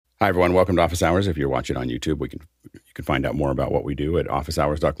Hi, everyone. Welcome to Office Hours. If you're watching on YouTube, you can find out more about what we do at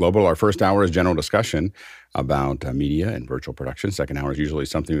officehours.global. Our first hour is general discussion about media and virtual production. Second hour is usually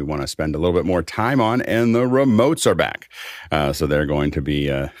something we want to spend a little bit more time on, and the remotes are back. So they're going to be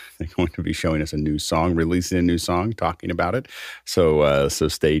showing us a new song, releasing a new song, talking about it. So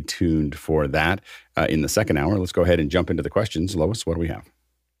stay tuned for that. In the second hour, let's go ahead and jump into the questions. Lois, what do we have?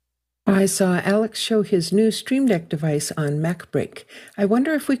 I saw Alex show his new Stream Deck device on MacBreak. I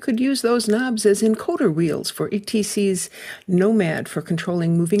wonder if we could use those knobs as encoder wheels for ETC's Nomad for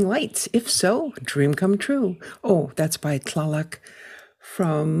controlling moving lights. If so, dream come true. Oh, that's by Tlaloc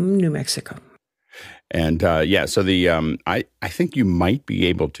from New Mexico. And so I think you might be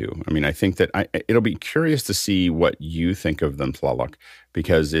able to. I mean, I think that it'll be curious to see what you think of them, Tlaloc,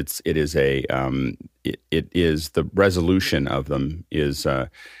 because it is the resolution of them is.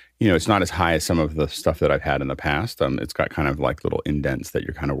 It's not as high as some of the stuff that I've had in the past. It's got kind of like little indents that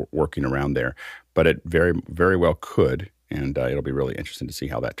you're kind of working around there, but it very, very well could, and it'll be really interesting to see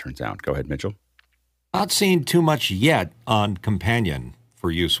how that turns out. Go ahead, Mitchell. Not seen too much yet on Companion for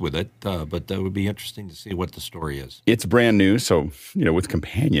use with it, but that would be interesting to see what the story is. It's brand new, so with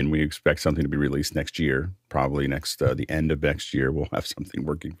Companion, we expect something to be released next year, probably the end of next year. We'll have something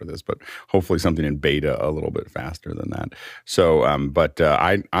working for this, but hopefully something in beta a little bit faster than that. So,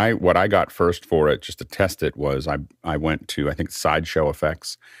 what I got first for it just to test it was I went to I think Sideshow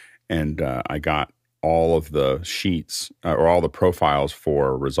Effects, and I got all of the sheets or all the profiles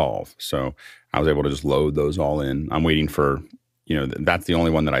for Resolve. So I was able to just load those all in. I'm waiting for. That's the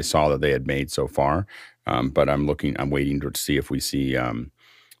only one that I saw that they had made so far. But I'm waiting to see if we see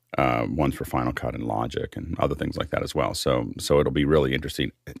ones for Final Cut and Logic and other things like that as well. So it'll be really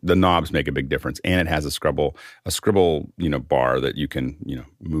interesting. The knobs make a big difference, and it has a scribble bar that you can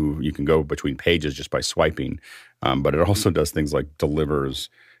move. You can go between pages just by swiping. But it also does things like delivers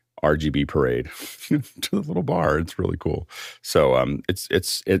RGB parade to the little bar. It's really cool. So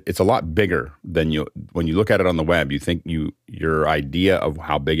it's a lot bigger than when you look at it on the web. You think your idea of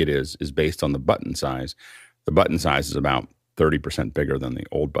how big it is based on the button size. The button size is about 30% bigger than the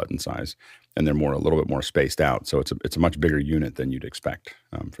old button size, and they're a little bit more spaced out. So it's a much bigger unit than you'd expect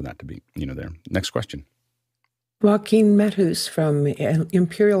for that to be there. Next question. Joaquin Matus from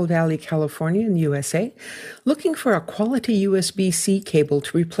Imperial Valley, California in the USA, looking for a quality USB-C cable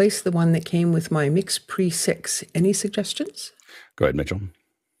to replace the one that came with my MixPre 6. Any suggestions? Go ahead, Mitchell.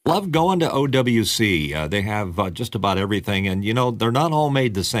 Love going to OWC. They have just about everything, and they're not all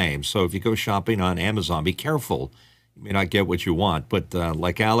made the same. So if you go shopping on Amazon, be careful. You may not get what you want, but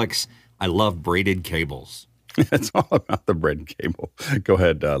like Alex, I love braided cables. It's all about the braided cable. Go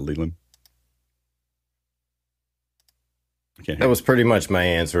ahead, Leland. That was pretty much my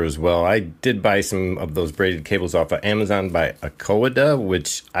answer as well. I did buy some of those braided cables off of Amazon by Akoida,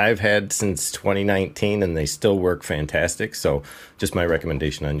 which I've had since 2019, and they still work fantastic. So just my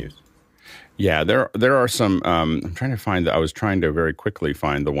recommendation on use. Yeah, there are some. I'm trying to find. I was trying to very quickly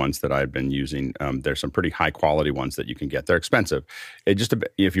find the ones that I've been using. There's some pretty high quality ones that you can get. They're expensive.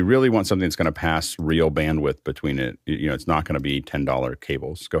 If you really want something that's going to pass real bandwidth between it, it's not going to be $10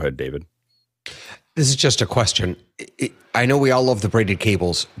 cables. Go ahead, David. This is just a question. I know we all love the braided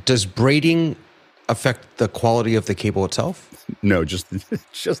cables. Does braiding affect the quality of the cable itself? No, it's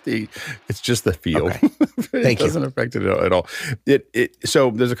just the feel. Okay. It doesn't affect it at all.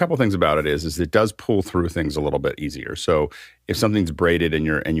 So there's a couple things about it is it does pull through things a little bit easier. So if something's braided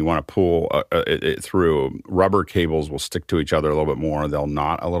and you want to pull it through, rubber cables will stick to each other a little bit more. They'll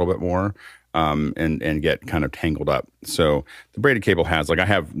knot a little bit more. And get kind of tangled up. So the braided cable has, I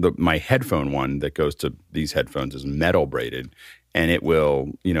have my headphone one that goes to these headphones is metal braided, and it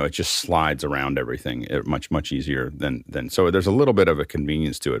will, it just slides around everything much, much easier than. So there's a little bit of a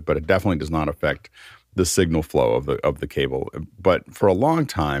convenience to it, but it definitely does not affect the signal flow of the cable. But for a long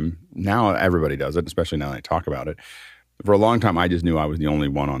time, now everybody does it, especially now that I talk about it. For a long time, I just knew I was the only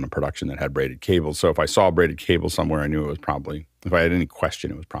one on a production that had braided cables. So if I saw braided cables somewhere, I knew it was probably, if I had any question,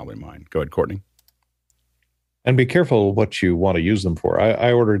 it was probably mine. Go ahead, Courtney. And be careful what you want to use them for.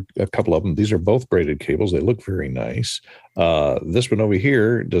 I ordered a couple of them. These are both braided cables. They look very nice. This one over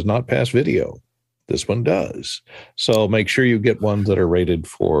here does not pass video. This one does. So make sure you get ones that are rated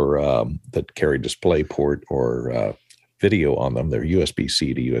for, that carry DisplayPort or video on them. They're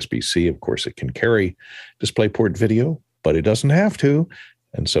USB-C to USB-C. Of course, it can carry DisplayPort video, but it doesn't have to.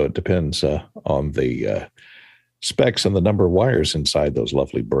 And so it depends on the specs and the number of wires inside those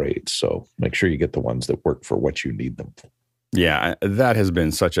lovely braids. So make sure you get the ones that work for what you need them for. Yeah, that has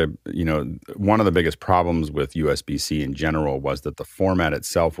been such a, one of the biggest problems with USB-C in general was that the format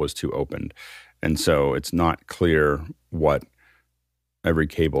itself was too open. And so it's not clear what every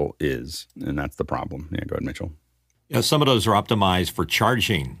cable is, and that's the problem. Yeah, go ahead, Mitchell. Yeah, some of those are optimized for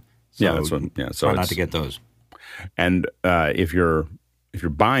charging. So Yeah, that's what. Yeah, so try not to get those. And if you're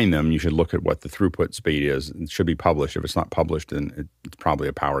buying them, you should look at what the throughput speed is. It should be published. If it's not published, then it's probably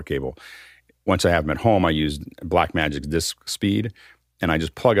a power cable. Once I have them at home, I use Blackmagic's disk speed, and I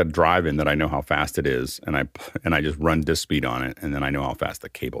just plug a drive in that I know how fast it is, and I just run disk speed on it, and then I know how fast the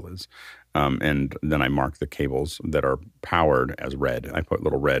cable is. And then I mark the cables that are powered as red. I put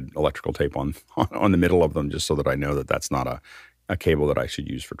little red electrical tape on the middle of them just so that I know that that's not a cable that I should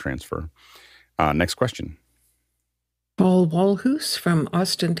use for transfer. Next question. Paul Walhus from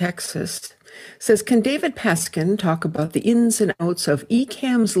Austin, Texas says, can David Paskin talk about the ins and outs of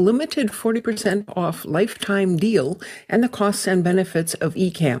Ecamm's limited 40% off lifetime deal and the costs and benefits of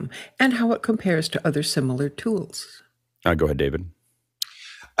Ecamm and how it compares to other similar tools? Go ahead, David.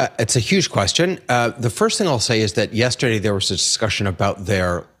 It's a huge question. The first thing I'll say is that yesterday there was a discussion about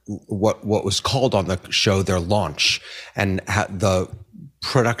their what was called on the show their launch and the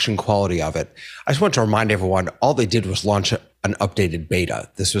production quality of it. I just want to remind everyone, all they did was launch an updated beta.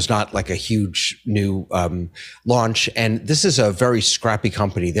 This was not like a huge new launch. And this is a very scrappy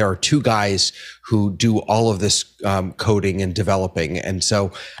company. There are two guys who do all of this coding and developing. And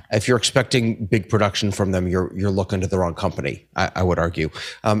so if you're expecting big production from them, you're looking to the wrong company, I would argue.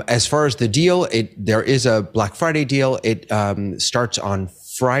 As far as the deal, there is a Black Friday deal. It starts on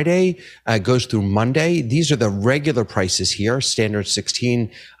Friday, goes through Monday. These are the regular prices here. Standard $16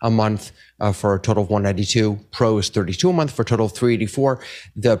 a month for a total of $192. Pro is $32 a month for a total of $384.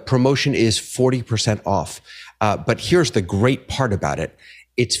 The promotion is 40% off. But here's the great part about it.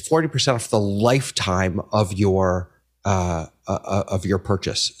 It's 40% off the lifetime of your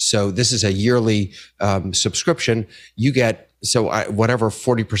purchase. So this is a yearly subscription. You get whatever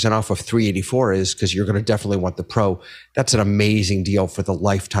 40% off of $384 is, because you're going to definitely want the Pro. That's an amazing deal for the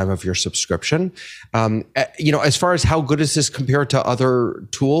lifetime of your subscription. As far as how good is this compared to other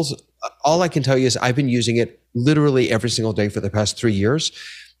tools, all I can tell you is I've been using it literally every single day for the past 3 years.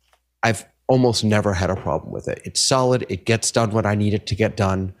 I've almost never had a problem with it. It's solid. It gets done when I need it to get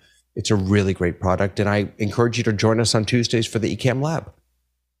done. It's a really great product, and I encourage you to join us on Tuesdays for the Ecamm Lab.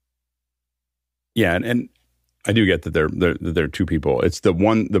 Yeah, and I do get that they're two people. It's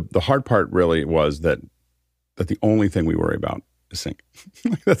the hard part really was that the only thing we worry about is sync.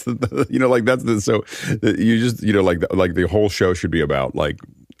 That's the whole show should be about like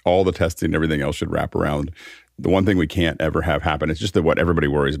all the testing and everything else should wrap around. The one thing we can't ever have happen is just what everybody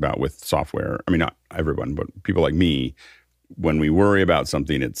worries about with software. I mean, not everyone, but people like me. When we worry about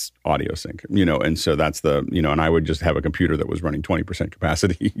something, it's audio sync, and so that's and I would just have a computer that was running 20%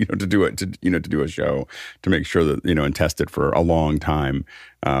 capacity, to do a show, to make sure that, and test it for a long time.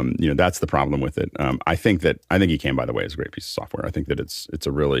 That's the problem with it. I think Ecamm, by the way, is a great piece of software. I think that it's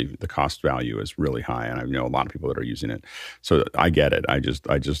the cost value is really high. And I know a lot of people that are using it. So I get it.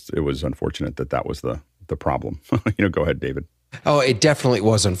 It was unfortunate that was the problem. Go ahead, David. Oh, it definitely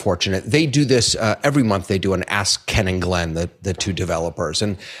was unfortunate. They do this every month. They do an Ask Ken and Glenn, the two developers,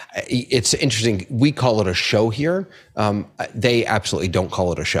 and it's interesting. We call it a show here. They absolutely don't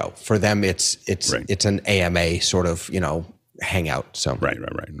call it a show. For them, it's an AMA sort of hangout. So right. No,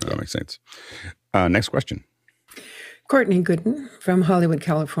 that makes sense. Next question. Courtney Gooden from Hollywood,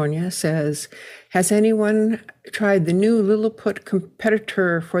 California says, has anyone tried the new Lilliput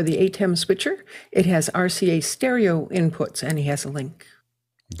competitor for the ATEM switcher? It has RCA stereo inputs, and he has a link.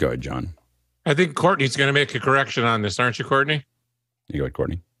 Go ahead, John. I think Courtney's going to make a correction on this, aren't you, Courtney? You go ahead,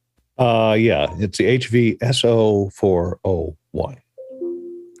 Courtney. Yeah, it's the HVSO401.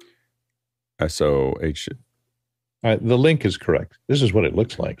 SOH. The link is correct. This is what it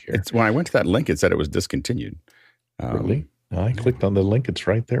looks like here. When I went to that link, it said it was discontinued. Really? I clicked on the link. It's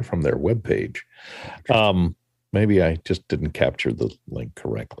right there from their webpage. Maybe I just didn't capture the link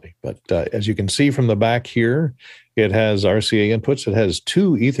correctly. But as you can see from the back here, it has RCA inputs. It has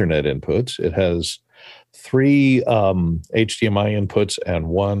 2 Ethernet inputs. It has 3 HDMI inputs and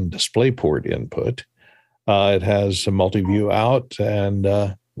 1 DisplayPort input. It has a multi-view out,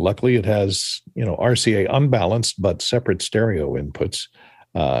 and luckily it has RCA unbalanced but separate stereo inputs.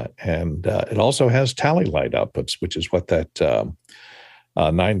 And it also has tally light outputs, which is what that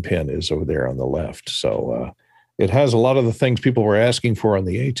 9-pin is over there on the left. So it has a lot of the things people were asking for on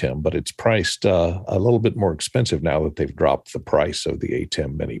the ATEM, but it's priced a little bit more expensive now that they've dropped the price of the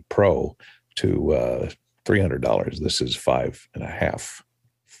ATEM Mini Pro to $300. This is $550.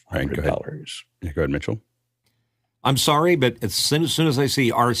 Right, go ahead. Yeah, go ahead, Mitchell. I'm sorry, but as soon as I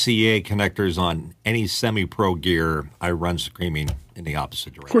see RCA connectors on any semi-pro gear, I run screaming in the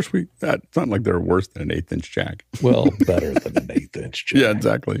opposite direction. Of course, it's not like they're worse than an 1/8-inch jack. Well, better than an 1/8-inch jack. Yeah,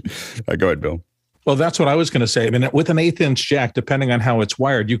 exactly. Go ahead, Bill. Well, that's what I was going to say. I mean, with an 1/8-inch jack, depending on how it's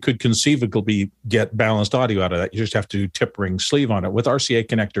wired, you could conceivably get balanced audio out of that. You just have to do tip ring sleeve on it. With RCA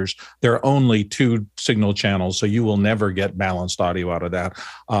connectors, there are only 2 signal channels, so you will never get balanced audio out of that.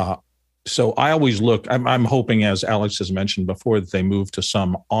 So I always look, I'm hoping, as Alex has mentioned before, that they move to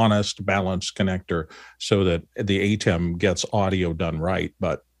some honest, balanced connector so that the ATEM gets audio done right.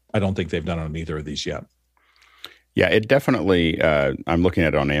 But I don't think they've done it on either of these yet. Yeah, it definitely, I'm looking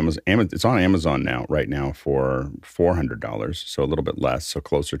at it on Amazon. It's on Amazon right now for $400, so a little bit less, so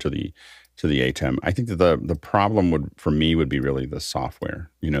closer to the ATEM. I think that the problem for me would be really the software.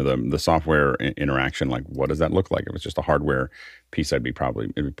 The software interaction. Like, what does that look like? If it's just a hardware piece, it'd be probably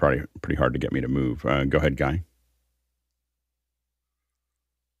pretty hard to get me to move. Go ahead, Guy.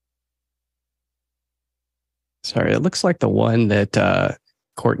 Sorry, it looks like the one that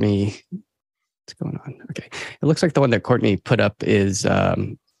Courtney. What's going on? Okay, it looks like the one that Courtney put up is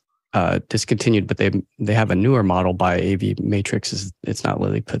discontinued, but they have a newer model by AV Matrix. It's not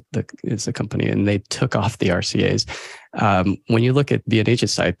Lilliput, it's the company, and they took off the RCAs. When you look at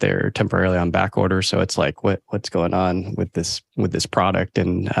B&H's site, they're temporarily on back order, so it's like what's going on with this product?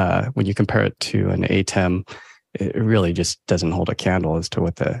 And when you compare it to an ATEM, it really just doesn't hold a candle as to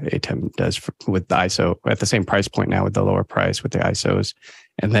what the ATEM does with the ISO at the same price point now with the lower price with the ISOs.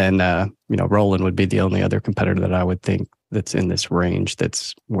 And then, Roland would be the only other competitor that I would think that's in this range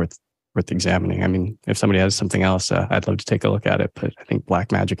that's worth examining. I mean, if somebody has something else, I'd love to take a look at it. But I think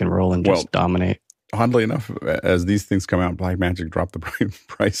Blackmagic and Roland just dominate. Oddly enough, as these things come out, Blackmagic dropped the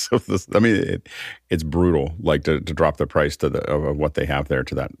price of this. I mean, it's brutal, like to drop the price of what they have there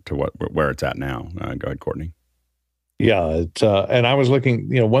to where it's at now. Go ahead, Courtney. Yeah, and I was looking.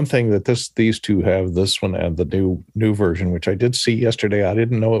 One thing that these two have, this one and the new version, which I did see yesterday. I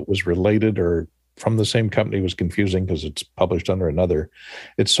didn't know it was related or from the same company. It was confusing because it's published under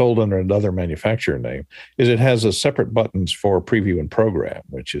it's sold under another manufacturer name. It has a separate buttons for preview and program,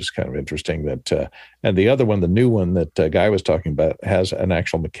 which is kind of interesting. And the other one, the new one that Guy was talking about, has an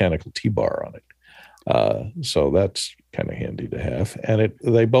actual mechanical T-bar on it. So that's kind of handy to have. And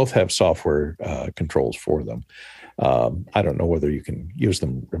they both have software controls for them. I don't know whether you can use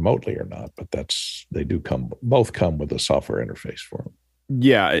them remotely or not, but they do both come with a software interface for them.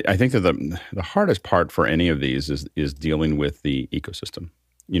 Yeah, I think that the hardest part for any of these is dealing with the ecosystem.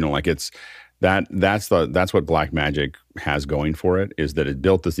 Like that's what Blackmagic has going for it, is that it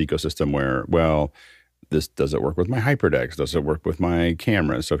built this ecosystem where, well, does it work with my HyperDecks? Does it work with my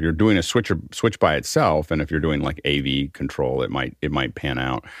cameras? So if you're doing a switch by itself, and if you're doing like AV control, it might pan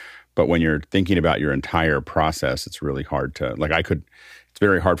out. But when you're thinking about your entire process, it's really hard to, it's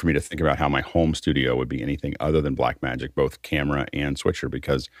very hard for me to think about how my home studio would be anything other than Blackmagic, both camera and switcher,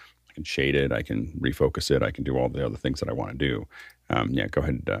 because I can shade it, I can refocus it, I can do all the other things that I want to do. Go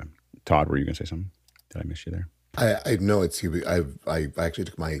ahead, Todd, were you going to say something? Did I miss you there? I know it's you. I actually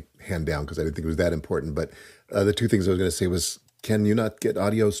took my hand down because I didn't think it was that important. But the two things I was going to say was, can you not get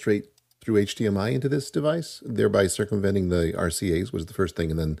audio straight through HDMI into this device, thereby circumventing the RCAs, was the first thing.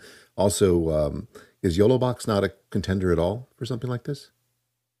 And then also, is YOLObox not a contender at all for something like this?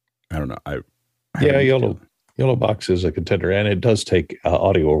 I don't know. YOLObox is a contender, and it does take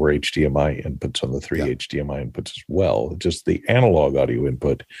audio over HDMI inputs on the three HDMI inputs as well. Just the analog audio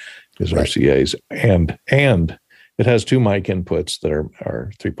input is RCAs, and it has 2 mic inputs that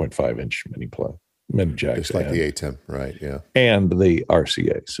are 3.5-inch mini jacks. Just like the ATEM, right? Yeah. And the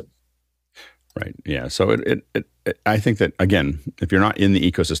RCAs. Right. Yeah. So I think that, again, if you're not in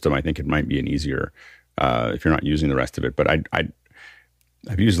the ecosystem, I think it might be an easier if you're not using the rest of it. But I've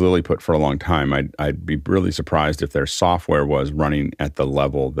used Lilliput for a long time. I'd be really surprised if their software was running at the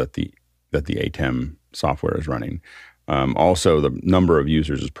level that the ATEM software is running. Also, the number of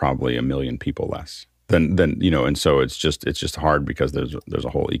users is probably 1 million people less than and so it's just hard because there's a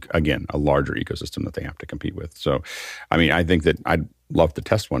whole a larger ecosystem that they have to compete with. So, I mean, I think that I'd love to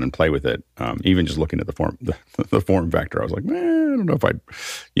test one and play with it. Even just looking at the form factor, I was like, I don't know if I'd,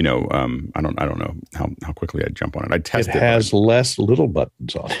 I don't know how quickly I'd jump on it. I'd test it. It has less little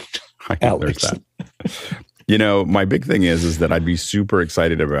buttons on it. I know there's that. My big thing is that I'd be super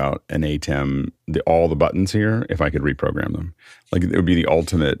excited about an ATEM, all the buttons here, if I could reprogram them. Like, it would be the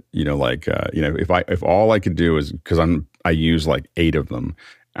ultimate, if all I could do is, because I use like 8 of them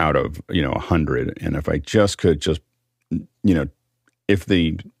out of 100, and if I could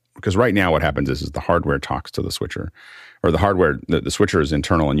because right now what happens is the hardware talks to the switcher, or the hardware, the switcher is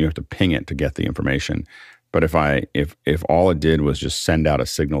internal and you have to ping it to get the information. But if all it did was just send out a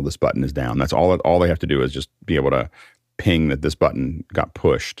signal, this button is down. That's all they have to do is just be able to ping that this button got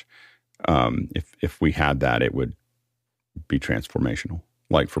pushed. If we had that, it would be transformational,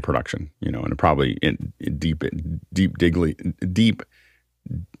 like for production, and it probably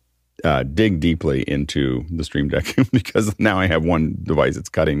dig deeply into the Stream Deck because now I have one device that's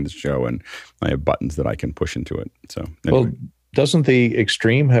cutting the show and I have buttons that I can push into it. So anyway. Well, doesn't the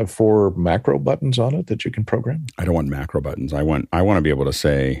Extreme have 4 macro buttons on it that you can program? I don't want macro buttons. I want to be able to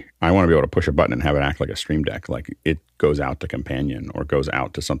say, I want to be able to push a button and have it act like a Stream Deck, like it goes out to Companion or goes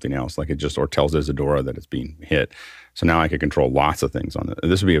out to something else, like it just, or tells Isadora that it's being hit. So now I can control lots of things on it.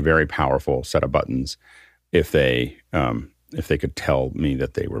 This would be a very powerful set of buttons if they could tell me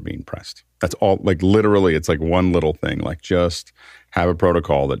that they were being pressed. That's all, like literally it's like one little thing, like just have a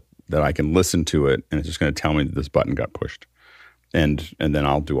protocol that I can listen to it and it's just going to tell me that this button got pushed. And then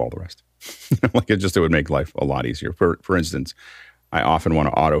I'll do all the rest. Like it would make life a lot easier. For instance, I often want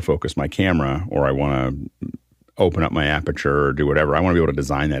to autofocus my camera, or I want to open up my aperture or do whatever. I want to be able to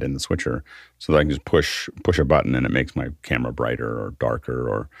design that in the switcher so that I can just push a button and it makes my camera brighter or darker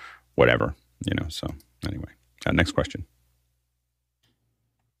or whatever. So anyway, next question.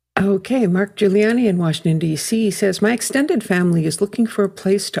 Okay, Mark Giuliani in Washington, D.C. says, my extended family is looking for a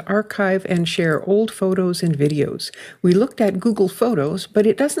place to archive and share old photos and videos. We looked at Google Photos, but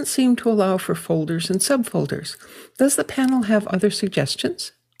it doesn't seem to allow for folders and subfolders. Does the panel have other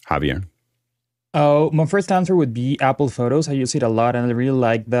suggestions? Javier? My first answer would be Apple Photos. I use it a lot, and I really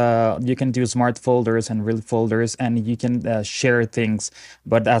like you can do smart folders and real folders, and you can share things.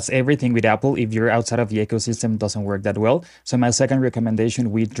 But as everything with Apple, if you're outside of the ecosystem, it doesn't work that well. So my second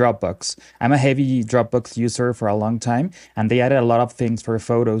recommendation with Dropbox. I'm a heavy Dropbox user for a long time, and they added a lot of things for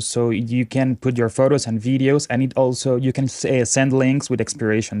photos. So you can put your photos and videos, and it also, you can send links with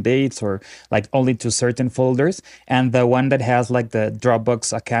expiration dates or like only to certain folders. And the one that has like the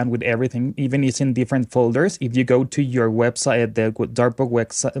Dropbox account with everything, even is in different folders. If you go to your website, the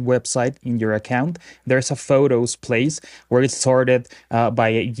Dropbox website in your account, there's a photos place where it's sorted by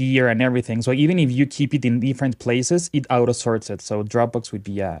year and everything. So even if you keep it in different places, it auto sorts it. So Dropbox would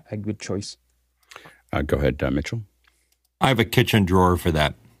be a good choice. Go ahead, Mitchell. I have a kitchen drawer for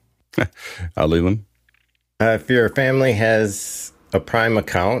that. Leland? If your family has a Prime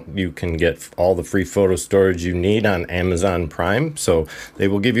account, you can get all the free photo storage you need on Amazon Prime. So they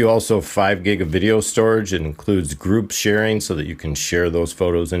will give you also 5 gig of video storage. It includes group sharing so that you can share those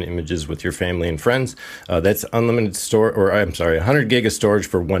photos and images with your family and friends. That's unlimited 100 gig of storage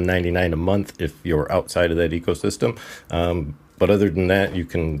for $199 a month if you're outside of that ecosystem. But other than that, you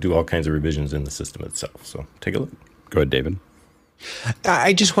can do all kinds of revisions in the system itself. So take a look. Go ahead, David.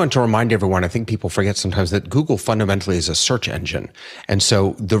 I just want to remind everyone, I think people forget sometimes that Google fundamentally is a search engine. And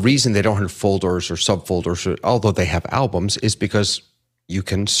so the reason they don't have folders or subfolders, although they have albums, is because you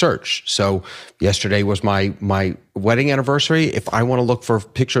can search. So yesterday was my wedding anniversary. If I want to look for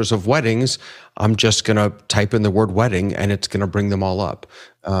pictures of weddings, I'm just going to type in the word wedding and it's going to bring them all up.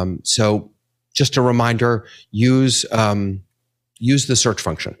 So just a reminder, use the search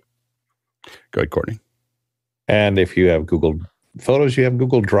function. Go ahead, Courtney. And if you have Google Photos, you have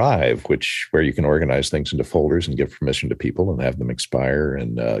Google Drive, where you can organize things into folders and give permission to people and have them expire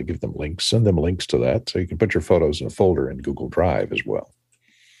and give them links, send them links to that. So you can put your photos in a folder in Google Drive as well.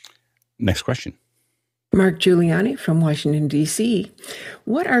 Next question. Mark Giuliani from Washington, D.C.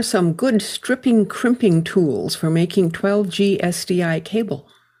 What are some good stripping crimping tools for making 12G SDI cable?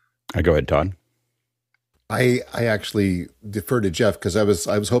 Go ahead, Todd. I actually defer to Jeff because I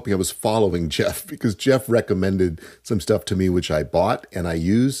was hoping I was following Jeff because Jeff recommended some stuff to me which I bought and I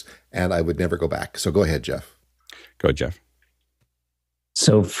use and I would never go back. So go ahead, Jeff. Go ahead, Jeff.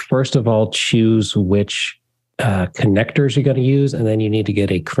 So first of all, choose which connectors you're going to use, and then you need to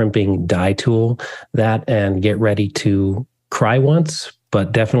get a crimping die tool and get ready to cry once.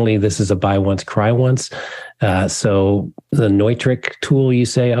 But definitely this is a buy once, cry once. So the Neutrik tool, you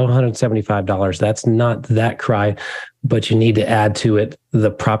say, $175. That's not that cry, but you need to add to it the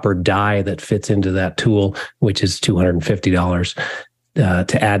proper die that fits into that tool, which is $250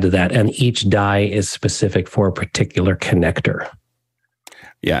 to add to that. And each die is specific for a particular connector.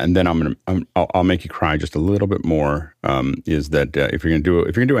 Yeah, and then I'll make you cry just a little bit more. Is that if you're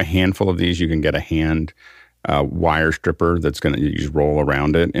gonna do a handful of these, you can get a hand wire stripper that's going to just roll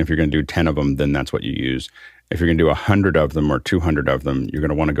around it. And if you're going to do 10 of them, then that's what you use. If you're going to do 100 of them or 200 of them, you're going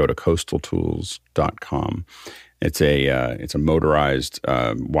to want to go to coastaltools.com. It's a motorized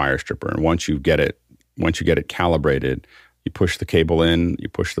wire stripper, and once you get it calibrated, you push the cable in, you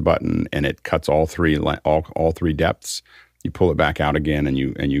push the button, and it cuts all three depths. you pull it back out again, and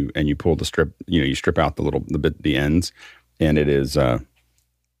you pull the strip. You strip out the ends, and it is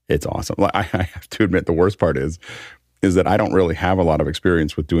it's awesome. I have to admit, the worst part is that I don't really have a lot of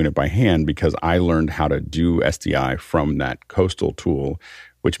experience with doing it by hand, because I learned how to do SDI from that Coastal tool,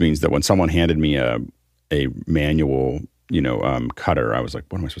 which means that when someone handed me a manual, cutter, I was like,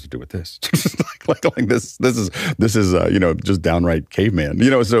 what am I supposed to do with this? like this is just downright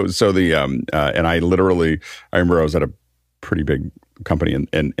caveman, so the and I remember I was at a pretty big company,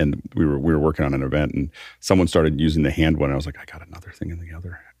 and we were working on an event, and someone started using the hand one. And I was like, I got another thing in the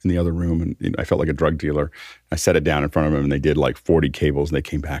other room, and I felt like a drug dealer. I set it down in front of them, and they did like 40 cables, and they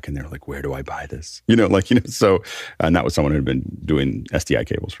came back and they were like, where do I buy this? So, and that was someone who had been doing SDI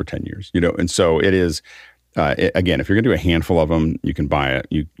cables for 10 years, and so it is, again, if you're going to do a handful of them, you can buy it.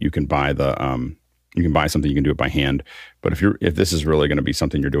 You can buy you can buy something, you can do it by hand. But if this is really going to be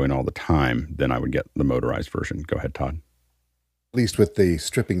something you're doing all the time, then I would get the motorized version. Go ahead, Todd. At least with the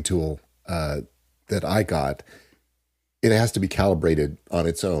stripping tool that I got, it has to be calibrated on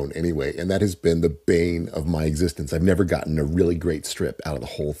its own anyway. And that has been the bane of my existence. I've never gotten a really great strip out of the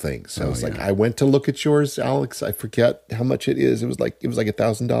whole thing. So it's like, I went to look at yours, Alex. I forget how much it is. It was like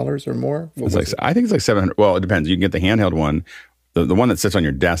 $1,000 or more. I think it's like $700. Well, it depends. You can get the handheld one. The one that sits on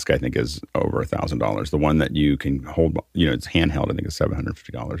your desk, I think, is over $1,000. The one that you can hold, it's handheld, I think, is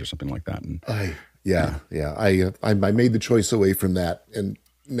 $750 or something like that. And I made the choice away from that, and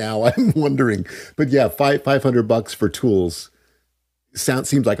now I'm wondering. But yeah, $500 for tools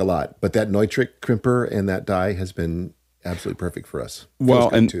seems like a lot, but that Neutrik crimper and that die has been absolutely perfect for us. Well,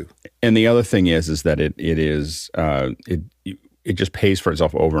 and the other thing is that it just pays for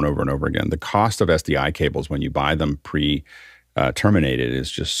itself over and over and over again. The cost of SDI cables when you buy them terminated is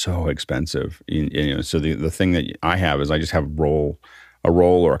just so expensive. So the thing that I have is I just have a roll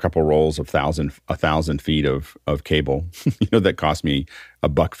or a couple of rolls of 1,000 feet of cable, that cost me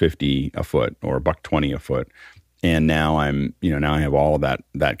 $1.50 a foot or $1.20 a foot. And now I have all of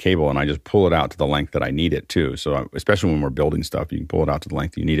that cable, and I just pull it out to the length that I need it too. So especially when we're building stuff, you can pull it out to the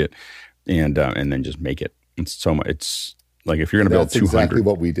length you need it, and then just make it. It's like if you're going to build 200. That's exactly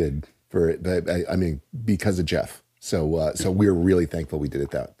what we did for it. I mean, because of Jeff. So we're really thankful we did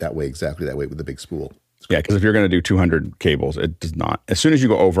it that way, exactly that way with the big spool. Yeah, because if you're going to do 200 cables, it does not. As soon as you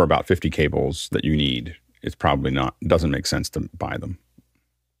go over about 50 cables that you need, it's probably doesn't make sense to buy them.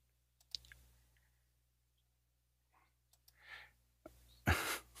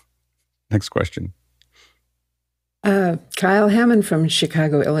 Next question. Kyle Hammond from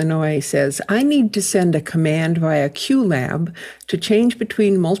Chicago, Illinois says, I need to send a command via QLab to change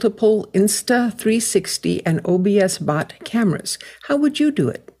between multiple Insta360 and OBS bot cameras. How would you do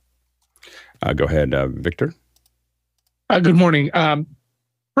it? Go ahead, Victor. Good morning.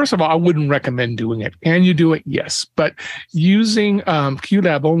 First of all, I wouldn't recommend doing it. Can you do it? Yes. But using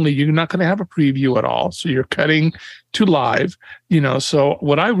QLab only, you're not going to have a preview at all. So you're cutting to live, So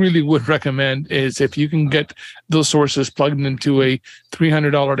what I really would recommend is if you can get those sources plugged into a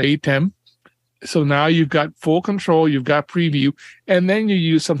 $300 ATEM. So now you've got full control, you've got preview, and then you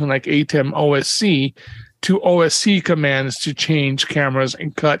use something like ATEM OSC to OSC commands to change cameras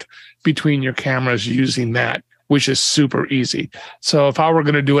and cut between your cameras using that, which is super easy. So if I were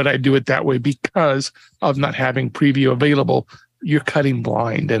going to do it, I'd do it that way because of not having preview available. You're cutting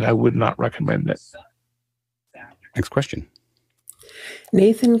blind, and I would not recommend it. Next question.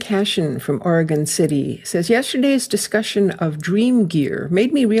 Nathan Cashin from Oregon City says, yesterday's discussion of Dream Gear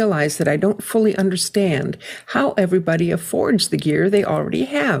made me realize that I don't fully understand how everybody affords the gear they already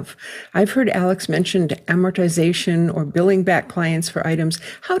have. I've heard Alex mention amortization or billing back clients for items.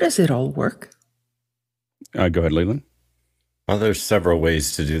 How does it all work? Go ahead, Leland. Well, there's several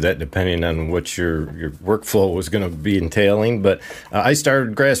ways to do that depending on what your workflow was going to be entailing. But I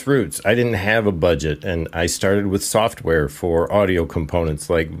started grassroots. I didn't have a budget, and I started with software for audio components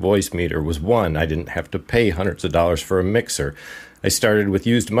like Voicemeeter was one. I didn't have to pay hundreds of dollars for a mixer. I started with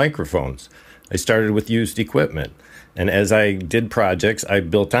used microphones. I started with used equipment. And as I did projects, I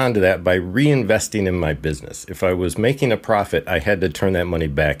built onto that by reinvesting in my business. If I was making a profit, I had to turn that money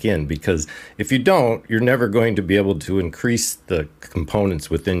back in, because if you don't, you're never going to be able to increase the components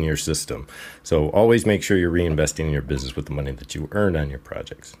within your system. So always make sure you're reinvesting in your business with the money that you earn on your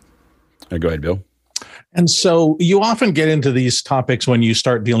projects. Go ahead, Bill. And so you often get into these topics when you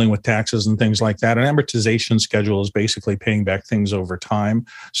start dealing with taxes and things like that. An amortization schedule is basically paying back things over time.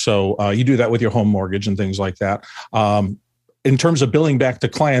 So you do that with your home mortgage and things like that. in terms of billing back to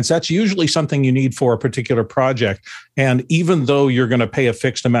clients, that's usually something you need for a particular project. And even though you're going to pay a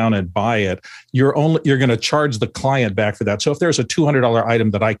fixed amount and buy it, you're going to charge the client back for that. So if there's a $200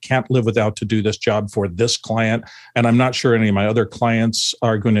 item that I can't live without to do this job for this client, and I'm not sure any of my other clients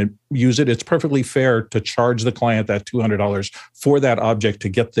are going to use it, it's perfectly fair to charge the client that $200 for that object to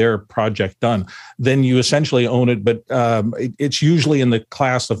get their project done. Then you essentially own it, but it's usually in the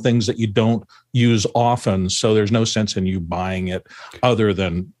class of things that you don't use often. So there's no sense in you buying it other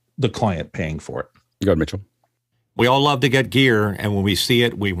than the client paying for it. Go ahead, Mitchell. We all love to get gear, and when we see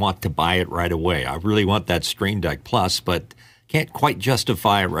it, we want to buy it right away. I really want that Stream Deck Plus, but can't quite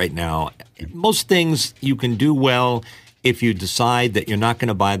justify it right now. Most things you can do well if you decide that you're not going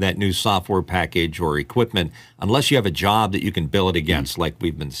to buy that new software package or equipment unless you have a job that you can bill it against, like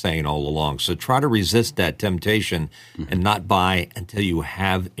we've been saying all along. So try to resist that temptation and not buy until you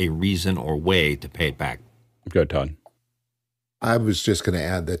have a reason or way to pay it back. Go ahead, Todd. I was just going to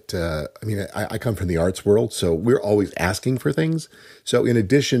add that, I come from the arts world, so we're always asking for things. So in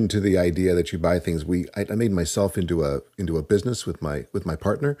addition to the idea that you buy things, I made myself into a business with my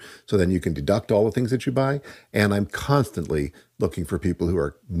partner, so then you can deduct all the things that you buy. And I'm constantly looking for people who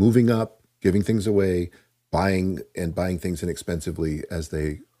are moving up, giving things away, buying things inexpensively as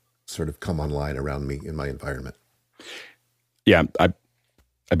they sort of come online around me in my environment. Yeah, I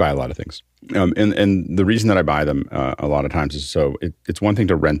buy a lot of things. And the reason that I buy them a lot of times is so it's one thing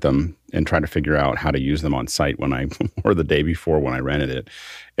to rent them and try to figure out how to use them on site or the day before when I rented it.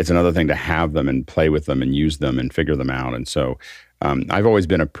 It's another thing to have them and play with them and use them and figure them out. And so I've always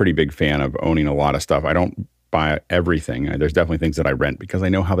been a pretty big fan of owning a lot of stuff. I don't buy everything. There's definitely things that I rent because I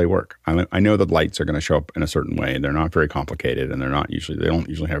know how they work. I know the lights are going to show up in a certain way. They're not very complicated, and they don't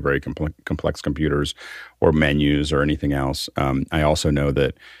usually have very complex computers or menus or anything else. I also know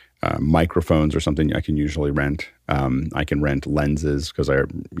that microphones are something I can usually rent. I can rent lenses because I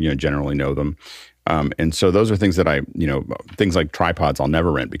generally know them. And so those are things that things like tripods I'll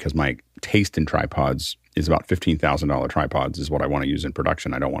never rent because my taste in tripods is about $15,000 tripods is what I want to use in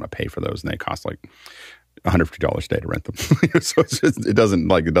production. I don't want to pay for those, and they cost like $150 a day to rent them. So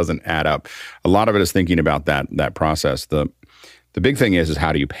it doesn't add up. A lot of it is thinking about that process. The big thing is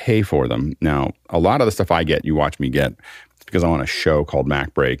how do you pay for them? Now, a lot of the stuff I get, you watch me get, because I'm on a show called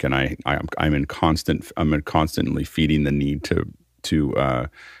MacBreak, and I'm constantly feeding the need to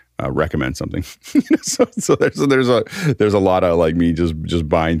recommend something. So there's a lot of like me just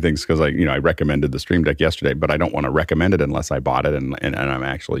buying things because I recommended the Stream Deck yesterday, but I don't want to recommend it unless I bought it and I'm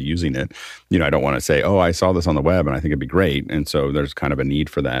actually using it. I don't want to say, oh, I saw this on the web and I think it'd be great. And so there's kind of a need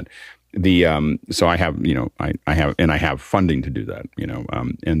for that. So I have I have funding to do that.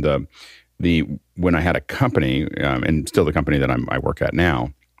 When I had a company and still the company that I work at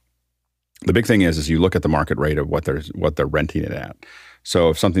now, the big thing is you look at the market rate of what they're renting it at.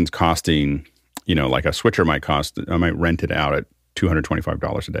 So if something's costing, like a switcher might cost, I might rent it out at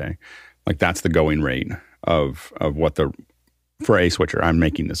 $225 a day. Like that's the going rate of what for a switcher. I'm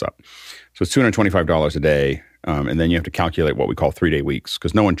making this up. So it's $225 a day. And then you have to calculate what we call 3-day weeks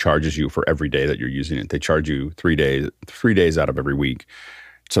because no one charges you for every day that you're using it. They charge you 3 days out of every week.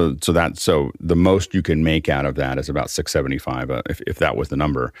 So the most you can make out of that is about $675. If that was the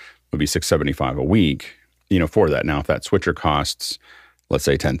number, it would be $675 a week, for that. Now, if that switcher costs, let's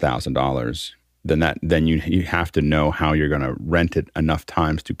say $10,000, then you have to know how you're going to rent it enough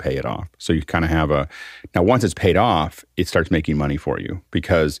times to pay it off. So you kind of have now once it's paid off, it starts making money for you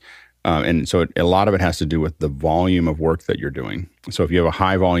because, and so a lot of it has to do with the volume of work that you're doing. So if you have a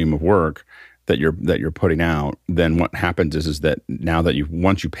high volume of work that you're putting out, then what happens is that now that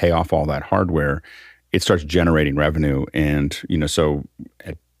once you pay off all that hardware, it starts generating revenue. And, so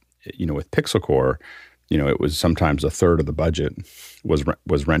with Pixel Core, it was sometimes a third of the budget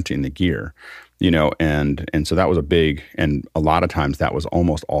was renting the gear, and so that was and a lot of times that was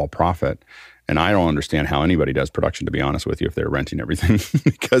almost all profit. And I don't understand how anybody does production, to be honest with you, if they're renting everything,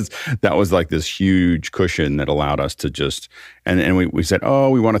 because that was like this huge cushion that allowed us to just, and we said, oh,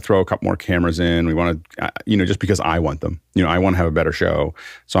 we want to throw a couple more cameras in. We want to, just because I want them, I want to have a better show.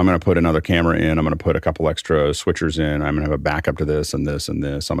 So I'm going to put another camera in. I'm going to put a couple extra switchers in. I'm going to have a backup to this and this and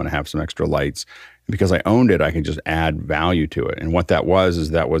this. I'm going to have some extra lights. And because I owned it, I could just add value to it. And what that was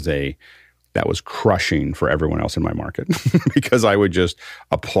that was crushing for everyone else in my market because I would just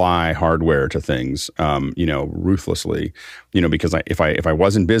apply hardware to things, ruthlessly, because if I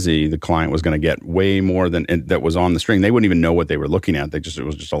wasn't busy, the client was going to get way more than that was on the string. They wouldn't even know what they were looking at. It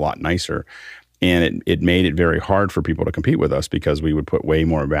was just a lot nicer. And it made it very hard for people to compete with us because we would put way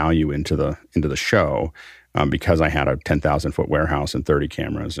more value into the show. because I had a 10,000 foot warehouse and 30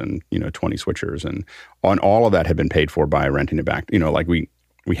 cameras and 20 switchers, and on all of that had been paid for by renting it back. Like we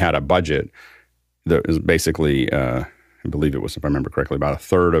had a budget that was basically. I believe it was, if I remember correctly, about a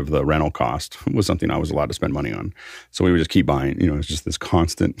third of the rental cost was something I was allowed to spend money on. So we would just keep buying. It's just this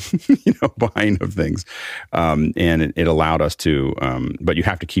constant, buying of things, and it allowed us to. But you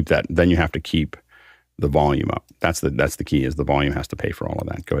have to keep that. Then you have to keep the volume up. That's the key. Is the volume has to pay for all of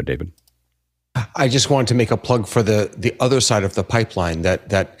that. Go ahead, David. I just wanted to make a plug for the other side of the pipeline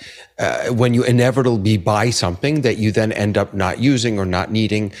that when you inevitably buy something that you then end up not using or not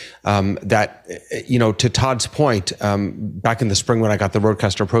needing, to Todd's point, back in the spring when I got the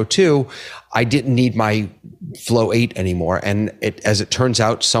Rodecaster Pro 2, I didn't need my Flow 8 anymore. And as it turns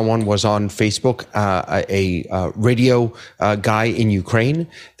out, someone was on Facebook, a radio guy in Ukraine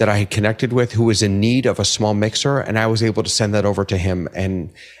that I had connected with who was in need of a small mixer, and I was able to send that over to him.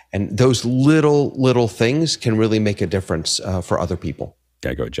 And those little things can really make a difference for other people.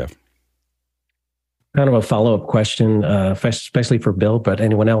 Yeah, go ahead, Jeff. Kind of a follow-up question, especially for Bill, but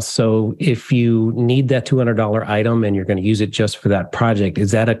anyone else. So if you need that $200 item and you're going to use it just for that project,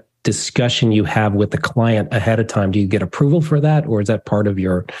 is that a discussion you have with the client ahead of time? Do you get approval for that, or is that part of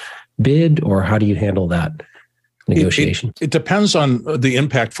your bid, or how do you handle that negotiation? It depends on the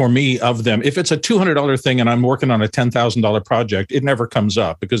impact for me of them. If it's a $200 thing and I'm working on a $10,000 project, it never comes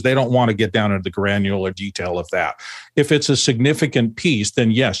up because they don't want to get down into the granular detail of that. If it's a significant piece,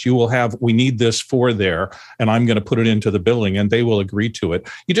 then yes, you will have, we need this for there, and I'm going to put it into the billing, and they will agree to it.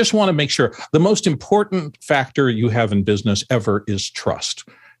 You just want to make sure the most important factor you have in business ever is trust.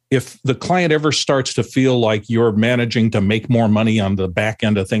 If the client ever starts to feel like you're managing to make more money on the back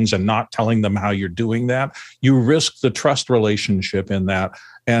end of things and not telling them how you're doing that, you risk the trust relationship in that.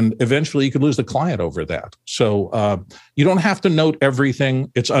 And eventually you could lose the client over that. So you don't have to note everything.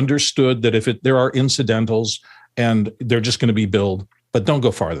 It's understood that if there are incidentals and they're just going to be billed, but don't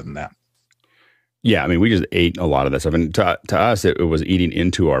go farther than that. Yeah, I mean, we just ate a lot of that stuff. And to us, it was eating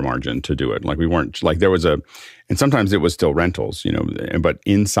into our margin to do it. Like we weren't, like there was and sometimes it was still rentals, but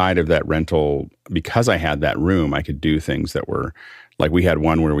inside of that rental, because I had that room, I could do things that were, like we had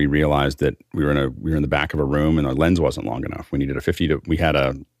one where we realized that we were in the back of a room and our lens wasn't long enough. We needed we had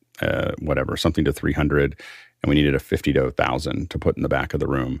something to 300, and we needed a 50 to 1,000 to put in the back of the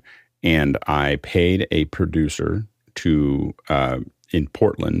room. And I paid a producer in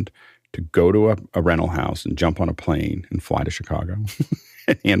Portland to go to a rental house and jump on a plane and fly to Chicago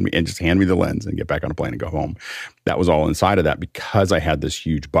and just hand me the lens and get back on a plane and go home. That was all inside of that because I had this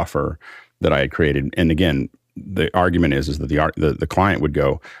huge buffer that I had created. And again, the argument is that the client would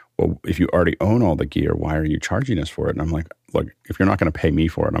go, well, if you already own all the gear, why are you charging us for it? And I'm like, look, if you're not going to pay me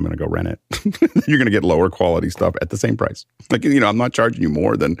for it, I'm going to go rent it. You're going to get lower quality stuff at the same price. Like, I'm not charging you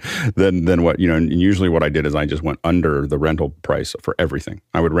more than what, and usually what I did is I just went under the rental price for everything.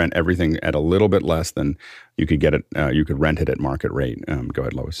 I would rent everything at a little bit less than you could get it. You could rent it at market rate. Go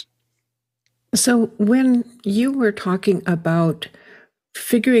ahead, Lois. So when you were talking about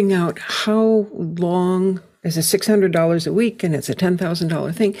figuring out how long is a $600 a week and it's a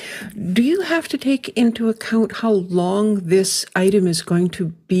 $10,000 thing, do you have to take into account how long this item is going to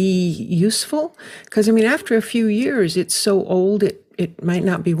be useful? Because, after a few years, it's so old, it might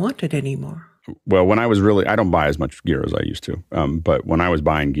not be wanted anymore. Well, when I was I don't buy as much gear as I used to. But when I was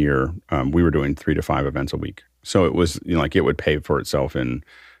buying gear, we were doing 3 to 5 events a week. So it was, it would pay for itself in,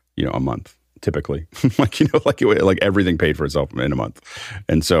 a month. Typically, like everything paid for itself in a month.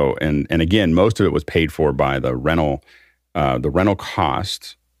 And so, and again, most of it was paid for by the rental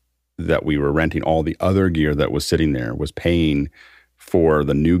cost that we were renting. All the other gear that was sitting there was paying for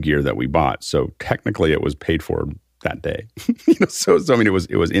the new gear that we bought. So technically it was paid for that day. So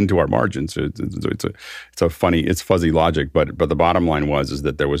it was into our margin. So it's fuzzy logic, but the bottom line is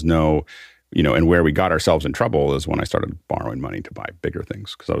that there was no, and where we got ourselves in trouble is when I started borrowing money to buy bigger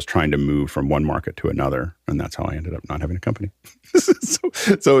things because I was trying to move from one market to another, and that's how I ended up not having a company.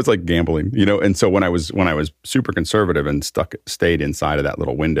 So it's like gambling, And so when I was super conservative and stayed inside of that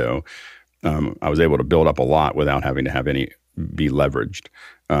little window, I was able to build up a lot without having to have be leveraged.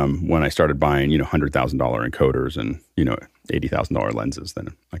 When I started buying, $100,000 encoders and $80,000 lenses, then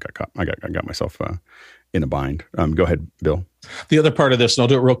I got myself in a bind. Go ahead, Bill. The other part of this, and I'll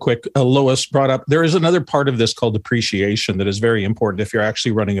do it real quick, Lois brought up, there is another part of this called depreciation that is very important if you're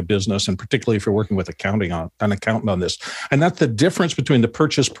actually running a business, and particularly if you're working with an accountant on this. And that's the difference between the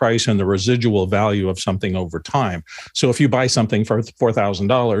purchase price and the residual value of something over time. So if you buy something for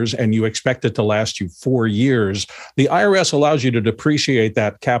 $4,000 and you expect it to last you 4 years, the IRS allows you to depreciate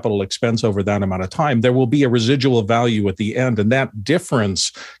that capital expense over that amount of time. There will be a residual value at the end, and that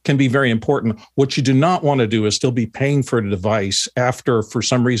difference can be very important. What you do not want to do is still be paying for a device after, for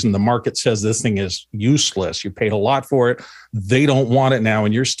some reason, the market says this thing is useless. You paid a lot for it. They don't want it now.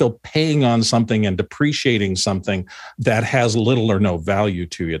 And you're still paying on something and depreciating something that has little or no value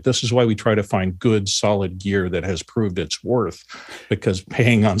to you. This is why we try to find good, solid gear that has proved its worth, because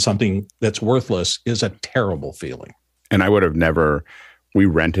paying on something that's worthless is a terrible feeling. And I would have never... We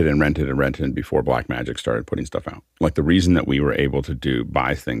rented before Blackmagic started putting stuff out. Like, the reason that we were able to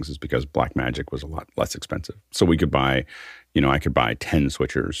buy things is because Blackmagic was a lot less expensive. So we could buy, I could buy 10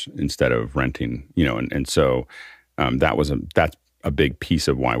 switchers instead of renting, and so that's a big piece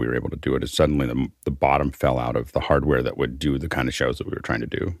of why we were able to do it, is suddenly the bottom fell out of the hardware that would do the kind of shows that we were trying to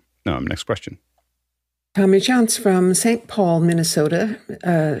do. Next question. Tommy Chance from St. Paul, Minnesota.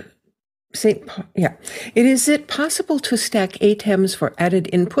 Is it possible to stack ATEMs for added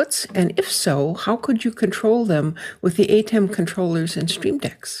inputs? And if so, how could you control them with the ATEM controllers and Stream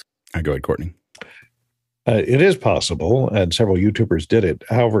Decks? Go ahead, Courtney. It is possible, and several YouTubers did it.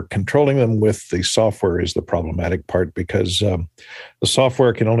 However, controlling them with the software is the problematic part, because the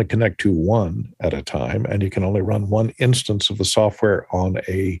software can only connect to one at a time, and you can only run one instance of the software on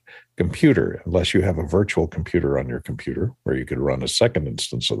a computer, unless you have a virtual computer on your computer where you could run a second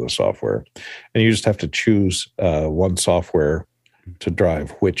instance of the software. And you just have to choose one software to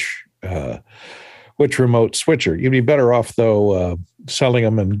drive which remote switcher. You'd be better off, though, selling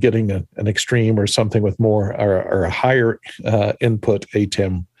them and getting an Extreme or something with more or a higher input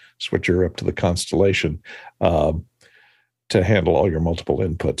ATEM switcher up to the Constellation to handle all your multiple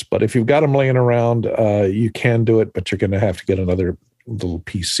inputs. But if you've got them laying around, you can do it, but you're going to have to get another little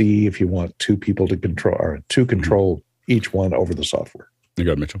PC if you want two people to control each one over the software. You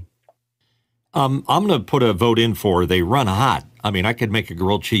got it, Mitchell. I'm going to put a vote in for they run hot. I mean, I could make a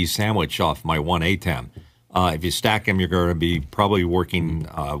grilled cheese sandwich off my one ATEM. If you stack them, you're going to be probably working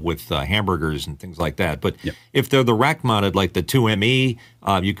with hamburgers and things like that. But if they're the rack mounted, like the 2ME,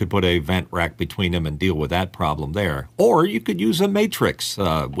 you could put a vent rack between them and deal with that problem there. Or you could use a matrix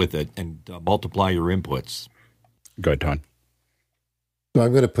with it and multiply your inputs. Go ahead, Todd. So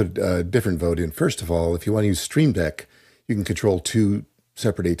I'm going to put a different vote in. First of all, if you want to use Stream Deck, you can control two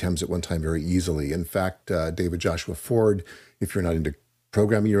separate ATEMs at one time very easily. In fact, David Joshua Ford, if you're not into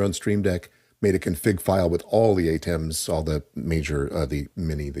programming your own Stream Deck, made a config file with all the ATEMs, all the major, the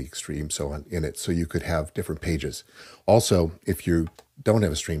mini, the Extreme, so on in it, so you could have different pages. Also, if you don't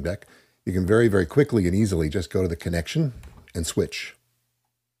have a Stream Deck, you can very, very quickly and easily just go to the connection and switch.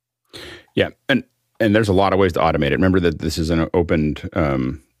 Yeah, and there's a lot of ways to automate it. Remember that this is an opened,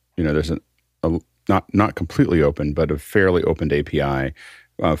 there's not completely open, but a fairly opened API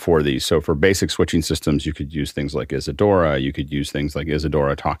for these. So for basic switching systems, you could use things like Isadora. You could use things like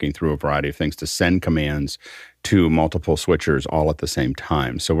Isadora talking through a variety of things to send commands to multiple switchers all at the same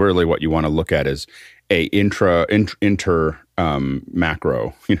time. So really what you want to look at is a inter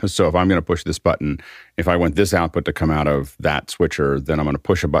macro. So if I'm going to push this button, if I want this output to come out of that switcher, then I'm going to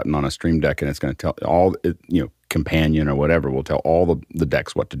push a button on a Stream Deck, and it's going to tell all, Companion or whatever will tell all the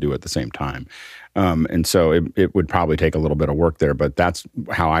decks what to do at the same time. And so it would probably take a little bit of work there, but that's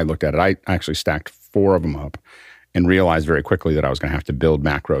how I looked at it. I actually stacked 4 of them up and realized very quickly that I was going to have to build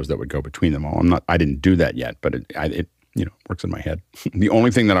macros that would go between them all. I didn't do that yet, but it works in my head. The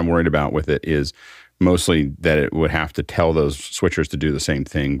only thing that I'm worried about with it is mostly that it would have to tell those switchers to do the same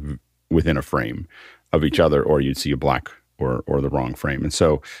thing within a frame of each other, or you'd see a black or the wrong frame. And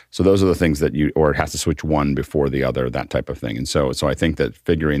so those are the things that or it has to switch one before the other, that type of thing. And so I think that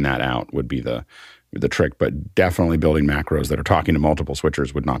figuring that out would be the trick, but definitely building macros that are talking to multiple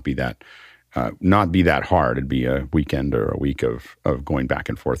switchers would not be that hard. It'd be a weekend or a week of going back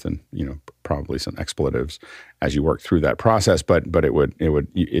and forth and, probably some expletives as you work through that process. But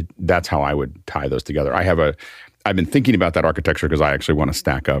that's how I would tie those together. I've been thinking about that architecture because I actually want to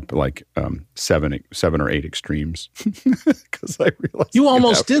stack up like 7 or 8 Extremes because I realized you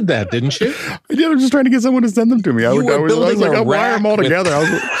almost did that, didn't you? I did. I was just trying to get someone to send them to me. I was like, I'll wire them all together.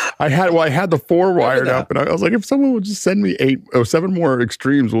 I had the 4 wired up, and I was like, if someone would just send me 7 more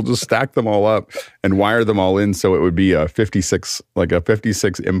Extremes, we'll just stack them all up and wire them all in, so it would be a 56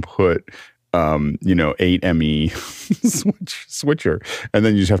 input. 8 ME switcher, and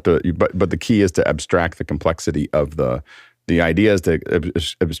then you just have to. But the key is to abstract the complexity of the the idea is to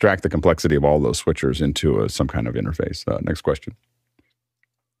abstract the complexity of all those switchers into some kind of interface. Next question.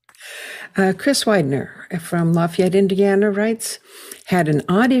 Chris Widener from Lafayette, Indiana writes, had an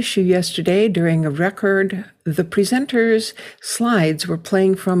odd issue yesterday during a record. The presenter's slides were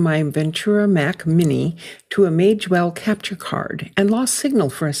playing from my Ventura Mac Mini to a Magewell capture card and lost signal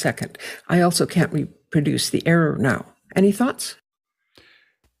for a second. I also can't reproduce the error now. Any thoughts?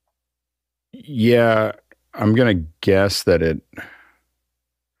 Yeah, I'm going to guess that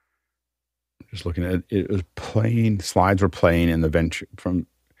just looking at it was playing, slides were playing in the Ventura from.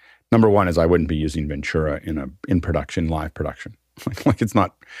 Number one is I wouldn't be using Ventura in production, live production. Like it's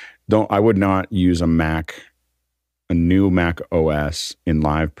not. I would not use a new Mac OS in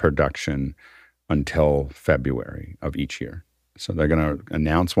live production until February of each year. So they're going to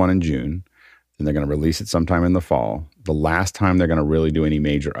announce one in June, and they're going to release it sometime in the fall. The last time they're going to really do any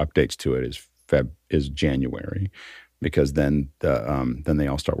major updates to it is January, because then they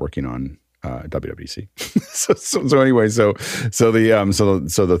all start working on WWDC. so anyway, so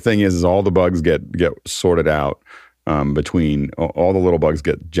the thing is all the bugs get sorted out between all the little bugs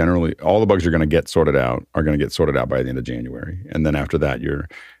all the bugs you're going to get sorted out are going to get sorted out by the end of January, and then after that you're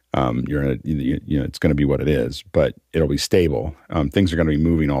it's going to be what it is, but it'll be stable. Things are going to be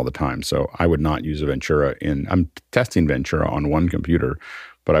moving all the time, so I would not use a Ventura I'm testing Ventura on one computer,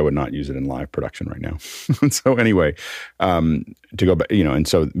 but I would not use it in live production right now. So anyway, to go back, and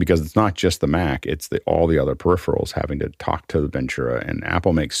so because it's not just the Mac, it's all the other peripherals having to talk to the Ventura, and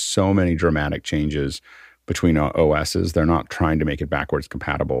Apple makes so many dramatic changes between OSs. They're not trying to make it backwards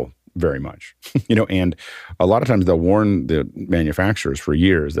compatible very much, and a lot of times they'll warn the manufacturers for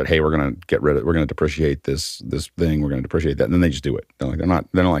years that, hey, we're going to depreciate this thing, we're going to depreciate that, and then they just do it. They're not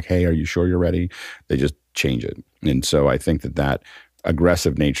like, hey, are you sure you're ready? They just change it. And so I think that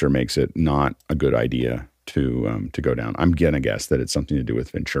aggressive nature makes it not a good idea to go down. I'm gonna guess that it's something to do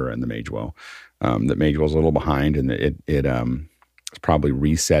with Ventura and the Magewell. That Magewell's a little behind, and it's probably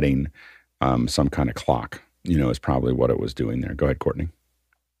resetting some kind of clock. Is probably what it was doing there. Go ahead, Courtney.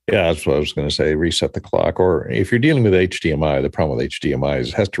 Yeah, that's what I was going to say. Reset the clock, or if you're dealing with HDMI, the problem with HDMI is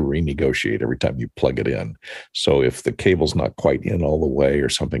it has to renegotiate every time you plug it in. So if the cable's not quite in all the way, or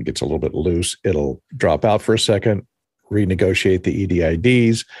something gets a little bit loose, it'll drop out for a second, renegotiate the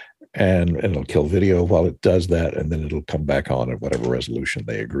EDIDs, and it'll kill video while it does that, and then it'll come back on at whatever resolution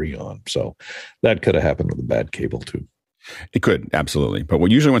they agree on. So that could have happened with a bad cable too. It could, absolutely. But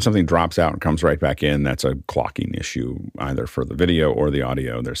usually when something drops out and comes right back in, that's a clocking issue, either for the video or the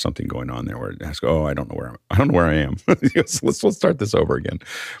audio. There's something going on there where it has to go, I don't know where I am. Let's start this over again.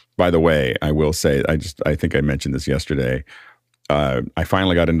 By the way, I will say, I think I mentioned this yesterday. I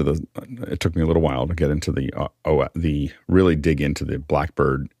finally got into it took me a little while to get into really dig into the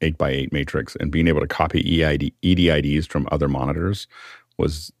Blackbird 8x8 matrix, and being able to copy EDIDs from other monitors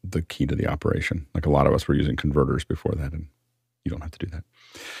was the key to the operation. Like a lot of us were using converters before that, and you don't have to do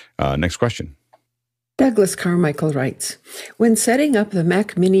that. Next question. Douglas Carmichael writes, when setting up the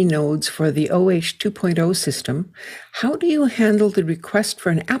Mac Mini nodes for the OH 2.0 system, how do you handle the request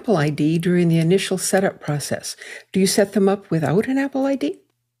for an Apple ID during the initial setup process? Do you set them up without an Apple ID?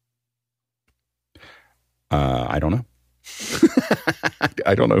 I don't know.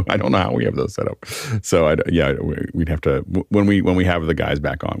 I don't know how we have those set up. So we'd have to, when we have the guys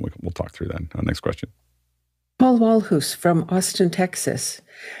back on, we'll talk through that. Next question. Paul Walhus from Austin, Texas.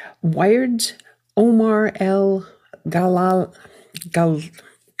 Wired's Omar El Galaga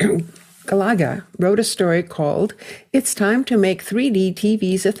wrote a story called "It's Time to Make 3D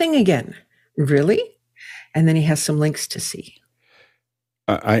TVs a Thing Again." Really? And then he has some links to see.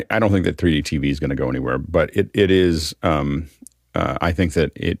 I don't think that 3D TV is going to go anywhere, but it is. I think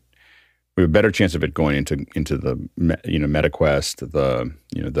that we have a better chance of it going into the MetaQuest.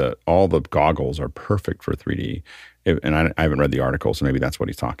 All the goggles are perfect for 3D. And I haven't read the article, so maybe that's what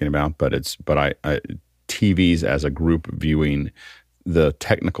he's talking about. But TVs as a group viewing, the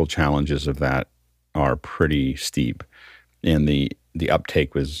technical challenges of that are pretty steep, and the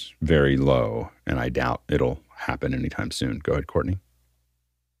uptake was very low, and I doubt it'll happen anytime soon. Go ahead, Courtney.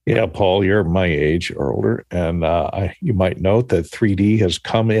 Yeah, Paul, you're my age or older, and you might note that 3D has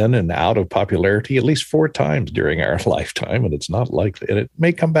come in and out of popularity at least 4 times during our lifetime, and it's not likely. And it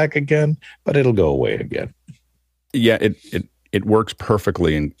may come back again, but it'll go away again. Yeah, it works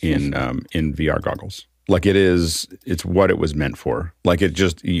perfectly in VR goggles. Like it's what it was meant for. Like it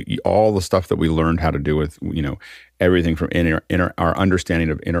just all the stuff that we learned how to do with everything from our understanding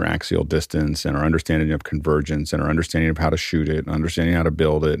of interaxial distance, and our understanding of convergence, and our understanding of how to shoot it, and understanding how to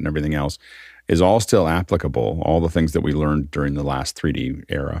build it, and everything else. is all still applicable. All the things that we learned during the last 3D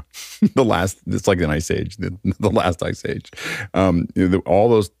era, it's like an ice age, the last ice age. All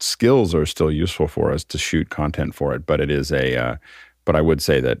those skills are still useful for us to shoot content for it, but it is but I would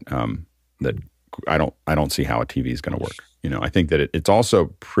say that that I don't see how a TV is going to work. I think that it's also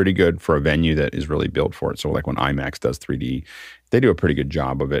pretty good for a venue that is really built for it. So like when IMAX does 3D, they do a pretty good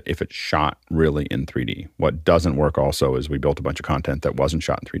job of it if it's shot really in 3D. What doesn't work also is we built a bunch of content that wasn't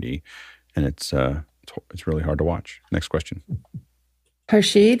shot in 3D, and it's really hard to watch. Next question.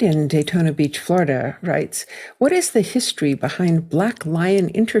 Harshid in Daytona Beach, Florida writes, what is the history behind Black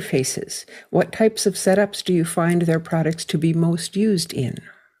Lion interfaces? What types of setups do you find their products to be most used in?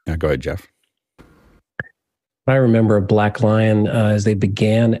 Go ahead, Jeff. I remember Black Lion as they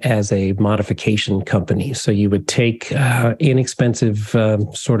began as a modification company. So you would take inexpensive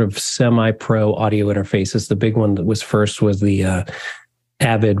sort of semi-pro audio interfaces. The big one that was first was the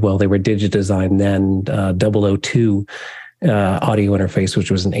Avid, they were Digitisign then, 002 audio interface, which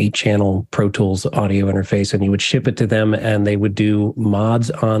was an 8-channel Pro Tools audio interface, and you would ship it to them, and they would do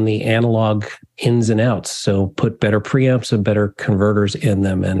mods on the analog ins and outs. So put better preamps and better converters in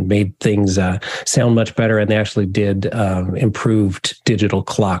them, and made things sound much better. And they actually did improved digital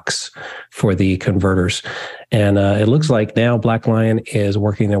clocks for the converters. And it looks like now Black Lion is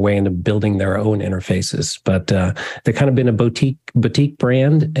working their way into building their own interfaces, but they've kind of been a boutique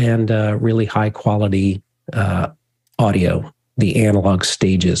brand and really high quality audio, the analog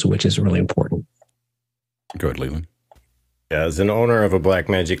stages, which is really important. Go ahead, Leland. Yeah, as an owner of a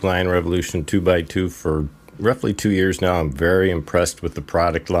Blackmagic Lion Revolution 2x2 for roughly 2 years now, I'm very impressed with the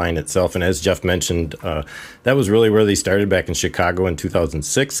product line itself. And as Jeff mentioned, that was really where they started back in Chicago in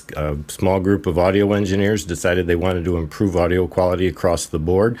 2006. A small group of audio engineers decided they wanted to improve audio quality across the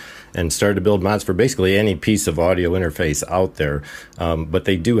board and started to build mods for basically any piece of audio interface out there. But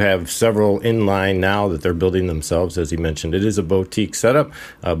they do have several in line now that they're building themselves. As he mentioned, it is a boutique setup,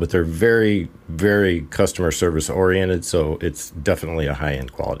 but they're very, very customer service oriented. So it's definitely a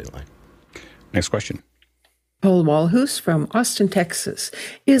high-end quality line. Next question. Paul Walhus from Austin, Texas.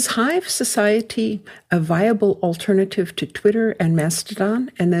 Is Hive Society a viable alternative to Twitter and Mastodon?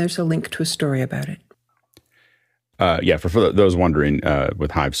 And there's a link to a story about it. Yeah, for those wondering,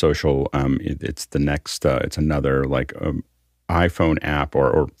 with Hive Social, it's the next, it's another like iPhone app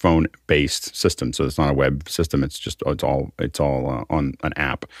or phone-based system. So it's not a web system. It's all on an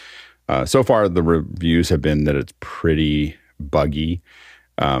app. So far, the reviews have been that it's pretty buggy.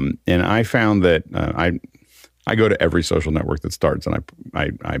 And I found that I go to every social network that starts, and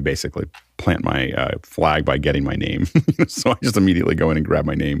I basically plant my flag by getting my name. So I just immediately go in and grab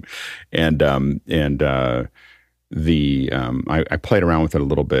my name, and I played around with it a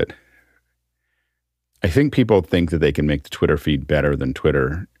little bit. I think people think that they can make the Twitter feed better than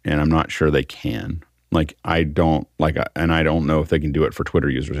Twitter, and I'm not sure they can. I don't know if they can do it for Twitter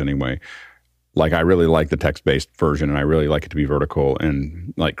users anyway. I really like the text-based version, and I really like it to be vertical,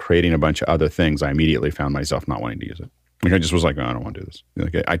 and creating a bunch of other things, I immediately found myself not wanting to use it. I just was like, oh, I don't want to do this.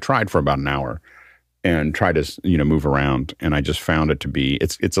 I tried for about an hour and tried to, move around, and I just found it to be,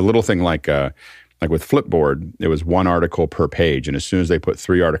 it's a little thing like with Flipboard, it was one article per page, and as soon as they put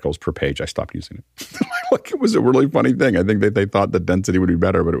 3 articles per page, I stopped using it. It was a really funny thing. I think they thought the density would be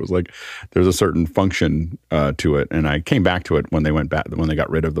better, but it was there's a certain function to it, and I came back to it when they got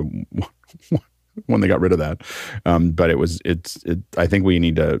rid of that. But I think we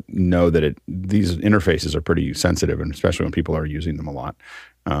need to know that these interfaces are pretty sensitive, and especially when people are using them a lot.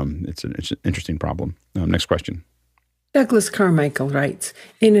 It's an interesting problem. Next question. Douglas Carmichael writes,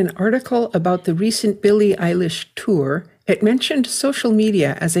 in an article about the recent Billie Eilish tour, it mentioned social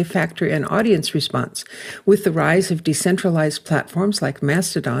media as a factor in audience response. With the rise of decentralized platforms like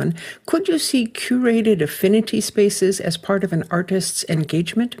Mastodon, could you see curated affinity spaces as part of an artist's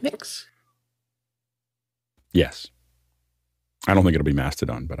engagement mix? Yes. I don't think it'll be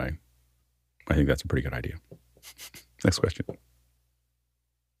Mastodon, but I think that's a pretty good idea. Next question.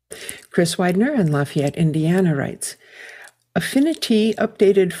 Chris Widener in Lafayette, Indiana writes, Affinity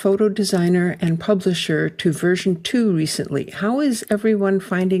updated Photo Designer and Publisher to version 2 recently. How is everyone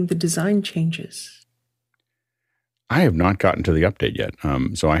finding the design changes? I have not gotten to the update yet,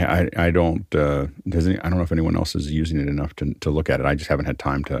 so I don't. I don't know if anyone else is using it enough to look at it. I just haven't had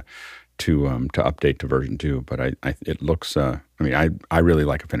time to update to version 2. But it looks. I really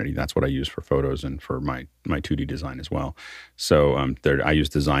like Affinity. That's what I use for photos and for my 2D design as well. So I use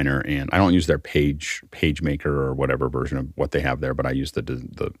Designer, and I don't use their Page Maker or whatever version of what they have there. But I use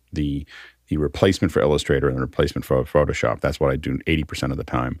the replacement for Illustrator and the replacement for Photoshop. That's what I do 80% of the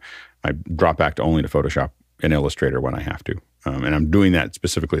time. I drop back only to Photoshop and Illustrator when I have to. And I'm doing that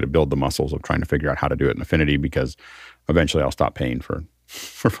specifically to build the muscles of trying to figure out how to do it in Affinity, because eventually I'll stop paying for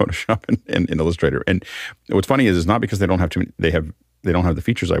Photoshop and Illustrator. And what's funny is it's not because they don't have they don't have the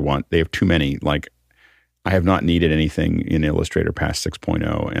features I want. They have too many. Like, I have not needed anything in Illustrator past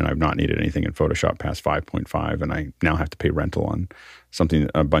 6.0, and I've not needed anything in Photoshop past 5.5, and I now have to pay rental on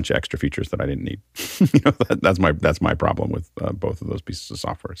a bunch of extra features that I didn't need. That's my problem with both of those pieces of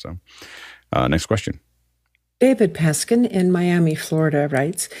software. So, next question. David Paskin in Miami, Florida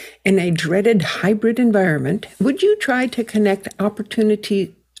writes, in a dreaded hybrid environment, would you try to connect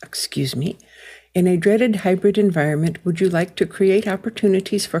in a dreaded hybrid environment, would you like to create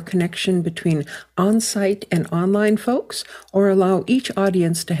opportunities for connection between on-site and online folks, or allow each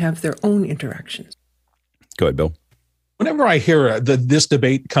audience to have their own interactions? Go ahead, Bill. Whenever I hear this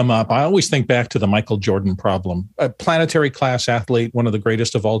debate come up, I always think back to the Michael Jordan problem. A planetary class athlete, one of the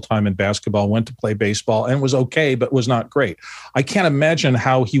greatest of all time in basketball, went to play baseball and was okay, but was not great. I can't imagine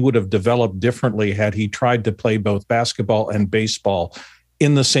how he would have developed differently had he tried to play both basketball and baseball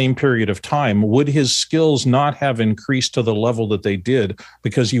in the same period of time. Would his skills not have increased to the level that they did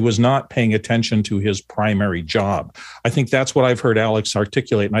because he was not paying attention to his primary job? I think that's what I've heard Alex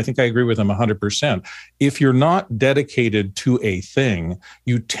articulate, and I think I agree with him 100%. If you're not dedicated to a thing,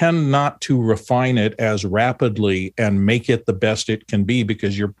 you tend not to refine it as rapidly and make it the best it can be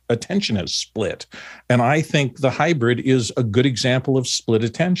because your attention is split. And I think the hybrid is a good example of split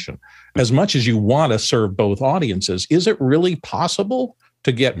attention. As much as you want to serve both audiences, is it really possible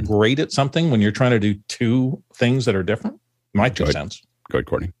to get great at something when you're trying to do two things that are different? My 2 cents. Go ahead,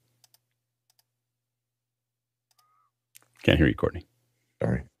 Courtney. Can't hear you, Courtney.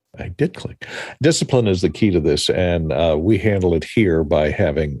 Sorry, I did click. Discipline is the key to this, and we handle it here by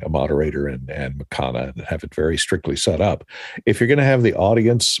having a moderator and Makana and have it very strictly set up. If you're going to have the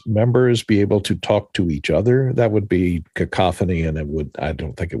audience members be able to talk to each other, that would be cacophony, and I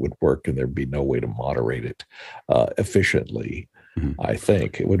don't think it would work, and there'd be no way to moderate it efficiently. I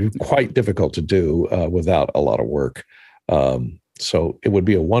think it would be quite difficult to do without a lot of work. So it would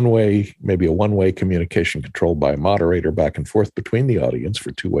be maybe a one-way communication controlled by a moderator back and forth between the audience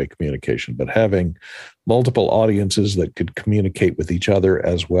for two-way communication, but having multiple audiences that could communicate with each other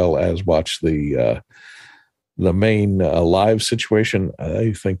as well as watch the main live situation,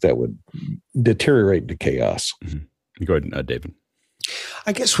 I think that would deteriorate into chaos. Go ahead, David.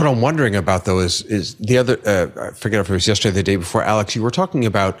 I guess what I'm wondering about, though, is the other, I forget if it was yesterday or the day before, Alex, you were talking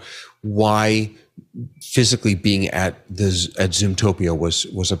about why physically being at Zoomtopia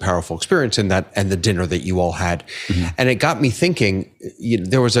was a powerful experience, and the dinner that you all had. And it got me thinking,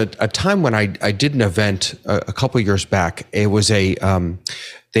 there was a time when I did an event a couple of years back. It was they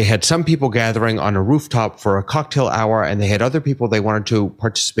had some people gathering on a rooftop for a cocktail hour, and they had other people they wanted to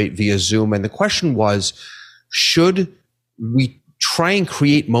participate via Zoom. And the question was, should we try and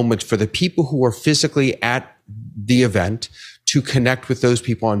create moments for the people who are physically at the event to connect with those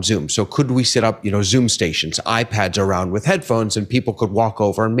people on Zoom? So could we set up, Zoom stations, iPads around with headphones, and people could walk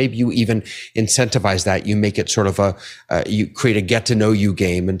over, and maybe you even incentivize that. You make it sort of you create a get to know you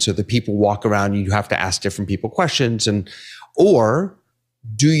game. And so the people walk around and you have to ask different people questions, or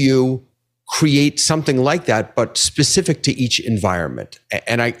do you create something like that, but specific to each environment?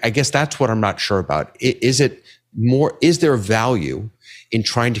 And I guess that's what I'm not sure about. Is there value in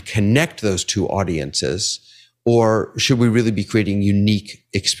trying to connect those two audiences, or should we really be creating unique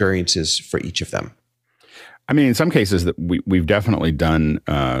experiences for each of them? I mean, in some cases that we've definitely done,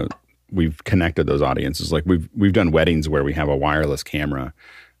 we've connected those audiences. Like we've done weddings where we have a wireless camera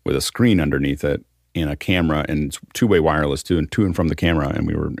with a screen underneath it and a camera, and it's two-way wireless to and from the camera, and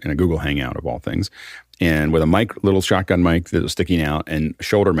we were in a Google Hangout of all things. And with a little shotgun mic that was sticking out and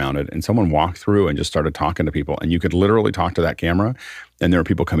shoulder mounted, and someone walked through and just started talking to people, and you could literally talk to that camera. And there were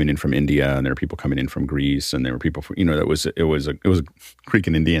people coming in from India, and there were people coming in from Greece, and there were people from, it was a Greek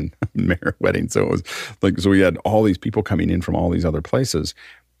and Indian wedding. So it was so we had all these people coming in from all these other places,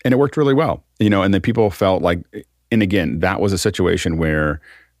 and it worked really well, and the people felt like, and again, that was a situation where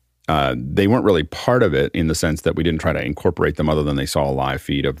they weren't really part of it in the sense that we didn't try to incorporate them other than they saw a live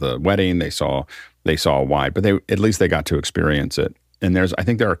feed of the wedding. They saw a wide, but at least they got to experience it. And I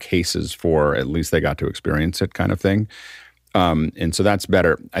think there are cases for at least they got to experience it kind of thing. And so that's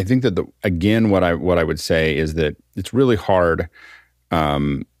better. I think that again, what I would say is that it's really hard.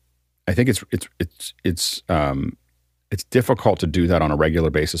 I think it's difficult to do that on a regular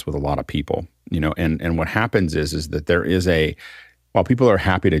basis with a lot of people, and what happens is that there is while people are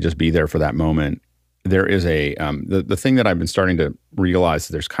happy to just be there for that moment, there is the thing that I've been starting to realize is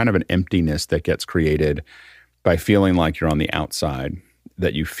there's kind of an emptiness that gets created by feeling like you're on the outside,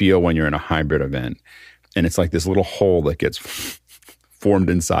 that you feel when you're in a hybrid event. and it's like this little hole that gets formed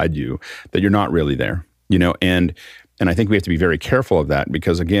inside you that you're not really there, and I think we have to be very careful of that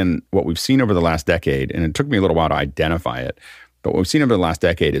because, again, what we've seen over the last decade, and it took me a little while to identify it, but what we've seen over the last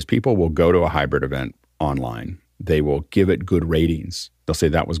decade is people will go to a hybrid event online. They will give it good ratings. They'll say,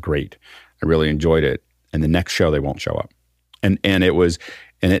 that was great. I really enjoyed it. And the next show, they won't show up. And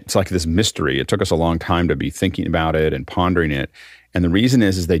it's like this mystery. It took us a long time to be thinking about it and pondering it. And the reason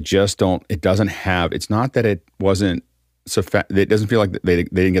is they just don't, it doesn't have, it's not that it wasn't, it doesn't feel like they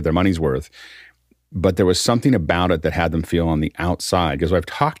didn't get their money's worth, but there was something about it that had them feel on the outside. Because I've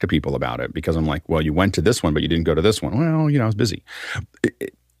talked to people about it because I'm like, well, you went to this one, but you didn't go to this one. Well, I was busy.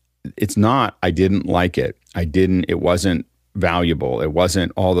 It's not, I didn't like it. It wasn't valuable. It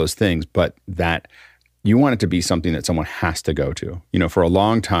wasn't all those things, but that you want it to be something that someone has to go to. For a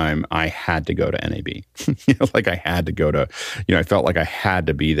long time, I had to go to NAB. Like I had to go to, I felt like I had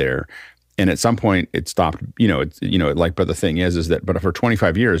to be there. And at some point it stopped, but the thing is that, but for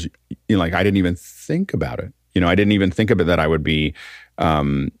 25 years, like I didn't even think about it. I didn't even think of it that I would be,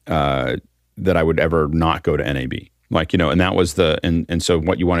 that I would ever not go to NAB. Like, and that was and so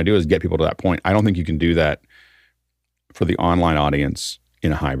what you want to do is get people to that point. I don't think you can do that for the online audience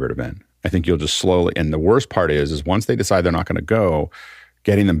in a hybrid event. I think you'll just slowly, and the worst part is once they decide they're not going to go,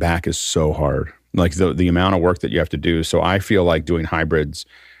 getting them back is so hard. Like the amount of work that you have to do. So I feel like doing hybrids,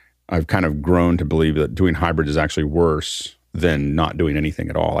 I've kind of grown to believe that doing hybrids is actually worse than not doing anything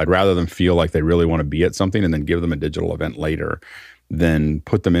at all. I'd rather them feel like they really want to be at something and then give them a digital event later than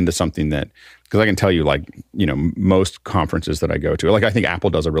put them into something that, because I can tell you, like, most conferences that I go to, like I think Apple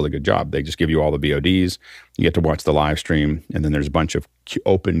does a really good job. They just give you all the VODs, you get to watch the live stream, and then there's a bunch of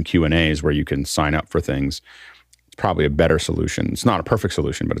open Q&As where you can sign up for things. It's probably a better solution. It's not a perfect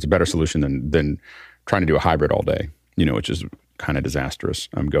solution, but it's a better solution than trying to do a hybrid all day, which is kind of disastrous.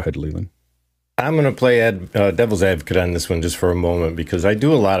 Go ahead, Leland. I'm going to play devil's advocate on this one just for a moment because I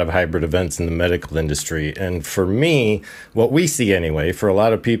do a lot of hybrid events in the medical industry. And for me, what we see anyway, for a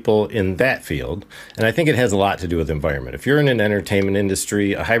lot of people in that field, and I think it has a lot to do with environment. If you're in an entertainment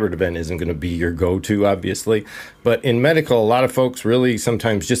industry, a hybrid event isn't going to be your go-to, obviously. But in medical, a lot of folks really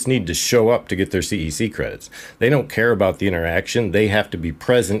sometimes just need to show up to get their CEC credits. They don't care about the interaction. They have to be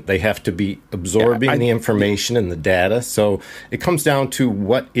present. They have to be absorbing the information and the data. So it comes down to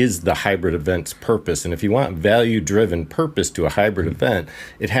what is the hybrid event's purpose. And if you want value-driven purpose to a hybrid event,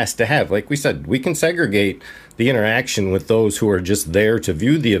 it has to have, like we said, we can segregate the interaction with those who are just there to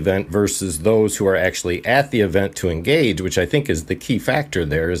view the event versus those who are actually at the event to engage, which I think is the key factor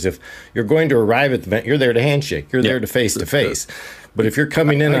there. Is if you're going to arrive at the event, you're there to handshake, you're there to face-to-face. But if you're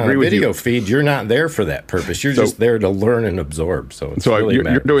coming in on a video feed, you're not there for that purpose. You're just there to learn and absorb. So it's really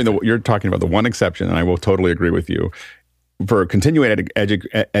you're talking about the one exception, and I will totally agree with you. For continuing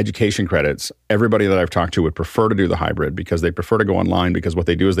education credits, everybody that I've talked to would prefer to do the hybrid because they prefer to go online, because what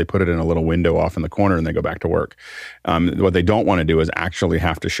they do is they put it in a little window off in the corner and they go back to work. What they don't want to do is actually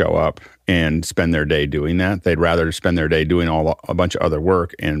have to show up and spend their day doing that. They'd rather spend their day doing a bunch of other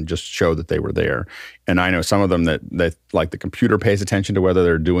work and just show that they were there. And I know some of them that like the computer pays attention to whether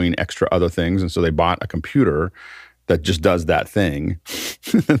they're doing extra other things. And so they bought a computer that just does that thing.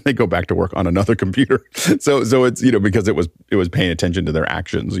 They go back to work on another computer. So it's, because it was paying attention to their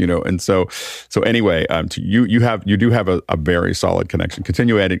actions, and so anyway, you do have a very solid connection.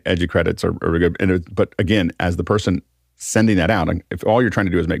 Continuing edu credits are good. But again, as the person sending that out, if all you're trying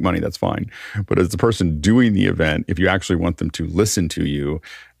to do is make money, that's fine. But as the person doing the event, if you actually want them to listen to you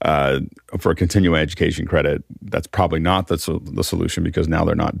for a continuing education credit, that's probably not the solution, because now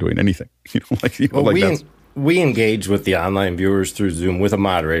they're not doing anything. We engage with the online viewers through Zoom with a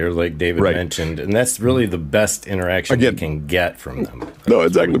moderator, like David mentioned, and that's really the best interaction you can get from them. No,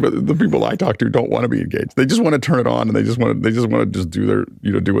 exactly. But the people I talk to don't want to be engaged. They just want to turn it on, and they just want to do their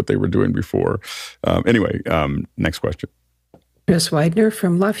do what they were doing before. Anyway, next question. Chris Widener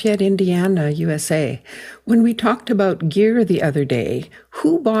from Lafayette, Indiana, USA. When we talked about gear the other day,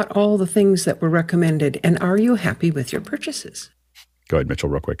 who bought all the things that were recommended, and are you happy with your purchases? Go ahead, Mitchell,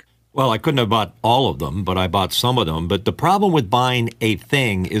 real quick. Well, I couldn't have bought all of them, but I bought some of them. But the problem with buying a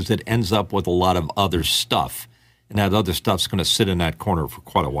thing is it ends up with a lot of other stuff. And that other stuff's going to sit in that corner for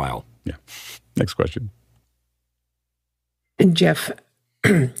quite a while. Yeah. Next question. And Jeff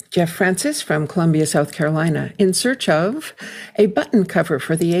Francis from Columbia, South Carolina, in search of a button cover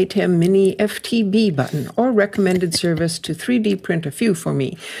for the ATEM Mini FTB button, or recommended service to 3D print a few for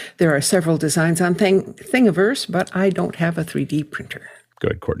me. There are several designs on Thingiverse, but I don't have a 3D printer. Go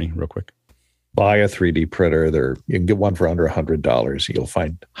ahead, Courtney, real quick. Buy a 3D printer. You can get one for under $100. You'll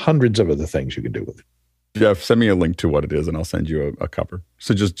find hundreds of other things you can do with it. Jeff, send me a link to what it is, and I'll send you a cover.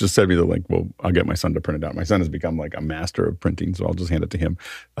 So just send me the link. Well, I'll get my son to print it out. My son has become like a master of printing, so I'll just hand it to him.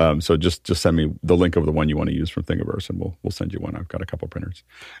 So just send me the link of the one you want to use from Thingiverse, and we'll send you one. I've got a couple printers.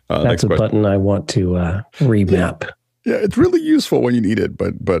 That's a button I want to remap. Yeah, it's really useful when you need it,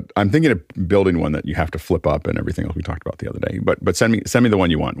 but I'm thinking of building one that you have to flip up and everything else we talked about the other day. But send me the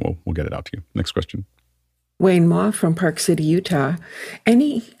one you want. We'll get it out to you. Next question. Wayne Ma from Park City, Utah.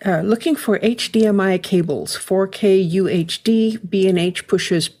 Looking for HDMI cables, 4K UHD, B&H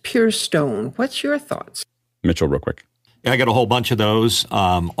pushes Pure Stone. What's your thoughts? Mitchell, real quick. Yeah, I got a whole bunch of those.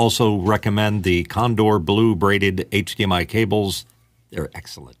 Also recommend the Condor Blue braided HDMI cables. They're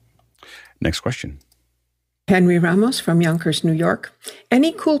excellent. Next question. Henry Ramos from Yonkers, New York.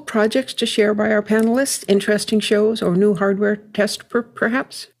 Any cool projects to share by our panelists? Interesting shows or new hardware test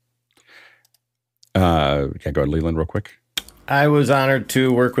perhaps? Go ahead, Leland, real quick. I was honored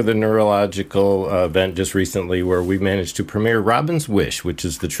to work with a neurological event just recently where we managed to premiere Robin's Wish, which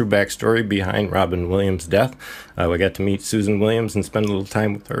is the true backstory behind Robin Williams' death. We got to meet Susan Williams and spend a little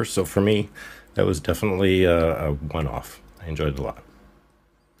time with her. So for me, that was definitely a one-off. I enjoyed it a lot.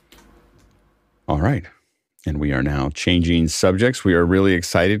 All right. And we are now changing subjects. We are really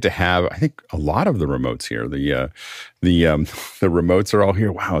excited to have, I think, a lot of the remotes here. The remotes are all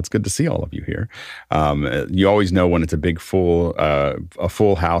here. Wow, it's good to see all of you here. You always know when it's a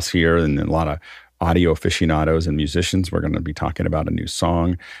full house here, and a lot of audio aficionados and musicians. We're going to be talking about a new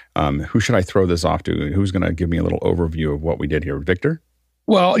song. Who should I throw this off to? Who's going to give me a little overview of what we did here? Victor?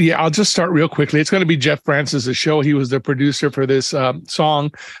 Well, yeah, I'll just start real quickly. It's going to be Jeff Francis' show. He was the producer for this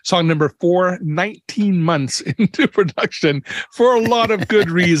song number 4, 19 months into production for a lot of good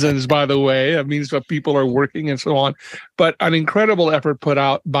reasons, by the way. That means that people are working and so on. But an incredible effort put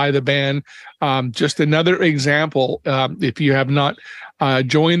out by the band. Just another example, if you have not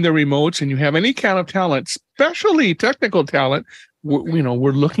joined the remotes and you have any kind of talent, especially technical talent,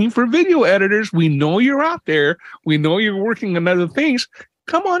 we're looking for video editors. We know you're out there. We know you're working on other things.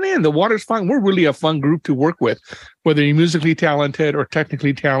 Come on in. The water's fine. We're really a fun group to work with, whether you're musically talented or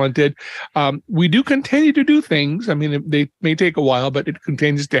technically talented. We do continue to do things. I mean, they may take a while, but it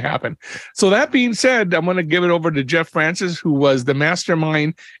continues to happen. So that being said, I'm going to give it over to Jeff Francis, who was the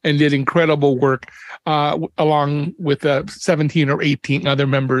mastermind and did incredible work along with 17 or 18 other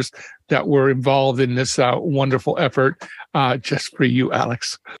members that were involved in this wonderful effort. Just for you,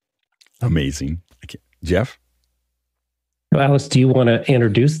 Alex. Amazing. Jeff? Alex, do you want to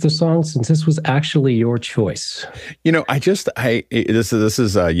introduce the song since this was actually your choice? This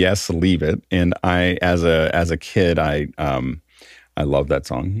is Yes, Leave It, and I as a kid I love that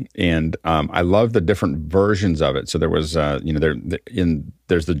song, and I love the different versions of it. So there was there's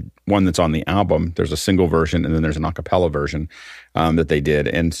the one that's on the album. There's a single version, and then there's an a cappella version that they did,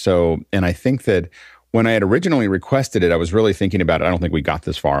 and I think that when I had originally requested it, I was really thinking about it. I don't think we got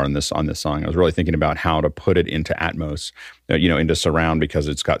this far on this song. I was really thinking about how to put it into Atmos, into surround, because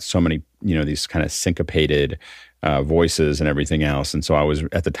it's got so many, these kind of syncopated voices and everything else. And so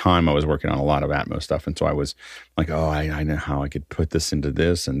at the time I was working on a lot of Atmos stuff. And so I was like, oh, I know how I could put this into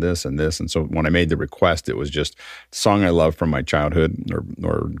this and this and this. And so when I made the request, it was just a song I love from my childhood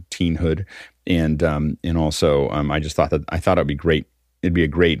or teenhood. And also I just thought it'd be great. It'd be a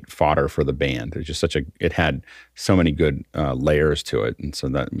great fodder for the band. It's just it had so many good layers to it. And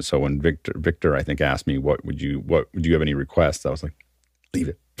so when Victor, I think, asked me, would you have any requests? I was like, leave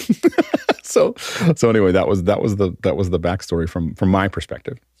it. So anyway, that was the backstory from my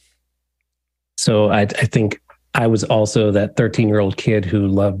perspective. So I think I was also that 13-year-old kid who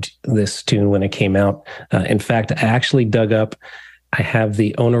loved this tune when it came out. In fact, I actually dug up, I have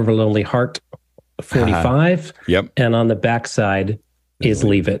the Owner of a Lonely Heart 45. Yep. And on the backside is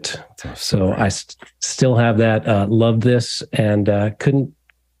Leave It. So I still have that. Love this, and couldn't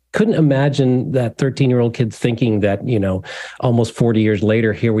imagine that 13-year-old kid thinking that, almost 40 years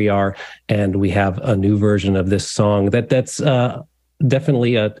later, here we are, and we have a new version of this song. That's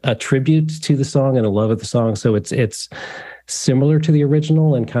definitely a tribute to the song and a love of the song. So it's similar to the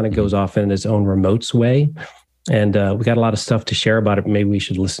original and kind of goes off in its own remotes way. And we got a lot of stuff to share about it. Maybe we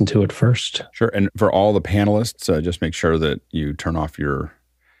should listen to it first. Sure. And for all the panelists, just make sure that you turn off your,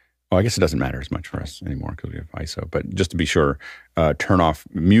 well, I guess it doesn't matter as much for us anymore because we have ISO, but just to be sure, turn off,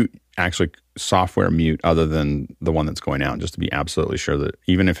 mute, actually software mute other than the one that's going out, just to be absolutely sure that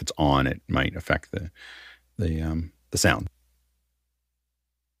even if it's on, it might affect the sound.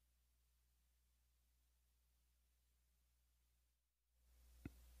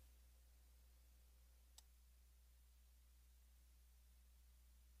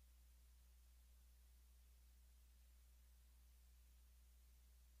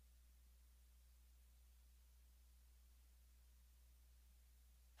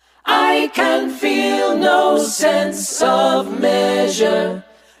 I can feel no sense of measure,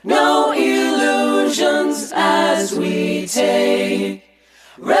 no illusions as we take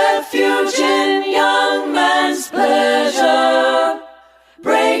refuge in young man's pleasure,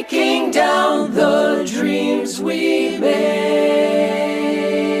 breaking down the dreams we make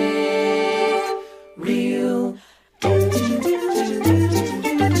real.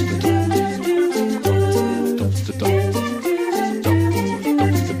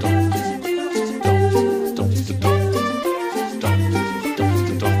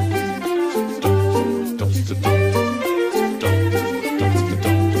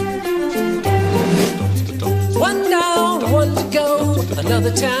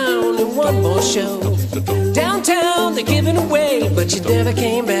 Another town and one more show. Downtown they're giving away, but you never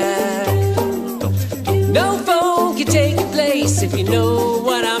came back. No phone can take your place if you know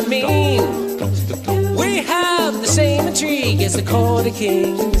what I mean. We have the same intrigue as the Court of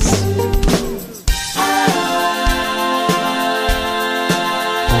Kings.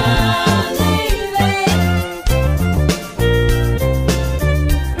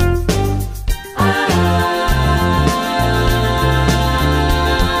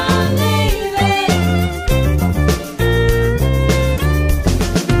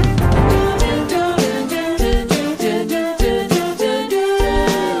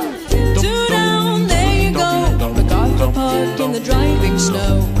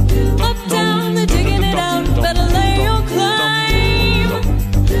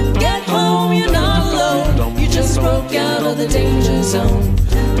 The danger zone.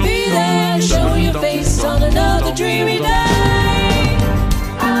 Be there, show your face on another dreamy day.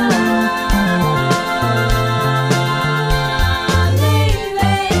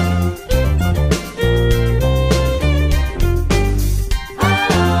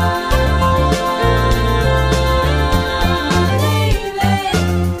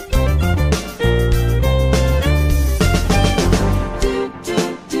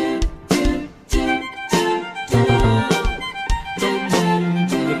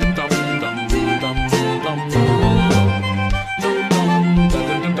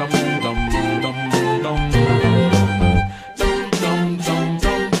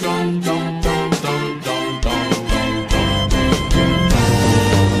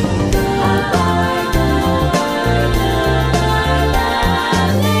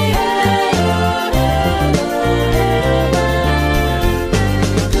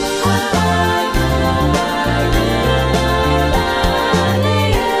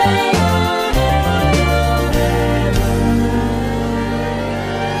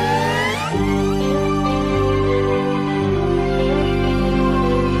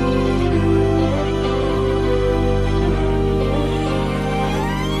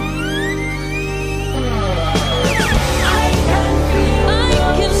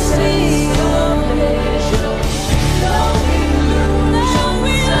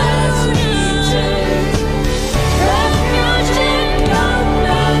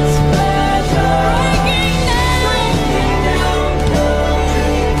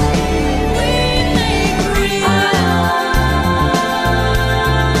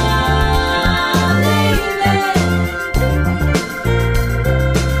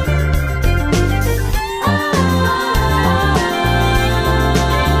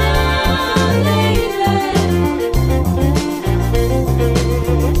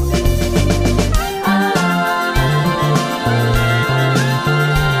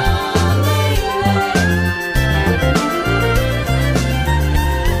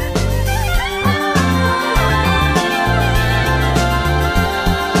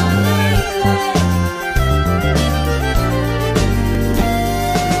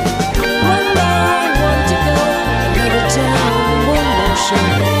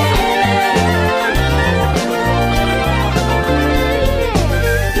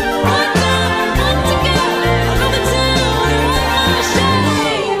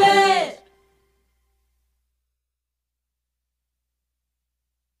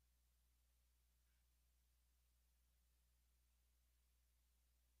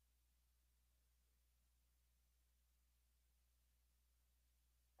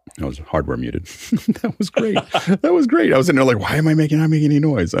 I was hardware muted. That was great. That was great. I was in there like, why am I not making any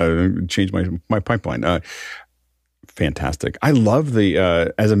noise? I changed my pipeline. Fantastic. I love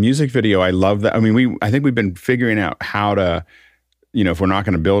the as a music video. I love that. I mean, I think we've been figuring out how to, if we're not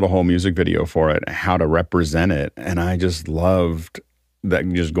going to build a whole music video for it, how to represent it. And I just loved that,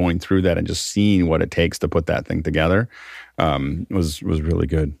 just going through that and just seeing what it takes to put that thing together was really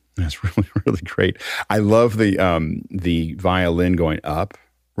good. That's really, really great. I love the violin going up.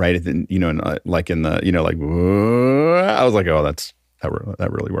 Right at the, like in the, like, I was like, oh, that's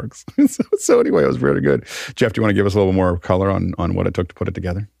that really works. So anyway, it was really good. Jeff, do you want to give us a little more color on what it took to put it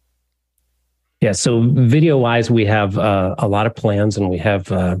together? Yeah, so video-wise, we have a lot of plans, and we have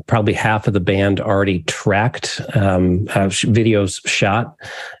probably half of the band already tracked, videos shot.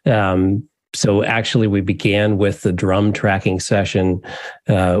 So actually, we began with the drum tracking session,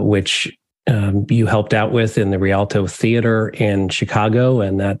 which you helped out with in the Rialto Theater in Chicago,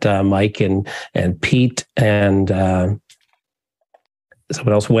 and that Mike and Pete and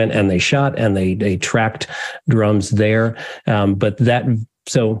someone else went and they shot and they tracked drums there.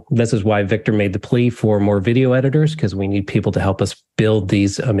 So this is why Victor made the plea for more video editors, because we need people to help us build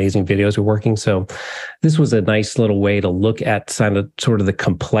these amazing videos we're working. So this was a nice little way to look at sort of the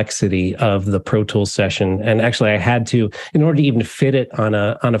complexity of the Pro Tools session. And actually I had to, in order to even fit it on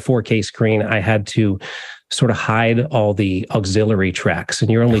a 4K screen, I had to sort of hide all the auxiliary tracks. And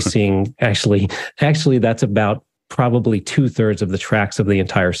you're only seeing actually that's about probably 2/3 of the tracks of the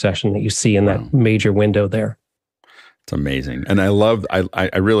entire session that you see in that major window there. It's amazing. And I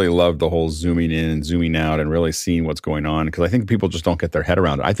really love the whole zooming in and zooming out and really seeing what's going on, because I think people just don't get their head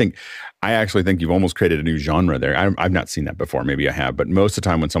around it. I actually think you've almost created a new genre there. I've not seen that before. Maybe I have, but most of the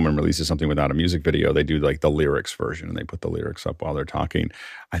time when someone releases something without a music video, they do like the lyrics version and they put the lyrics up while they're talking.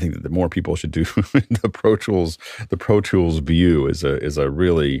 I think that the more people should do the Pro Tools view is a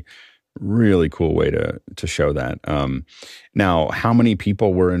really, really cool way to show that. Now, how many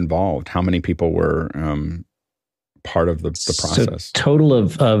people were involved? How many people were part of the process? So total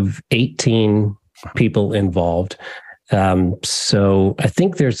of 18 people involved. So I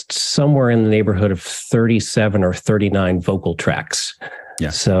think there's somewhere in the neighborhood of 37 or 39 vocal tracks.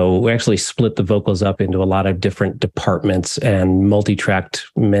 Yeah. So we actually split the vocals up into a lot of different departments and multi-tracked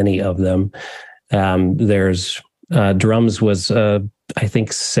many of them. There's drums was I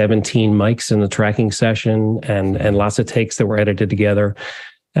think 17 mics in the tracking session and lots of takes that were edited together.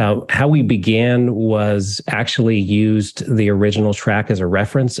 How we began was actually used the original track as a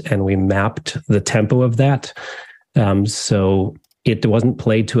reference, and we mapped the tempo of that. So it wasn't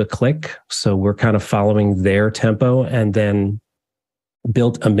played to a click. So we're kind of following their tempo, and then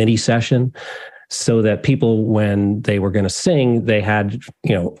built a MIDI session so that people, when they were going to sing, they had,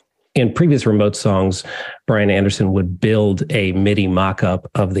 in previous remote songs, Brian Anderson would build a MIDI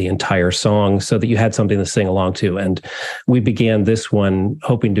mock-up of the entire song so that you had something to sing along to. And we began this one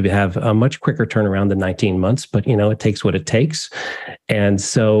hoping to have a much quicker turnaround than 19 months, but it takes what it takes. And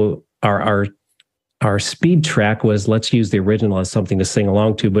so our speed track was, let's use the original as something to sing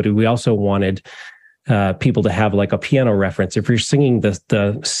along to, but we also wanted people to have like a piano reference. If you're singing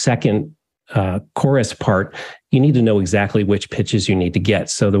the second chorus part, you need to know exactly which pitches you need to get.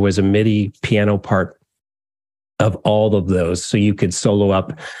 So there was a MIDI piano part of all of those, so you could solo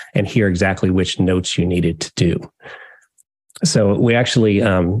up and hear exactly which notes you needed to do. So we actually,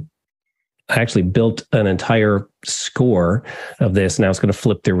 I actually built an entire score of this. Now it's going to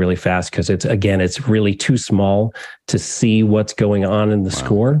flip through really fast because it's really too small to see what's going on in the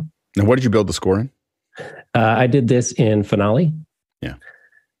score. Now, what did you build the score in? I did this in Finale. Yeah.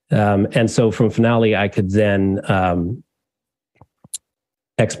 And so from Finale, I could then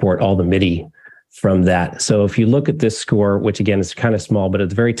export all the MIDI from that. So if you look at this score, which again is kind of small, but at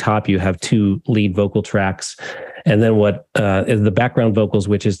the very top, you have 2 lead vocal tracks. And then what is the background vocals,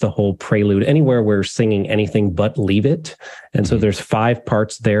 which is the whole prelude, anywhere we're singing anything but Leave It. And so there's 5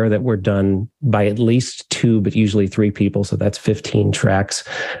 parts there that were done by at least 2, but usually 3 people. So that's 15 tracks.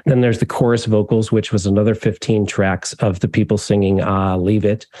 Then there's the chorus vocals, which was another 15 tracks of the people singing Leave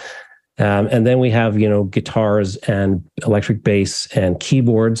It. And then we have, guitars and electric bass and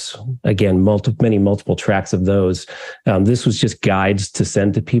keyboards. Again, many multiple tracks of those. This was just guides to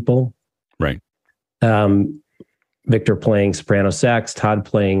send to people. Right. Victor playing soprano sax, Todd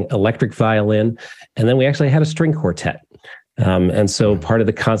playing electric violin, and then we actually had a string quartet. And so part of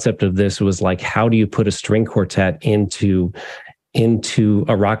the concept of this was like, how do you put a string quartet into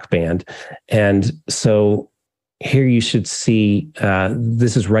a rock band? And so here you should see,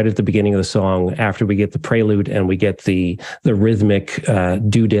 this is right at the beginning of the song, after we get the prelude and we get the rhythmic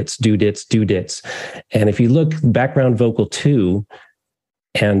do-dits, do-dits, do-dits. And if you look, background vocal 2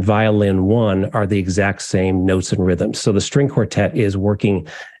 and violin 1 are the exact same notes and rhythms. So the string quartet is working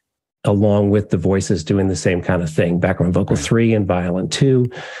along with the voices doing the same kind of thing, background vocal 3 and violin 2.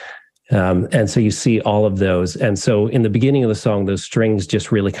 And so you see all of those. And so in the beginning of the song, those strings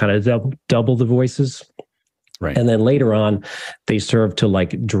just really kind of double the voices. Right. And then later on, they serve to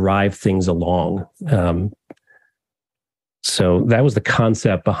like drive things along. So that was the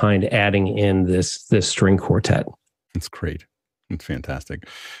concept behind adding in this string quartet. It's great. It's fantastic.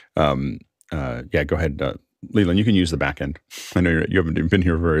 Yeah, go ahead, Leland, you can use the back end. I know you haven't been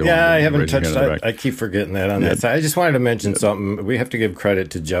here very long. Yeah, I haven't touched. I keep forgetting that on that side. I just wanted to mention something. We have to give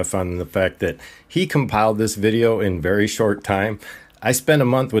credit to Jeff on the fact that he compiled this video in very short time. I spent a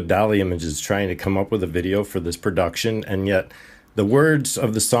month with Dolly Images trying to come up with a video for this production, and yet the words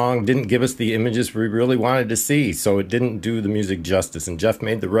of the song didn't give us the images we really wanted to see, so it didn't do the music justice. And Jeff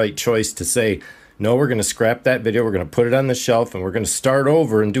made the right choice to say, no, we're going to scrap that video, we're going to put it on the shelf, and we're going to start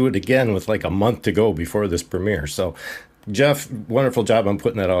over and do it again with like a month to go before this premiere. So, Jeff, wonderful job on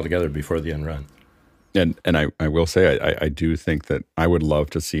putting that all together before the end run. And I will say, I do think that I would love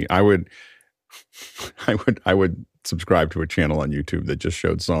to see, I would subscribe to a channel on YouTube that just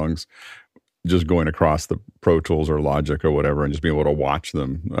showed songs just going across the Pro Tools or Logic or whatever and just being able to watch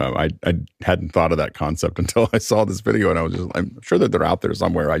them. I hadn't thought of that concept until I saw this video, and I'm sure that they're out there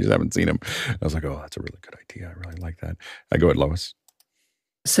somewhere. I just haven't seen them. I was like, oh, that's a really good idea. I really like that. Go ahead, Lois.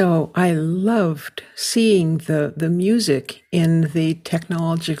 So I loved seeing the music in the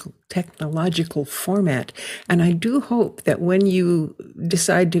technological format. And I do hope that when you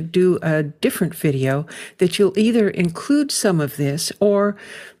decide to do a different video, that you'll either include some of this or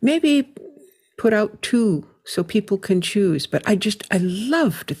maybe put out 2 so people can choose. But I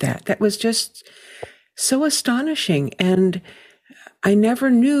loved that. That was just so astonishing. And I never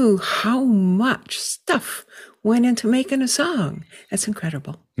knew how much stuff went into making a song. That's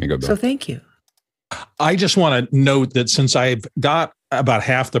incredible. So thank you. I just want to note that since I've got about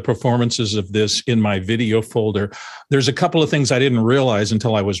half the performances of this in my video folder, there's a couple of things I didn't realize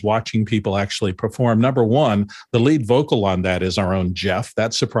until I was watching people actually perform. Number one, the lead vocal on that is our own Jeff.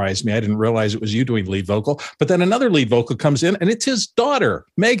 That surprised me. I didn't realize it was you doing lead vocal. But then another lead vocal comes in, and it's his daughter,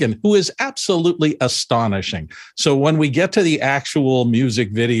 Megan, who is absolutely astonishing. So when we get to the actual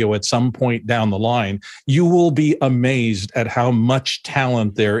music video at some point down the line, you will be amazed at how much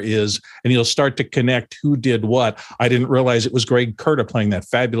talent there is, and you'll start to connect who did what. I didn't realize it was Greg Curta playing that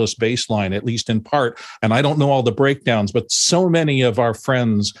fabulous bass line, at least in part. And I don't know all the breakdowns, but so many of our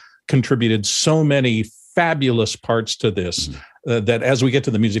friends contributed so many fabulous parts to this that as we get to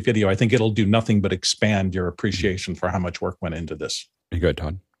the music video, I think it'll do nothing but expand your appreciation for how much work went into this. Go ahead,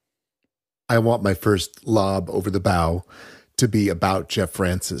 Todd. I want my first lob over the bow to be about Jeff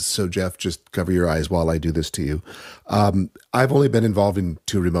Francis. So Jeff, just cover your eyes while I do this to you. I've only been involved in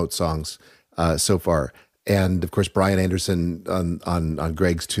 2 remote songs so far. And of course, Brian Anderson on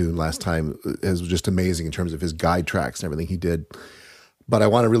Greg's tune last time was just amazing in terms of his guide tracks and everything he did. But I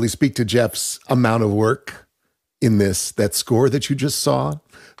want to really speak to Jeff's amount of work in that score that you just saw.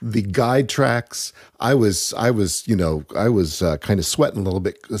 The guide tracks, I was kind of sweating a little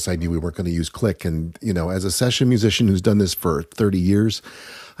bit because I knew we weren't going to use Click. And, as a session musician who's done this for 30 years,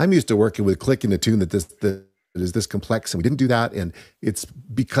 I'm used to working with Click in a tune that is this complex, and we didn't do that. And it's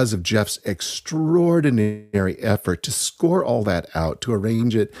because of Jeff's extraordinary effort to score all that out, to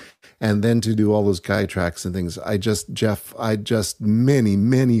arrange it, and then to do all those guide tracks and things. Jeff, many,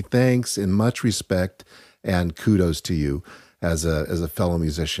 many thanks and much respect and kudos to you as a fellow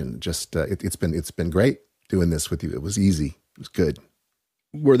musician. Just it's been great doing this with you. It was easy. It was good.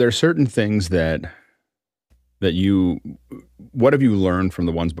 Were there certain things that what have you learned from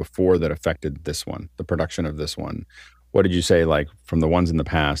the ones before that affected this one, the production of this one? What did you say, like, from the ones in the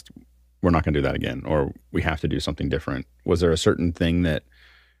past, we're not going to do that again, or we have to do something different? Was there a certain thing that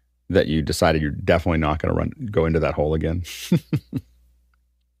you decided you're definitely not going to go into that hole again?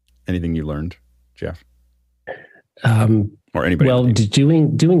 Anything you learned, Jeff? Or anybody? Well,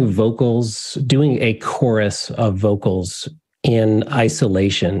 doing vocals, doing a chorus of vocals in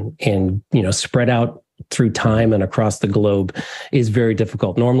isolation and, spread out through time and across the globe is very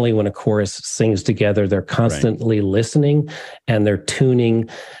difficult. Normally when a chorus sings together, they're constantly listening and they're tuning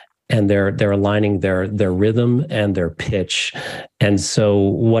and they're aligning their rhythm and their pitch. And so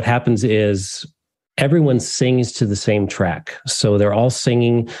what happens is everyone sings to the same track. So they're all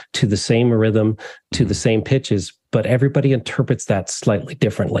singing to the same rhythm, to the same pitches, but everybody interprets that slightly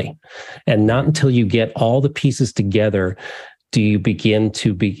differently. And not until you get all the pieces together do you begin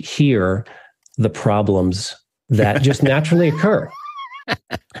to hear the problems that just naturally occur.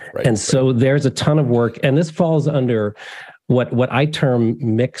 And so there's a ton of work, and this falls under what I term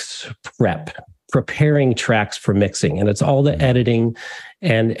mix prep, preparing tracks for mixing. And it's all the editing,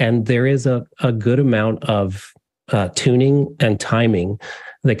 and there is a good amount of tuning and timing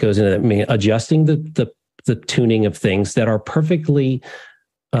that goes into that. I mean, adjusting the tuning of things that are perfectly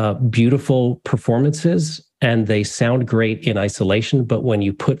beautiful performances, and they sound great in isolation. But when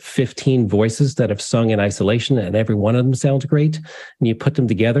you put 15 voices that have sung in isolation and every one of them sounds great, and you put them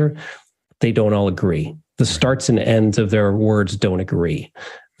together, they don't all agree. The starts and ends of their words don't agree.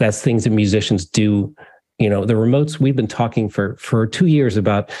 That's things that musicians do the remotes, we've been talking for 2 years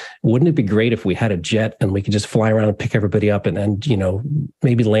about, wouldn't it be great if we had a jet and we could just fly around and pick everybody up and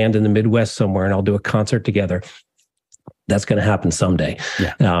maybe land in the Midwest somewhere and I'll do a concert together. That's going to happen someday.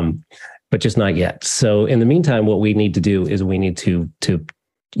 Yeah. But just not yet. So in the meantime, what we need to do is we need to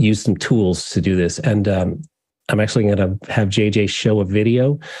use some tools to do this. And I'm actually going to have JJ show a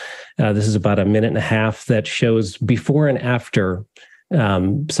video. This is about 1.5 minutes that shows before and after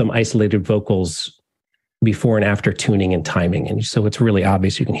some isolated vocals before and after tuning and timing. And so it's really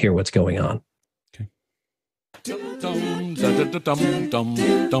obvious. You can hear what's going on. Okay.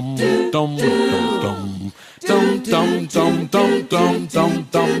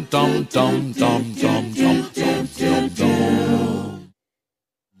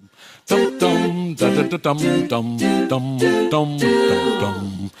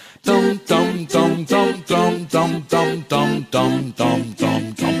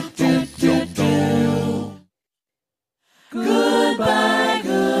 Goodbye,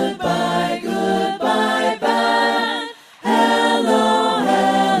 goodbye, goodbye, bye. Hello,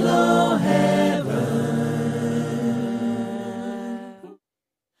 hello, heaven.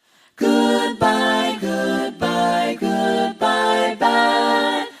 Goodbye, goodbye, goodbye,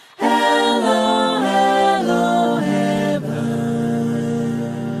 bye. Hello, hello, heaven.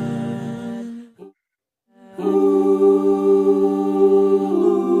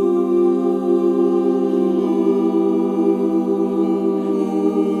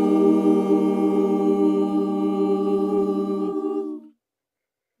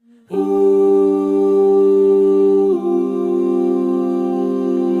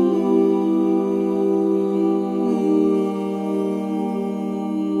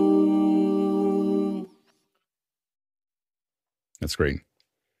 That's great.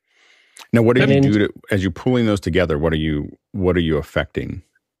 Now, what do you do as you're pulling those together? What are you affecting?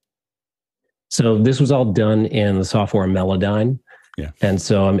 So this was all done in the software Melodyne. Yeah. And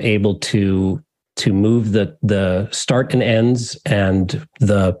so I'm able to move the start and ends and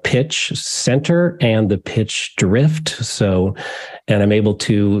the pitch center and the pitch drift. So, and I'm able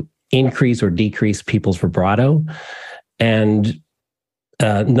to increase or decrease people's vibrato. And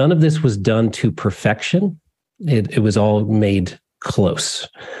none of this was done to perfection. It was all made close.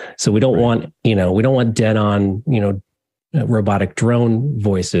 So we don't want dead on, robotic drone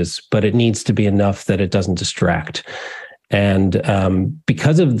voices, but it needs to be enough that it doesn't distract. And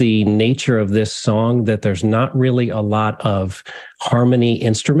because of the nature of this song, that there's not really a lot of harmony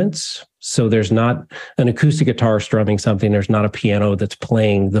instruments. So there's not an acoustic guitar strumming something. There's not a piano that's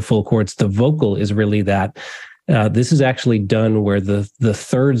playing the full chords. The vocal is really that. This is actually done where the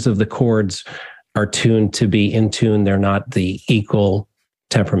thirds of the chords are tuned to be in tune. They're not the equal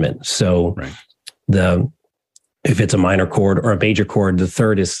temperament. So if it's a minor chord or a major chord, the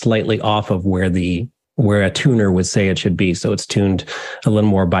third is slightly off of where a tuner would say it should be. So it's tuned a little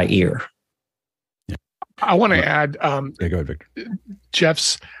more by ear. Yeah. I want to add go ahead, Victor.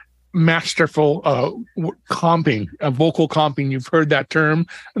 Jeff's masterful comping, vocal comping. You've heard that term.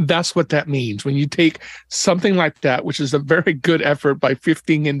 That's what that means. When you take something like that, which is a very good effort by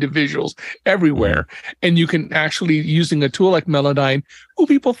 15 individuals everywhere, and you can actually, using a tool like Melodyne, who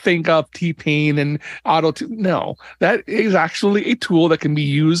people think of T-Pain and Auto-Tune. No, that is actually a tool that can be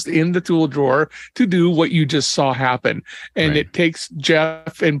used in the tool drawer to do what you just saw happen. And it takes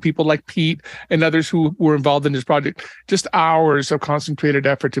Jeff and people like Pete and others who were involved in this project just hours of concentrated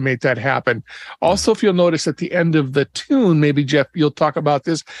effort to make that happen. Also, if you'll notice at the end of the tune, maybe Jeff, you'll talk about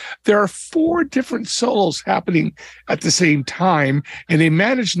this, there are 4 different solos happening at the same time, and they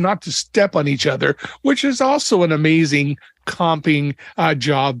managed not to step on each other, which is also an amazing comping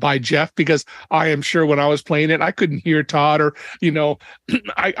job by Jeff, because I am sure when I was playing it, I couldn't hear Todd, or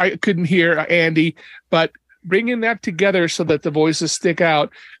I couldn't hear Andy, but bringing that together so that the voices stick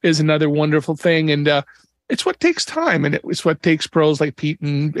out is another wonderful thing. And it's what takes time, and it's what takes pros like Pete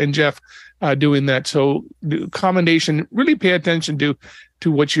and Jeff doing that. So the commendation, really pay attention to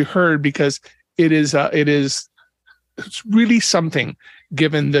what you heard, because it's really something,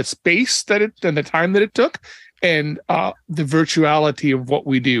 given the space that and the time that it took, and the virtuality of what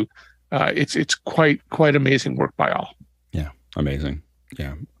we do. It's quite amazing work by all. Yeah, amazing.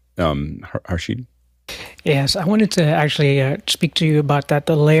 Yeah. Harshid? Yes, I wanted to actually speak to you about that.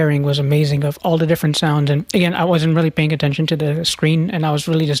 The layering was amazing of all the different sounds. And again, I wasn't really paying attention to the screen, and I was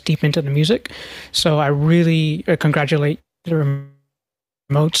really just deep into the music. So I really congratulate the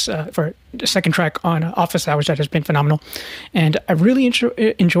remotes for second track on Office Hours that has been phenomenal. And I really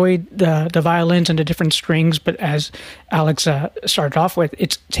enjoyed the violins and the different strings, but as Alex started off with,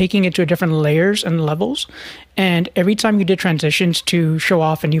 it's taking it to different layers and levels. And every time you did transitions to show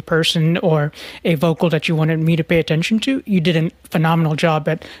off a new person or a vocal that you wanted me to pay attention to, you did a phenomenal job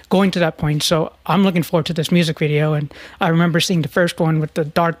at going to that point. So I'm looking forward to this music video. And I remember seeing the first one with the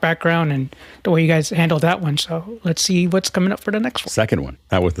dark background and the way you guys handled that one. So let's see what's coming up for the next one. Second one.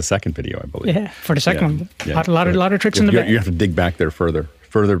 That was the second video, I believe. Yeah, for the second one. Yeah. A lot of tricks in the bag. You have to dig back there further,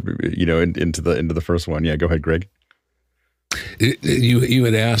 into the first one. Yeah, go ahead, Greg. You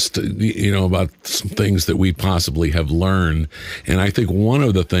had asked, about some things that we possibly have learned. And I think one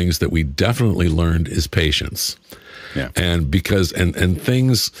of the things that we definitely learned is patience. Yeah. And because, and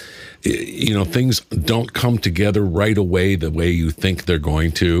things, things don't come together right away the way you think they're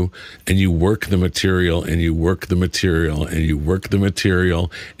going to. And you work the material and you work the material and you work the material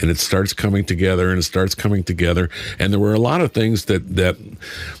and it starts coming together and it starts coming together. And there were a lot of things that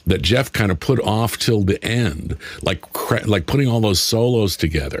Jeff kind of put off till the end, like putting all those solos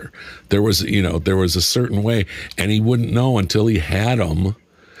together. There was a certain way and he wouldn't know until he had them.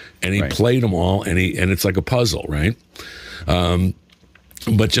 And he played them all, and it's like a puzzle, right?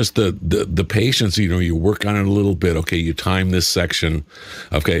 But just the patience, you work on it a little bit. Okay, you time this section.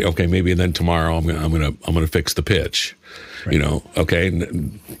 Okay, maybe then tomorrow I'm gonna fix the pitch. Right. Okay,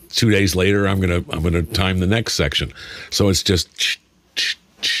 2 days later I'm gonna time the next section. So it's just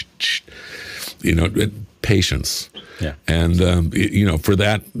patience. Yeah. And for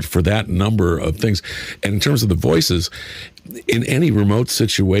that number of things, and in terms of the voices, in any remote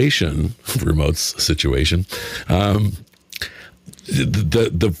situation, the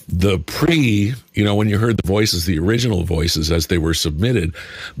pre, when you heard the voices, the original voices as they were submitted,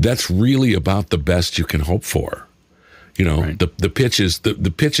 that's really about the best you can hope for. Right. The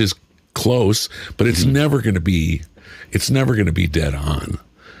pitch is close, but it's never going to be dead on.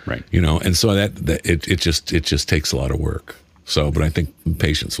 Right. And so that it just takes a lot of work. So, but I think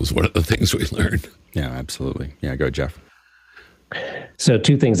patience was one of the things we learned. Yeah, absolutely. Yeah, go Jeff. So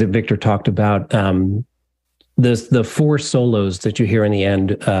 2 things that Victor talked about. The 4 solos that you hear in the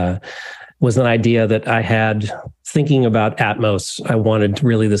end was an idea that I had thinking about Atmos. I wanted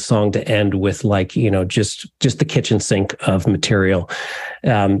really the song to end with just the kitchen sink of material.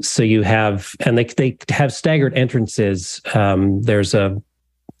 So you have, and they have staggered entrances. There's a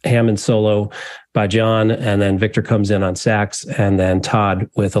Hammond solo by John, and then Victor comes in on sax, and then Todd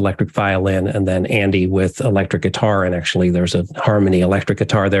with electric violin, and then Andy with electric guitar. And actually there's a harmony electric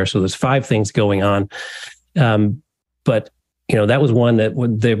guitar there. So there's 5 things going on. But that was one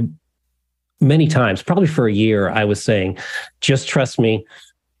that many times, probably for a year, I was saying, just trust me,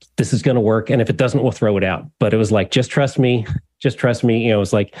 this is going to work. And if it doesn't, we'll throw it out. But it was like, just trust me. It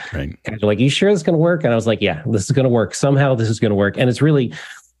was like, right. Like, you sure this is going to work? And I was like, yeah, this is going to work. Somehow this is going to work. And it's really,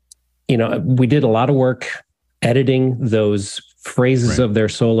 we did a lot of work editing those phrases of their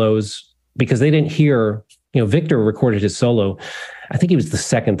solos because they didn't hear, Victor recorded his solo. I think he was the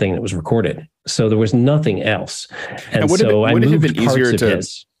second thing that was recorded. So there was nothing else. And would so I moved it have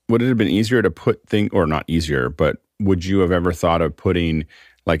been easier to put or not easier, but would you have ever thought of putting,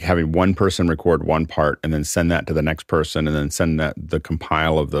 like having one person record one part and then send that to the next person and then send the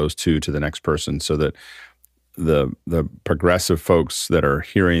compile of those 2 to the next person so that the progressive folks that are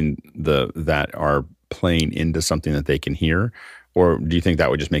hearing that are playing into something that they can hear? Or do you think that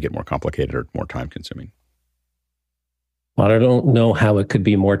would just make it more complicated or more time consuming? Well, I don't know how it could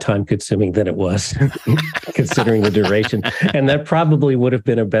be more time consuming than it was, considering the duration. And that probably would have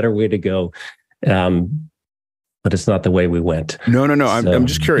been a better way to go. But it's not the way we went. No. So, I'm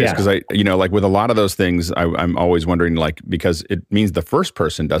just curious because like with a lot of those things, I'm always wondering, because it means the first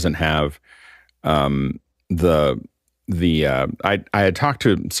person doesn't have I had talked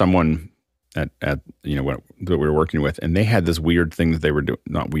to someone at that we were working with, and they had this weird thing that they were doing,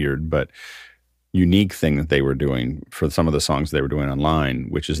 not weird, but unique thing that they were doing for some of the songs they were doing online,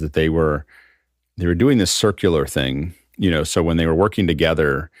 which is that they were doing this circular thing, so when they were working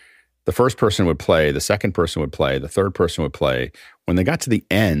together, the first person would play, the second person would play, the third person would play. When they got to the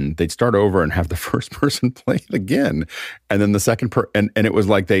end, they'd start over and have the first person play it again. And then the second and it was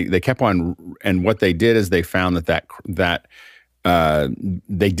like they kept on, and what they did is they found that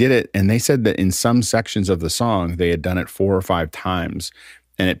they did it, and they said that in some sections of the song, they had done it 4 or 5 times,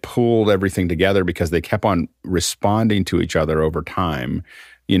 and it pulled everything together because they kept on responding to each other over time.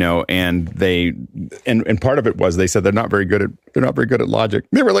 And part of it was they said they're not very good at Logic.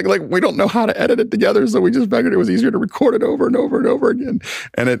 They were like we don't know how to edit it together, so we just figured it was easier to record it over and over and over again.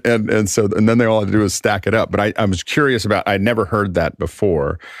 And then they all had to do is stack it up. But I was curious about, I'd never heard that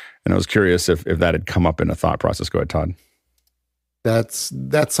before, And I was curious if that had come up in a thought process. Go ahead, Todd. That's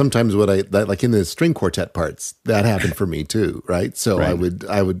sometimes what like in the string quartet parts, that happened for me too, right? So right.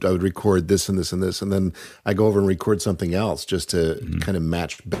 I would record this and this and this, and then I go over and record something else just to kind of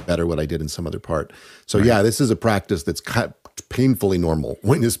match better what I did in some other part. So yeah, this is a practice that's painfully normal,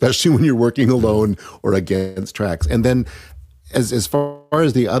 especially when you're working alone or against tracks. And then as far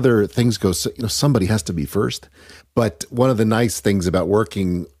as the other things go, somebody has to be first. But one of the nice things about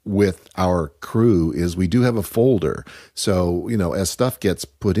working with our crew is we do have a folder. So, as stuff gets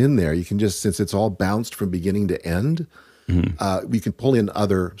put in there, you can just, since it's all bounced from beginning to end, you can pull in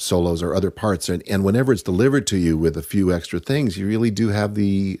other solos or other parts. And whenever it's delivered to you with a few extra things, you really do have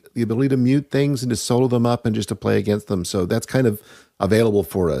the ability to mute things and to solo them up and just to play against them. So that's kind of available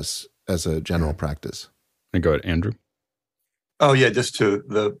for us as a general practice. And go ahead, Andrew. Oh, yeah, just to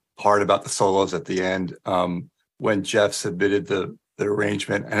the part about the solos at the end. When Jeff submitted the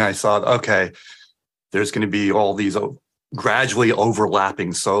arrangement, and I saw, okay, there's going to be all these gradually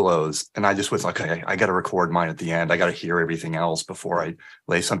overlapping solos. And I just was like, okay, I got to record mine at the end. I got to hear everything else before I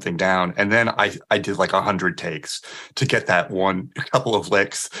lay something down. And then I did like 100 takes to get that couple of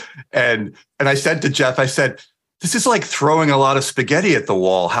licks. And I said to Jeff, I said, this is like throwing a lot of spaghetti at the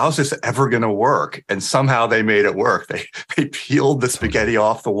wall. How's this ever going to work? And somehow they made it work. They peeled the spaghetti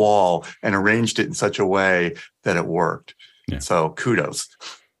off the wall and arranged it in such a way that it worked. Yeah. So kudos.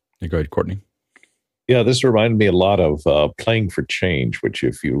 Yeah, go ahead, Courtney. Yeah, this reminded me a lot of Playing for Change, which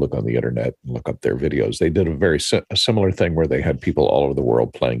if you look on the internet and look up their videos, they did a similar thing where they had people all over the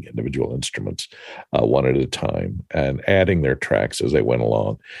world playing individual instruments one at a time and adding their tracks as they went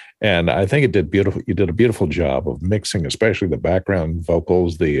along. And I think you did a beautiful job of mixing, especially the background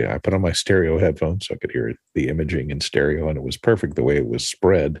vocals. I put on my stereo headphones so I could hear the imaging in stereo, and it was perfect the way it was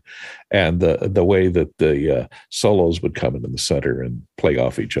spread, and the way that the solos would come into the center and play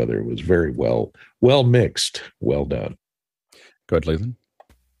off each other was very well mixed, well done. Go ahead, Leland.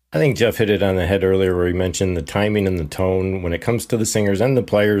 I think Jeff hit it on the head earlier where he mentioned the timing and the tone. When it comes to the singers and the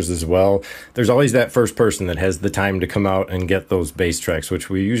players as well, there's always that first person that has the time to come out and get those bass tracks, which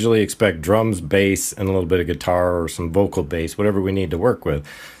we usually expect drums, bass, and a little bit of guitar or some vocal bass, whatever we need to work with.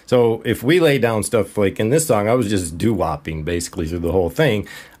 So if we lay down stuff like in this song, I was just doo-wopping basically through the whole thing.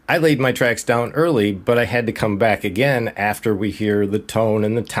 I laid my tracks down early, but I had to come back again after we hear the tone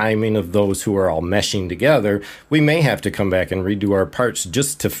and the timing of those who are all meshing together. We may have to come back and redo our parts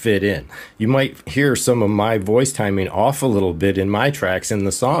just to fit in. You might hear some of my voice timing off a little bit in my tracks in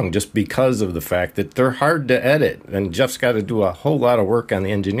the song just because of the fact that they're hard to edit. And Jeff's got to do a whole lot of work on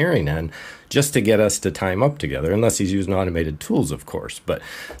the engineering end just to get us to time up together, unless he's using automated tools, of course. But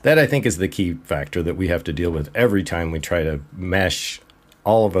that, I think, is the key factor that we have to deal with every time we try to mesh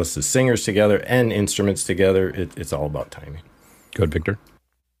all of us as singers together and instruments together. It's all about timing. Go ahead, Victor.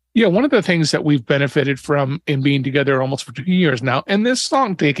 Yeah, one of the things that we've benefited from in being together almost for 2 years now, and this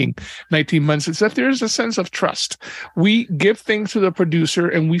song taking 19 months, is that there's a sense of trust. We give things to the producer,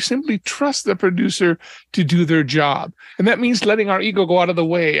 and we simply trust the producer to do their job. And that means letting our ego go out of the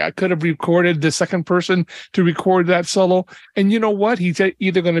way. I could have recorded the second person to record that solo. And you know what? He's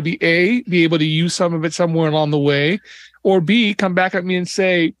either going to be able to use some of it somewhere along the way, or B, come back at me and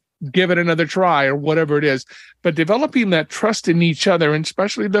say, give it another try or whatever it is. But developing that trust in each other, and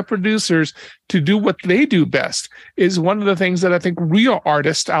especially the producers, to do what they do best is one of the things that I think real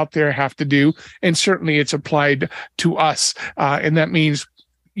artists out there have to do. And certainly it's applied to us. And that means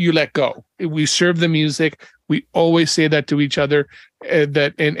you let go. We serve the music. We always say that to each other.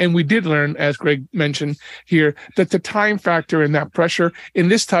 And we did learn, as Greg mentioned here, that the time factor and that pressure in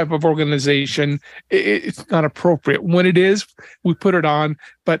this type of organization, it's not appropriate. When it is, we put it on,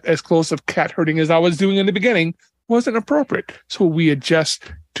 but as close of cat herding as I was doing in the beginning wasn't appropriate. So we adjust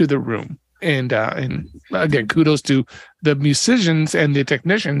to the room. And again, kudos to the musicians and the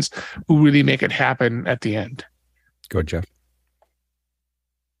technicians who really make it happen at the end. Go ahead, Jeff.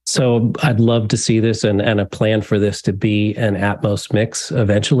 So I'd love to see this and a plan for this to be an Atmos mix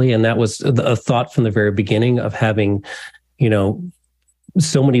eventually. And that was a thought from the very beginning of having,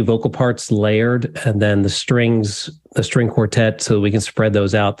 so many vocal parts layered, and then the string quartet, so we can spread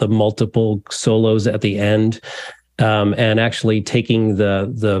those out, the multiple solos at the end, and actually taking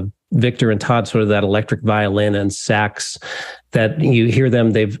the Victor and Todd, sort of that electric violin and sax that you hear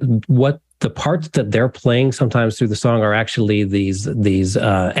them, the parts that they're playing sometimes through the song are actually these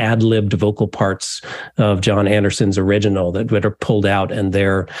ad-libbed vocal parts of John Anderson's original that are pulled out, and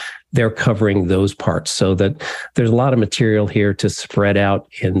they're covering those parts, so that there's a lot of material here to spread out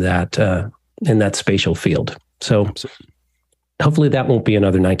in that spatial field. So hopefully that won't be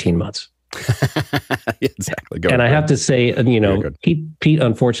another 19 months. Exactly. I have to say, Pete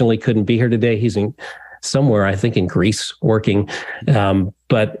unfortunately couldn't be here today. He's somewhere, I think, in Greece working,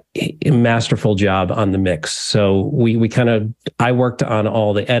 but a masterful job on the mix. So I worked on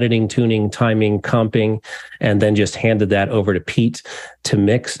all the editing, tuning, timing, comping, and then just handed that over to Pete to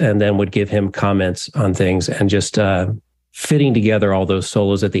mix, and then would give him comments on things, and just fitting together all those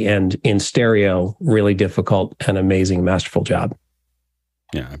solos at the end in stereo. Really difficult and amazing, masterful job.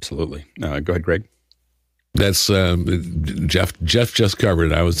 Yeah, absolutely. Go ahead, Greg. That's Jeff just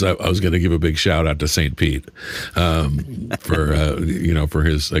covered it. I was going to give a big shout out to St. Pete for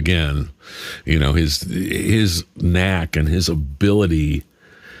his, again, his knack and his ability,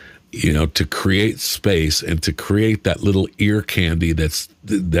 to create space and to create that little ear candy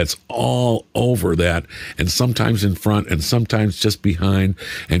that's all over that, and sometimes in front and sometimes just behind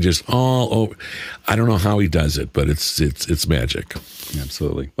and just all over. I don't know how he does it, but it's magic.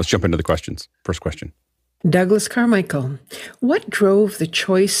 Absolutely. Let's jump into the questions. First question. Douglas Carmichael, what drove the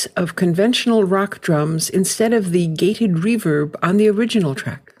choice of conventional rock drums instead of the gated reverb on the original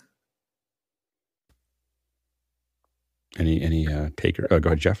track? Any taker? Go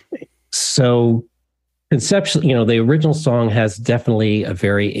ahead, Jeff. So conceptually, the original song has definitely a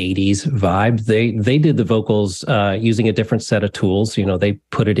very 80s vibe. They did the vocals using a different set of tools. They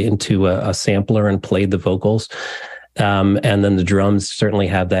put it into a sampler and played the vocals. And then the drums certainly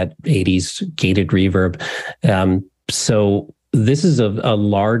have that 80s gated reverb. So this is a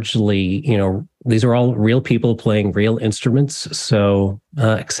largely, these are all real people playing real instruments. So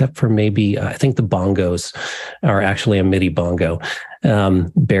except for maybe, I think the bongos are actually a MIDI bongo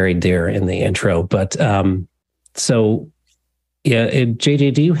buried there in the intro. But yeah,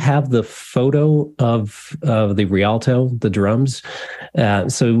 JJ, do you have the photo of the Rialto, the drums?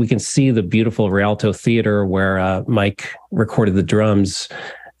 So we can see the beautiful Rialto Theater where Mike recorded the drums.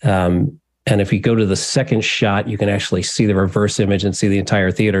 And if you go to the second shot, you can actually see the reverse image and see the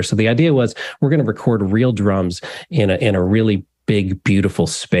entire theater. So the idea was we're going to record real drums in a really big, beautiful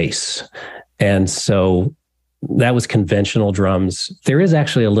space. And so that was conventional drums. There is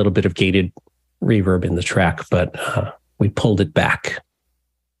actually a little bit of gated reverb in the track, but we pulled it back.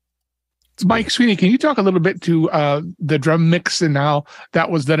 Mike Sweeney, can you talk a little bit to the drum mix and how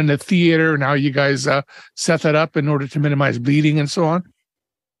that was done in the theater and how you guys set that up in order to minimize bleeding and so on?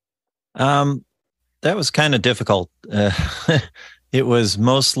 That was kind of difficult. It was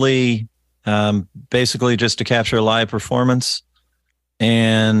mostly basically just to capture a live performance.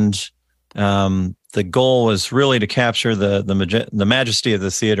 And the goal was really to capture the majesty of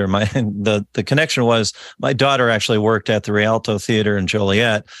the theater. The connection was my daughter actually worked at the Rialto Theater in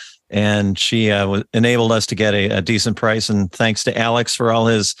Joliet, and she enabled us to get a decent price. And thanks to Alex for all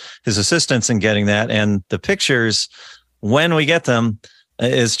his assistance in getting that. And the pictures, when we get them,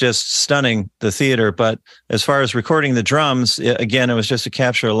 is just stunning, the theater. But as far as recording the drums, again, it was just to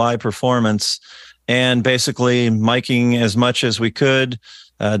capture a live performance and basically miking as much as we could.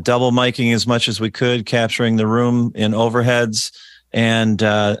 Double miking as much as we could, capturing the room in overheads. And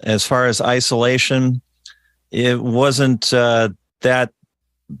as far as isolation, it wasn't that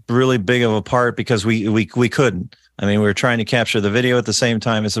really big of a part because we couldn't. I mean, we were trying to capture the video at the same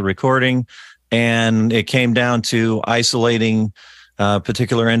time as the recording, and it came down to isolating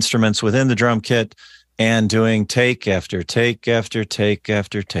particular instruments within the drum kit and doing take after take after take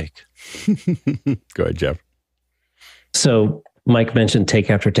after take. Go ahead, Jeff. So Mike mentioned take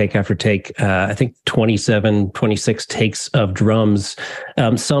after take after take. I think 27, 26 takes of drums.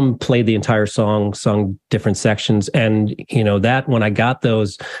 Some played the entire song, sung different sections. And, that when I got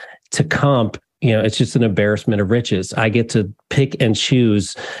those to comp, it's just an embarrassment of riches. I get to pick and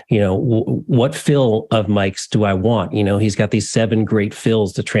choose, what fill of Mike's do I want? He's got these 7 great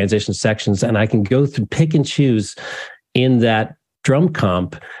fills to transition sections, and I can go through, pick and choose in that drum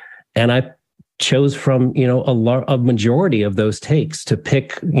comp. And I chose from, a majority of those takes to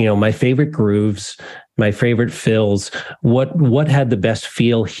pick, my favorite grooves, my favorite fills, what had the best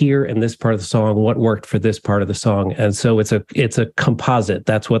feel here in this part of the song, what worked for this part of the song. And so it's a composite.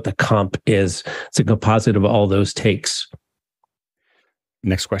 That's what the comp is. It's a composite of all those takes.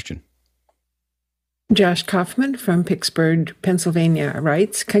 Next question. Josh Kaufman from Pittsburgh, Pennsylvania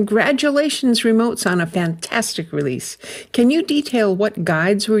writes, congratulations, Remotes, on a fantastic release. Can you detail what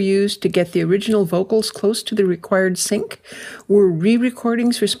guides were used to get the original vocals close to the required sync? Were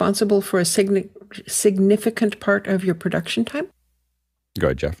re-recordings responsible for a significant part of your production time? Go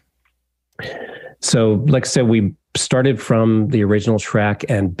ahead, Jeff. So, like I said, we started from the original track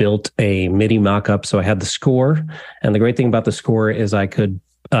and built a MIDI mock-up. So I had the score. And the great thing about the score is I could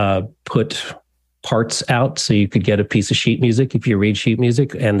put parts out, so you could get a piece of sheet music if you read sheet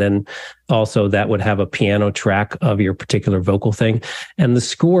music, and then also that would have a piano track of your particular vocal thing. And the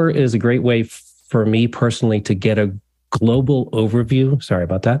score is a great way for me personally to get a global overview. Sorry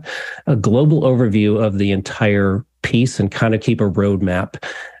about that. A global overview of the entire piece and kind of keep a roadmap.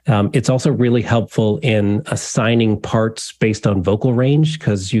 It's also really helpful in assigning parts based on vocal range,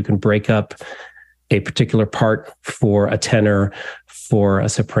 because you can break up a particular part for a tenor, for a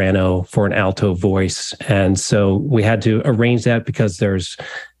soprano, for an alto voice. And so we had to arrange that because there's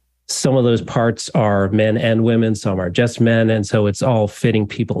some of those parts are men and women, some are just men. And so it's all fitting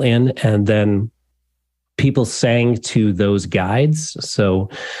people in. And then people sang to those guides. So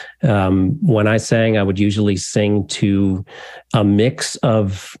when I sang, I would usually sing to a mix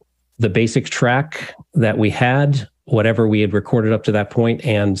of the basic track that we had, whatever we had recorded up to that point,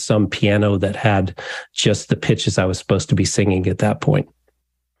 and some piano that had just the pitches I was supposed to be singing at that point.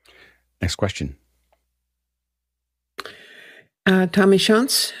 Next question. Tommy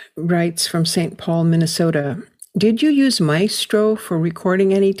Shantz writes from St. Paul, Minnesota. Did you use Maestro for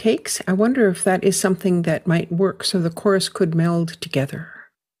recording any takes? I wonder if that is something that might work so the chorus could meld together.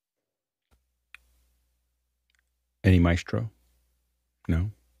 Any Maestro?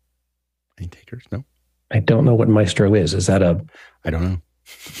 No. Any takers? No. I don't know what Maestro is. Is that a... I don't know.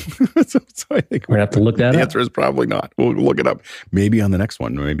 so I think we're going to have to look that up. The answer is probably not. We'll look it up. Maybe on the next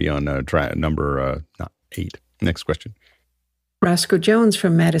one. Maybe on number 8. Next question. Roscoe Jones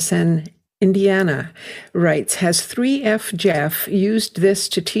from Madison, Indiana writes, has 3F Jeff used this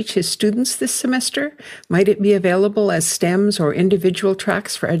to teach his students this semester? Might it be available as stems or individual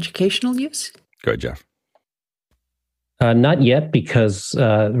tracks for educational use? Go ahead, Jeff. Not yet, because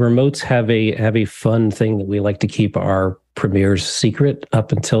remotes have a fun thing that we like to keep our premieres secret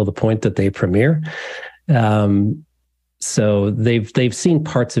up until the point that they premiere. So they've seen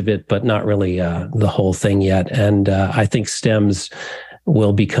parts of it, but not really the whole thing yet. And I think stems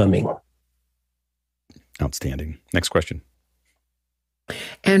will be coming. Outstanding. Next question.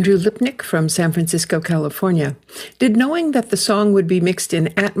 Andrew Lipnick from San Francisco, California. Did knowing that the song would be mixed in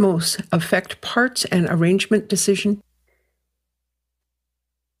Atmos affect parts and arrangement decision?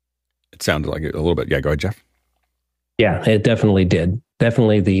 It sounded like it a little bit. Yeah, go ahead, Jeff. Yeah, it definitely did.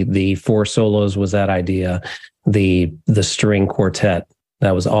 Definitely the 4 solos was that idea. The string quartet,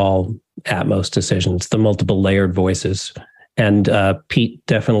 that was all Atmos decisions, the multiple layered voices. And Pete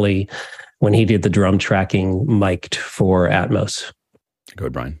definitely, when he did the drum tracking, mic'd for Atmos. Go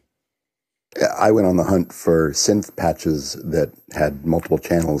ahead, Brian. I went on the hunt for synth patches that had multiple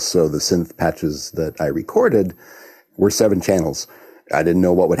channels. So the synth patches that I recorded were 7 channels. I didn't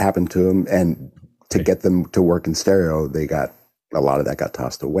know what would happen to them. And to get them to work in stereo, a lot of that got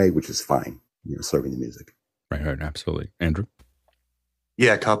tossed away, which is fine, serving the music. Right, absolutely. Andrew?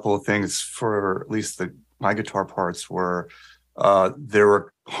 Yeah, a couple of things for at least my guitar parts were, there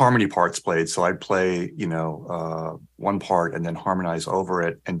were harmony parts played. So I'd play, one part and then harmonize over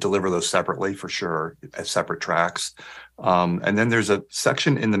it and deliver those separately for sure as separate tracks. And then there's a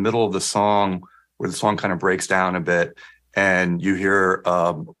section in the middle of the song where the song kind of breaks down a bit and you hear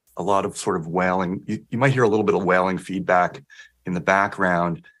a lot of sort of wailing. You might hear a little bit of wailing feedback in the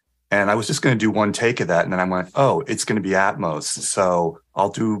background. And I was just going to do one take of that. And then I went, oh, it's going to be Atmos. So I'll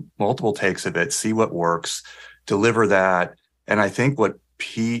do multiple takes of it, see what works, deliver that. And I think what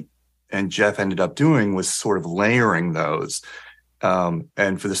Pete and Jeff ended up doing was sort of layering those.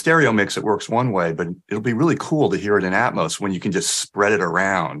 And for the stereo mix, it works one way, but it'll be really cool to hear it in Atmos when you can just spread it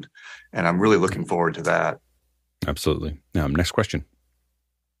around. And I'm really looking forward to that. Absolutely. Next question.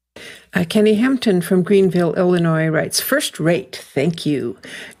 Kenny Hampton from Greenville, Illinois writes, first rate, thank you.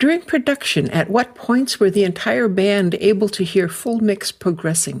 During production, at what points were the entire band able to hear full mix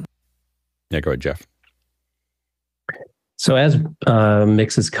progressing? Yeah, go ahead, Jeff. So as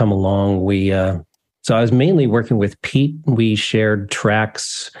mixes come along, so I was mainly working with Pete. We shared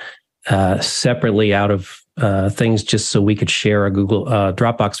tracks separately out of things just so we could share a Google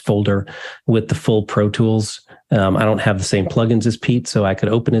Dropbox folder with the full Pro Tools. I don't have the same plugins as Pete, so I could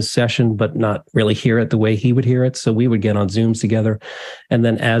open his session, but not really hear it the way he would hear it. So we would get on Zooms together. And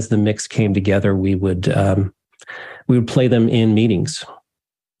then as the mix came together, we would play them in meetings.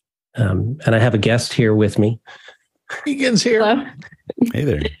 And I have a guest here with me. Egan's here. Hello. Hey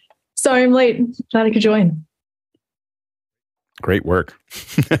there. Sorry I'm late. Glad I could join. Great work.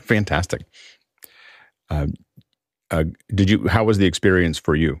 Fantastic. How was the experience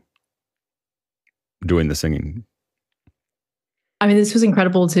for you doing the singing? I mean, this was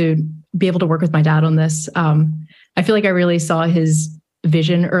incredible to be able to work with my dad on this. I feel like I really saw his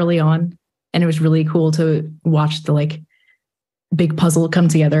vision early on, and it was really cool to watch the big puzzle come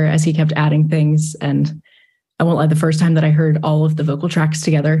together as he kept adding things. And I won't lie, the first time that I heard all of the vocal tracks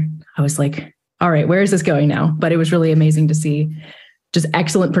together, I was like, all right, where is this going now? But it was really amazing to see just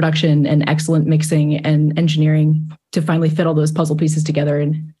excellent production and excellent mixing and engineering to finally fit all those puzzle pieces together.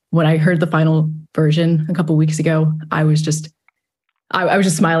 And when I heard the final version a couple of weeks ago, I was just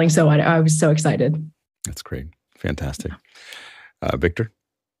smiling so hard. I was so excited. That's great. Fantastic. Victor?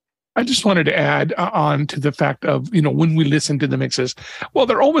 I just wanted to add on to the fact of, when we listen to the mixes, well,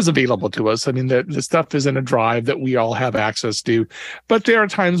 they're always available to us. I mean, the stuff is in a drive that we all have access to, but there are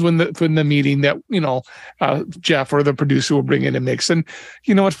times when the meeting that, Jeff or the producer will bring in a mix. And,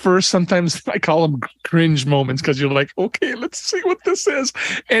 at first, sometimes I call them cringe moments because you're like, okay, let's see what this is.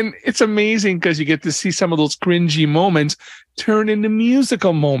 And it's amazing because you get to see some of those cringy moments turn into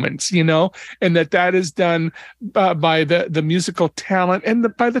musical moments, and that is done by the musical talent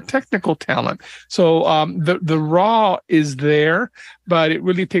and by the technical talent. So the raw is there, but it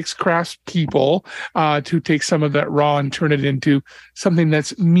really takes craftspeople to take some of that raw and turn it into something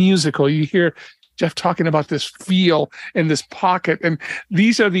that's musical. You hear Jeff talking about this feel and this pocket. And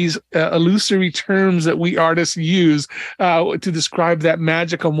these are these illusory terms that we artists use to describe that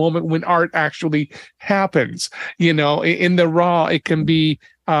magical moment when art actually happens. In the raw, it can be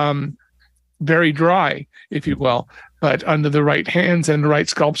very dry, if you will, but under the right hands and the right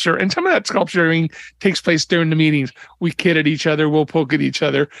sculpture. And some of that sculpturing takes place during the meetings. We kid at each other. We'll poke at each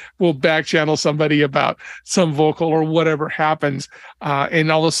other. We'll back channel somebody about some vocal or whatever happens.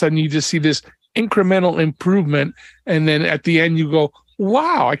 And all of a sudden you just see this incremental improvement, and then at the end you go,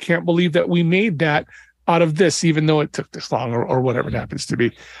 wow, I can't believe that we made that out of this, even though it took this long or whatever it happens to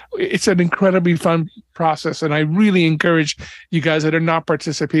be. It's an incredibly fun process, and I really encourage you guys that are not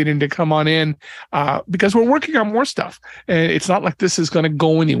participating to come on in because we're working on more stuff, and it's not like this is going to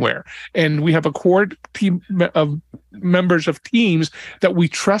go anywhere. And we have a core team of members of teams that we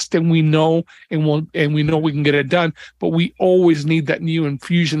trust and we know and we know we can get it done, but we always need that new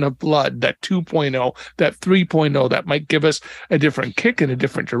infusion of blood, that 2.0, that 3.0 that might give us a different kick in a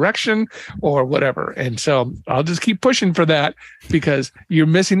different direction or whatever. And so I'll just keep pushing for that because you're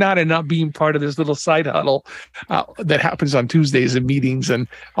missing out and not being part of this little side huddle that happens on Tuesdays and meetings and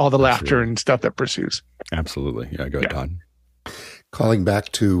all the laughter and stuff that pursues. Absolutely. Yeah, go ahead, Todd. Calling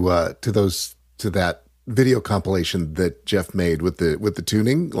back to that video compilation that Jeff made with the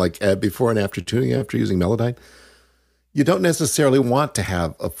tuning, like before and after tuning, after using Melodyne, you don't necessarily want to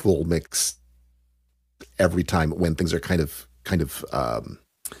have a full mix every time when things are kind of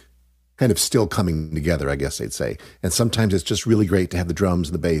still coming together, I guess I'd say. And sometimes it's just really great to have the drums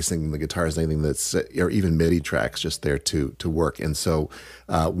and the bass and the guitars and anything that's, or even MIDI tracks just there to work. And so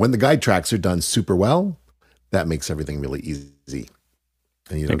when the guide tracks are done super well, that makes everything really easy.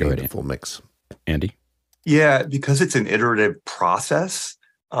 And you don't need a full mix. Andy? Yeah, because it's an iterative process.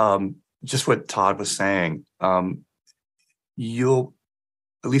 Just what Todd was saying, you'll,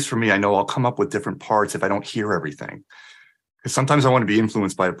 at least for me, I know I'll come up with different parts if I don't hear everything. Because sometimes I want to be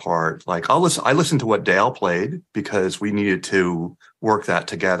influenced by a part. Like I listened to what Dale played because we needed to work that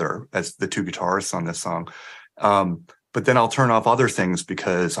together as the two guitarists on this song. But then I'll turn off other things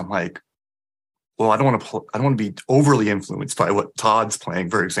because I'm like, well, I don't want to be overly influenced by what Todd's playing,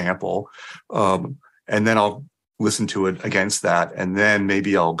 for example. And then I'll listen to it against that. And then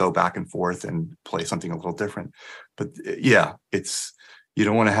maybe I'll go back and forth and play something a little different. But yeah, you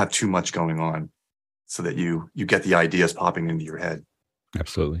don't want to have too much going on so that you get the ideas popping into your head.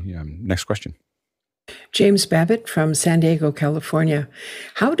 Absolutely. Yeah. Next question. James Babbitt from San Diego, California.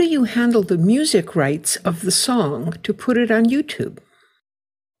 How do you handle the music rights of the song to put it on YouTube?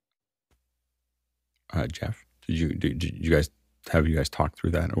 Jeff, did you guys talked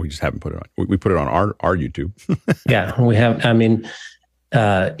through that, or we just haven't put it on? We put it on our YouTube. Yeah, we have. I mean,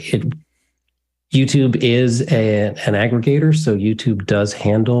 YouTube is an aggregator, so YouTube does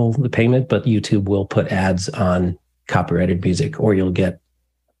handle the payment, but YouTube will put ads on copyrighted music, or you'll get.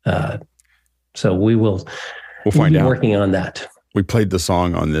 So we'll find out. Working on that. We played the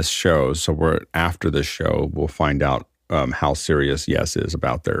song on this show, so after this show, we'll find out how serious Yes is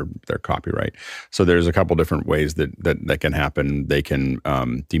about their copyright. So there's a couple different ways that can happen. They can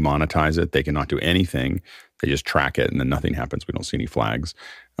demonetize it. They cannot do anything. They just track it, and then nothing happens. We don't see any flags.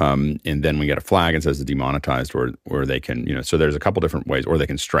 And then we get a flag and says it's demonetized, or they can, so there's a couple different ways, or they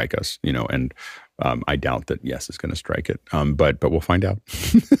can strike us, and I doubt that Yes is going to strike it. But we'll find out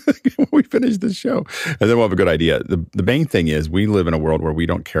when we finish this show, and then we'll have a good idea. The main thing is we live in a world where we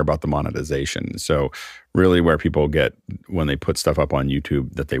don't care about the monetization. So really where people get, when they put stuff up on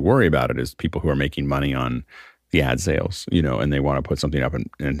YouTube, that they worry about it is people who are making money on the ad sales, and they want to put something up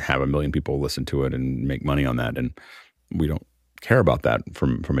and have 1 million people listen to it and make money on that. And we don't care about that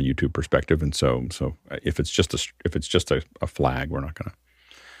from a YouTube perspective. And so if it's just a flag, we're not going to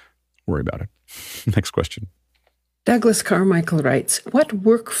worry about it. Next question. Douglas Carmichael writes, what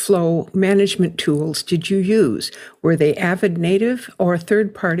workflow management tools did you use? Were they Avid native or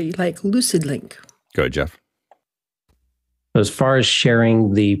third-party like LucidLink? Go ahead, Jeff. As far as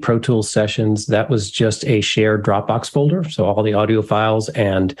sharing the Pro Tools sessions, that was just a shared Dropbox folder. So all the audio files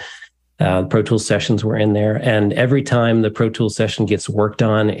and Pro Tools sessions were in there. And every time the Pro Tools session gets worked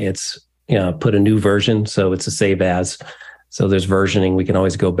on, it's put a new version. So it's a save as. So there's versioning. We can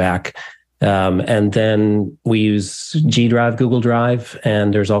always go back. And then we use G Drive, Google Drive,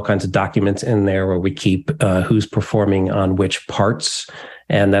 and there's all kinds of documents in there where we keep who's performing on which parts.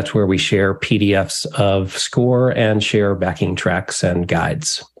 And that's where we share PDFs of score and share backing tracks and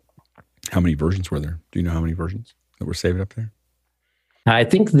guides. How many versions were there? Do you know how many versions that were saved up there? I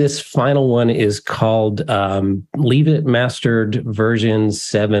think this final one is called Leave It Mastered version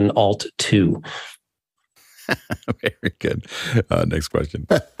 7 Alt 2. Very good. Next question.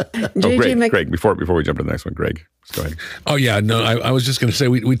 Greg, before we jump to the next one, Greg, go ahead. Oh yeah, no, I was just going to say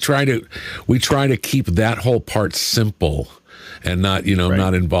we try to keep that whole part simple and not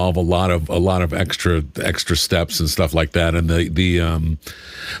not involve a lot of extra steps and stuff like that. And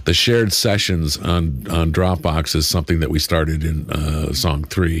the shared sessions on Dropbox is something that we started in song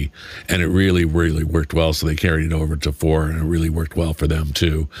 3, and it really worked well. So they carried it over to 4, and it really worked well for them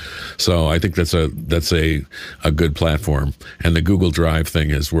too. So I think that's a good platform, and the Google Drive thing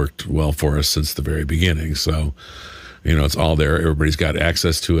has worked well for us since the very beginning. So it's all there. Everybody's got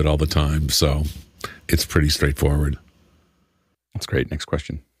access to it all the time. So it's pretty straightforward. That's great. Next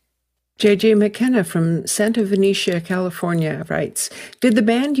question. J.J. McKenna from Santa Venetia, California writes, did the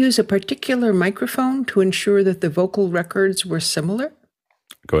band use a particular microphone to ensure that the vocal records were similar?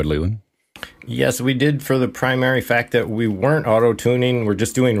 Go ahead, Leland. Yes, we did, for the primary fact that we weren't auto-tuning. We're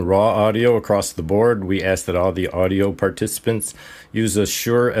just doing raw audio across the board. We asked that all the audio participants use a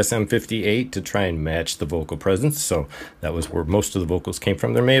Shure SM58 to try and match the vocal presence. So that was where most of the vocals came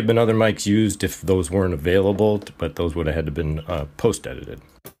from. There may have been other mics used if those weren't available, but those would have had to been post-edited.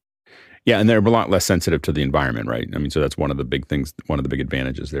 Yeah, and they're a lot less sensitive to the environment, right? I mean, so that's one of the big things, one of the big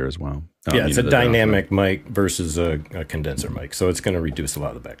advantages there as well. Yeah, it's a dynamic mic versus a condenser mic, so it's going to reduce a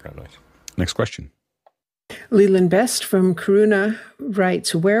lot of the background noise. Next question. Leland Best from Coruna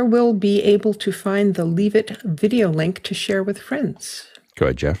writes, where will be able to find the Leave It video link to share with friends? Go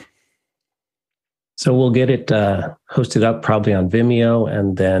ahead, Jeff. So we'll get it hosted up probably on Vimeo,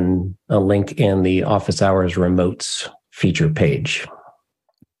 and then a link in the Office Hours Remotes feature page.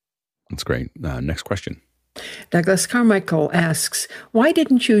 That's great. Next question. Douglas Carmichael asks, why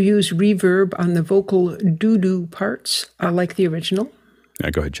didn't you use reverb on the vocal doo-doo parts like the original?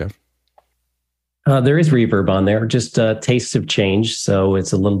 Go ahead, Jeff. There is reverb on there, just tastes have changed. So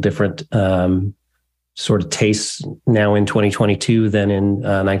it's a little different sort of taste now in 2022 than in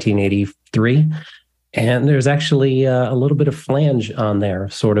 1983. And there's actually a little bit of flange on there,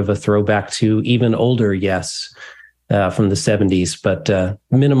 sort of a throwback to even older Yes from the 70s, but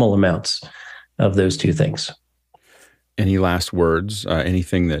minimal amounts of those two things. Any last words?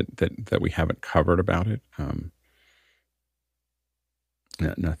 Anything that we haven't covered about it?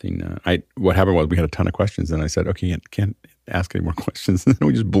 Nothing. What happened was we had a ton of questions, and I said, "Okay, can't ask any more questions." And then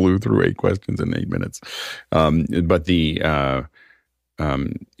we just blew through 8 questions in 8 minutes. But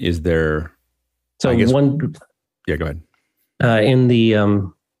is there? So Yeah, go ahead.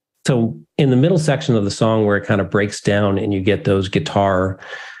 In the middle section of the song where it kind of breaks down and you get those guitar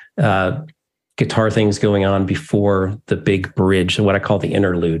things going on before the big bridge, what I call the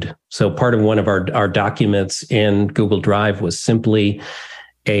interlude. So part of one of our documents in Google Drive was simply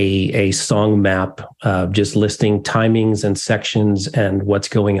a song map, just listing timings and sections and what's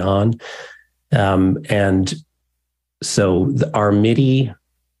going on. And so our MIDI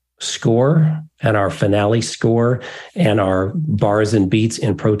score and our finale score and our bars and beats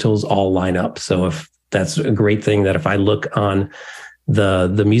in Pro Tools all line up. So if that's a great thing, that if I look on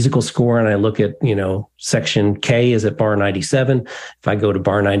the musical score and I look at, section K is at bar 97. If I go to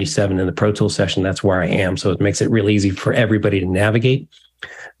bar 97 in the Pro Tools session, that's where I am. So it makes it real easy for everybody to navigate.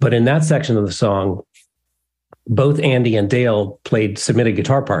 But in that section of the song, both Andy and Dale played submitted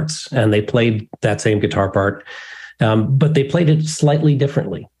guitar parts, and they played that same guitar part, but they played it slightly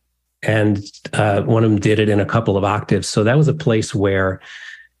differently. And one of them did it in a couple of octaves. So that was a place where,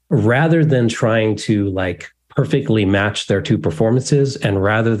 rather than trying to perfectly match their two performances, and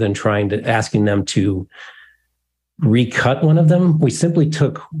rather than asking them to recut one of them, we simply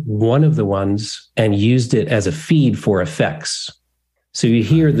took one of the ones and used it as a feed for effects. So you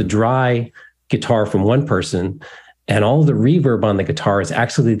hear the dry guitar from one person, And all the reverb on the guitar is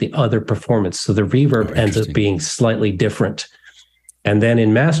actually the other performance. So the reverb ends up being slightly different. And then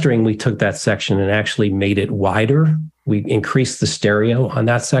in mastering, we took that section and actually made it wider. We increased the stereo on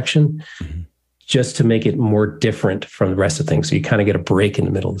that section just to make it more different from the rest of things. So you kind of get a break in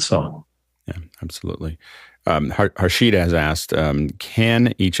the middle of the song. Yeah, absolutely. Harshid has asked,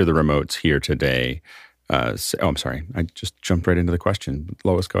 can each of the remotes here today I'm sorry. I just jumped right into the question.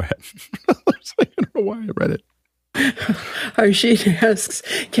 Lois, go ahead. I don't know why I read it. Harshid asks,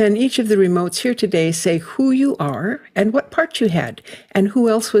 can each of the remotes here today say who you are and what part you had and who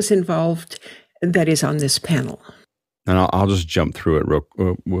else was involved that is on this panel? And I'll just jump through it real.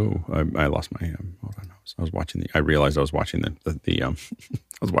 Whoa! I lost my. Hold on. I was watching I realized I was watching the I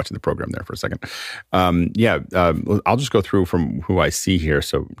was watching the program there for a second. I'll just go through from who I see here.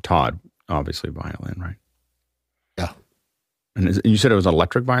 So Todd, obviously violin, right? Yeah. And you said it was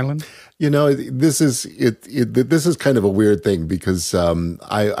electric violin? This is this is kind of a weird thing because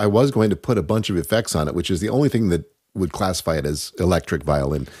I was going to put a bunch of effects on it, which is the only thing that would classify it as electric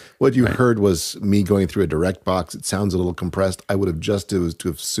violin. What you heard was me going through a direct box. It sounds a little compressed. I would have just have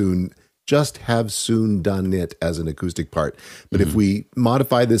soon done it as an acoustic part. But if we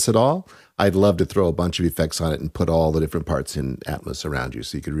modify this at all, I'd love to throw a bunch of effects on it and put all the different parts in Atmos around you,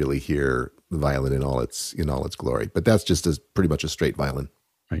 so you could really hear the violin in all its glory. But that's just pretty much a straight violin,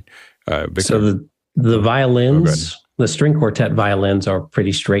 right? So the violins, the string quartet violins are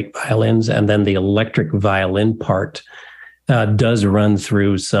pretty straight violins, and then the electric violin part does run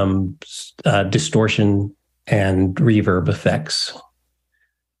through some distortion and reverb effects.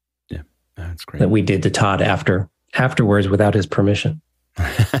 Yeah, that's great. That we did to Todd afterwards without his permission.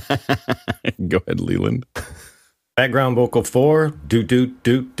 Go ahead, Leland. Background vocal 4, do do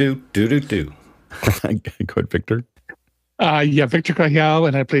do do do do do. Go ahead, Victor. Victor Cajal,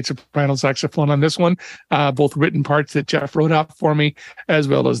 and I played soprano saxophone on this one. Both written parts that Jeff wrote out for me, as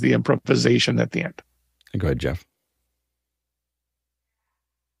well as the improvisation at the end. Go ahead, Jeff.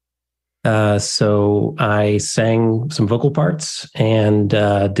 So I sang some vocal parts and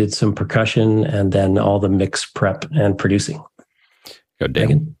did some percussion, and then all the mix prep and producing. Go, Dale.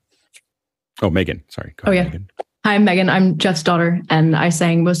 Megan. Oh, Megan. Sorry. Go ahead, Megan. Hi, I'm Megan. I'm Jeff's daughter, and I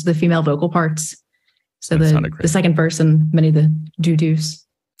sang most of the female vocal parts. So the second verse and many of the doo-doos.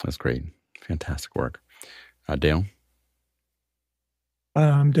 That's great. Fantastic work. Dale?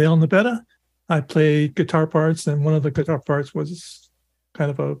 I'm Dale Nabetta. I play guitar parts, and one of the guitar parts was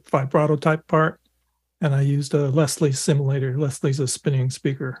kind of a vibrato type part, and I used a Leslie simulator. Leslie's a spinning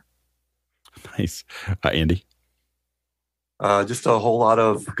speaker. Nice. Andy? Just a whole lot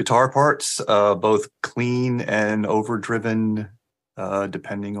of guitar parts, both clean and overdriven,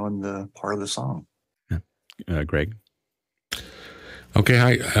 depending on the part of the song. Greg? Okay,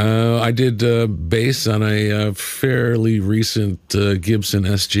 I did bass on a fairly recent Gibson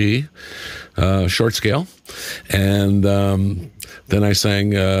SG short scale, and then I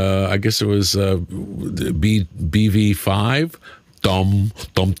sang, I guess it was BV5, dum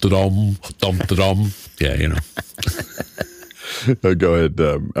dum dum dum dum. Yeah, you know. Go ahead,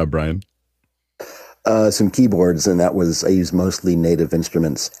 Brian. Some keyboards, and I used mostly Native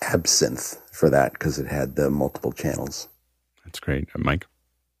Instruments Absinthe for that because it had the multiple channels. That's great. Mike?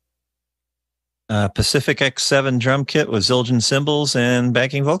 Pacific X7 drum kit with Zildjian cymbals and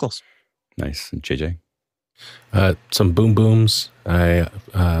backing vocals. Nice. And JJ? Some boom booms, some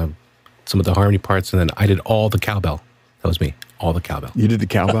of the harmony parts, and then I did all the cowbell. That was me. All the cowbell. You did the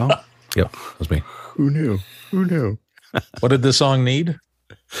cowbell? Yep, that was me. Who knew? What did the song need?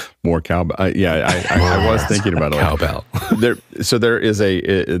 More cowbell. I was thinking about cowbell. There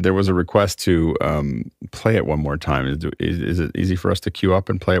was a request to play it one more time. Is it easy for us to queue up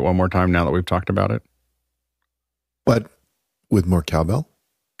and play it one more time now that we've talked about it? But with more cowbell?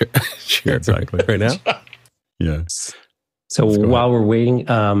 Sure, exactly. Right now? Yeah. So while we're waiting,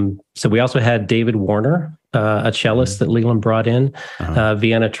 so we also had David Warner, a cellist that Leland brought in.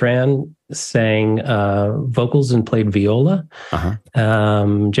 Vienna Tran sang vocals and played viola.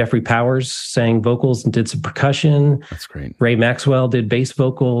 Jeffrey Powers sang vocals and did some percussion. That's great. Ray Maxwell did bass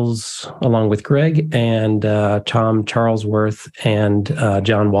vocals along with Greg, and Tom Charlesworth and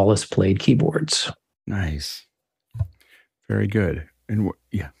John Wallace played keyboards. Nice. Very good. And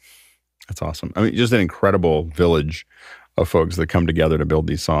yeah, that's awesome. I mean, just an incredible village of folks that come together to build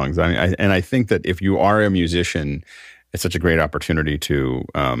these songs. I think that if you are a musician, it's such a great opportunity to,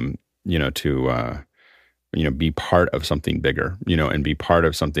 be part of something bigger, and be part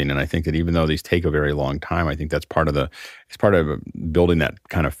of something. And I think that even though these take a very long time, I think that's part of building that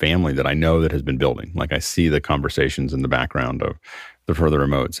kind of family that I know that has been building. Like I see the conversations in the background of the further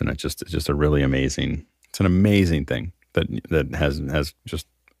remotes, and it's just a really amazing It's an amazing thing that has just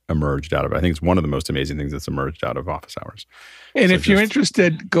emerged out of it. I think it's one of the most amazing things that's emerged out of office hours. And so if you're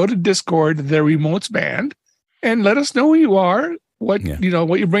interested, go to Discord, the Remotes Band, and let us know who you are, what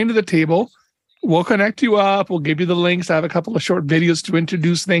you bring to the table. We'll connect you up. We'll give you the links. I have a couple of short videos to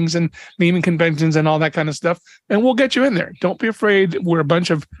introduce things and naming conventions and all that kind of stuff. And we'll get you in there. Don't be afraid. We're a bunch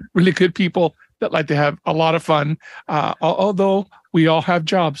of really good people that like to have a lot of fun. Although we all have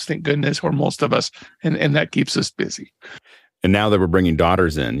jobs, thank goodness, or most of us, and that keeps us busy. And now that we're bringing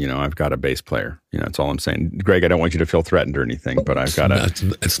daughters in, I've got a bass player. That's all I'm saying. Greg, I don't want you to feel threatened or anything, but I've got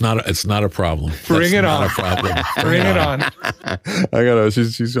It's not a problem. Bring it on. Not a problem. Bring it on. I got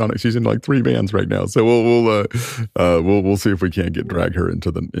she's in like 3 bands right now, so we'll see if we can't drag her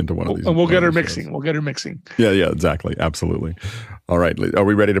into one of these. And we'll get her mixing. Shows. We'll get her mixing. Yeah, exactly, absolutely. All right, are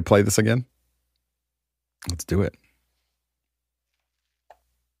we ready to play this again? Let's do it.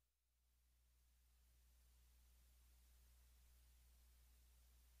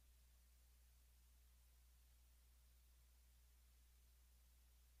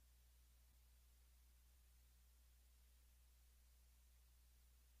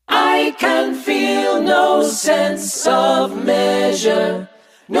 I can feel no sense of measure,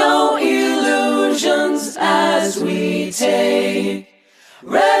 no illusions as we take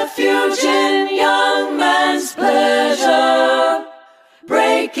refuge in young man's pleasure,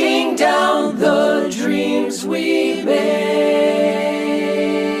 breaking down the dreams we make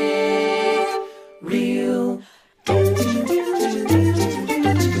real.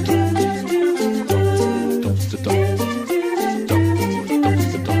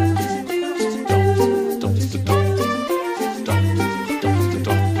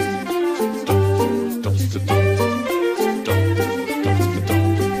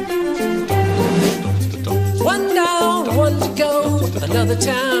 Another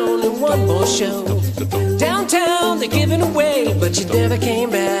town and one more show. Downtown they're giving away, but you never came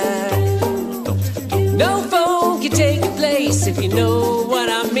back. No phone can take your place if you know what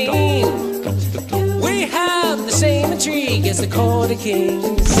I mean. We have the same intrigue as the Court of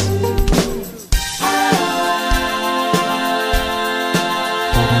Kings.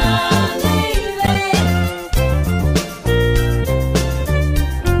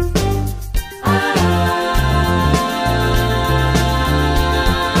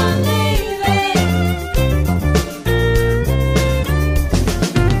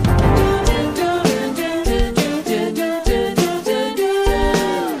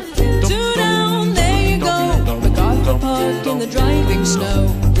 Snow.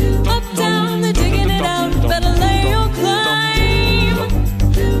 Uptown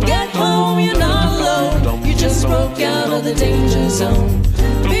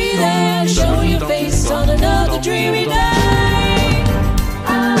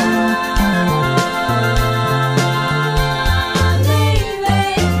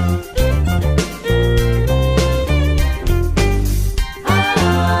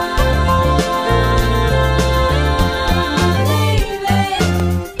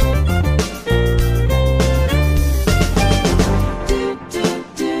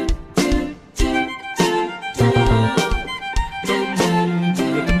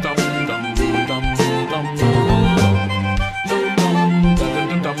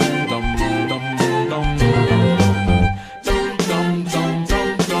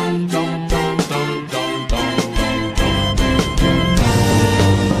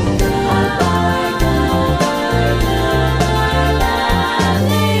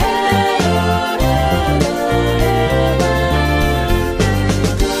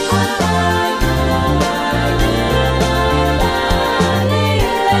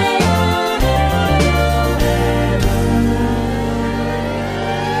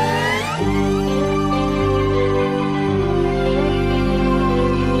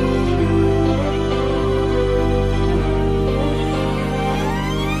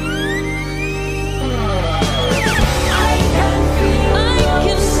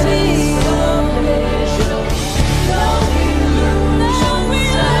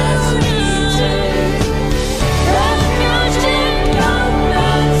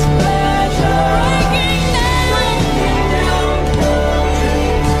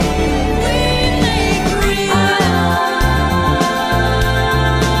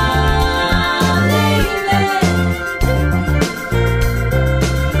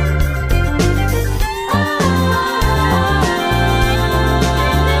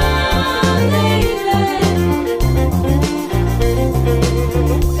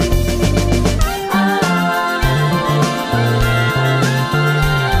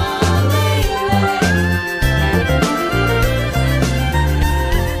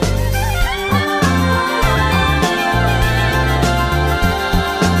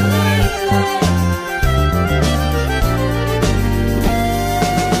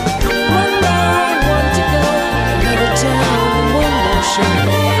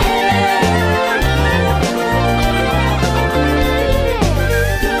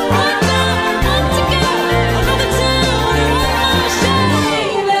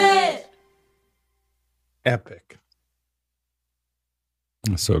Epic.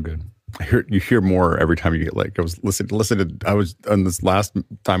 So good. You hear more every time you get like, I was listening to, I was on this last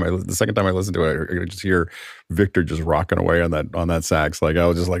time, the second time I listened to it, I could just hear Victor just rocking away on that sax. Like I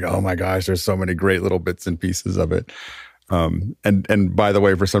was just like, oh my gosh, there's so many great little bits and pieces of it. And by the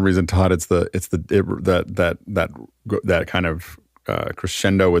way, for some reason, Todd, that kind of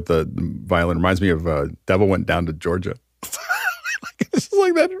crescendo with the violin reminds me of Devil Went Down to Georgia. It's just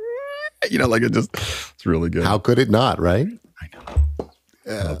like that, it's really good. How could it not, right? I know.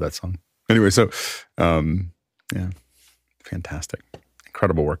 I love that song. Anyway, so fantastic,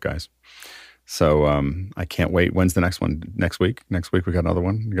 incredible work, guys. So I can't wait. When's the next one? Next week. Next week we got another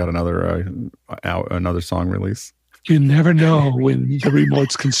one. We got another song release. You never know when the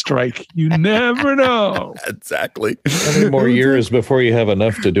remotes can strike. You never know. Exactly. How many more years before you have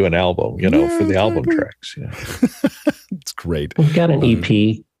enough to do an album? For the album tracks. Yeah, it's great. We've got an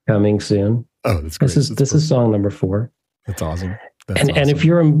EP coming soon. Oh, that's great. This is song number 4. That's awesome. And if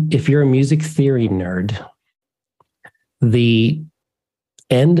you're a music theory nerd, the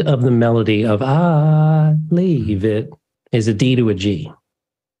end of the melody of "I Leave It" is a D to a G,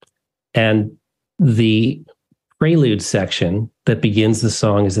 and the prelude section that begins the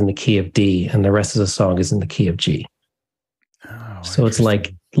song is in the key of D, and the rest of the song is in the key of G. So it's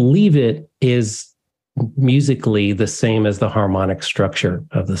like "Leave It" is musically the same as the harmonic structure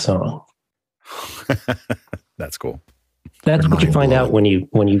of the song. That's cool. That's what you find out when you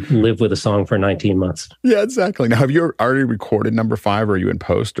live with a song for 19 months. Yeah, exactly. Now, have you already recorded number 5? Or are you in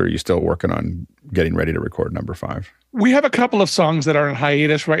post? Or are you still working on getting ready to record number 5? We have a couple of songs that are in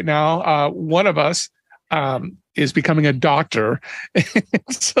hiatus right now. One of us is becoming a doctor,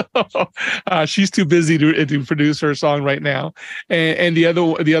 so she's too busy to produce her song right now. And the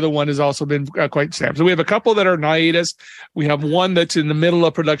other one has also been quite stamped. So we have a couple that are in hiatus. We have one that's in the middle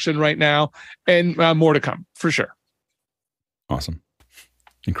of production right now, and more to come for sure. Awesome.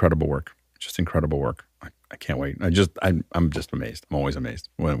 Incredible work. Just incredible work. I can't wait. I'm just amazed. I'm always amazed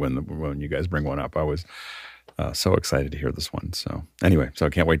when you guys bring one up. I was so excited to hear this one. So anyway, I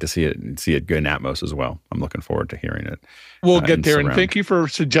can't wait to see it good in Atmos as well. I'm looking forward to hearing it. We'll get there. And thank you for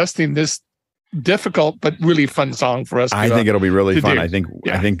suggesting this difficult but really fun song for us. I think it'll be really fun. I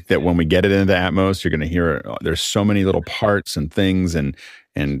think that when we get it into Atmos, you're going to hear it. There's so many little parts and things and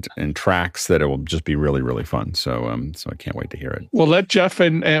tracks that it will just be really, really fun. So I can't wait to hear it. We'll let Jeff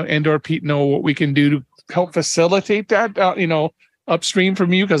and or Pete know what we can do to help facilitate that, upstream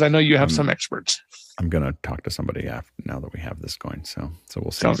from you, because I know you have some experts. I'm going to talk to somebody now that we have this going. So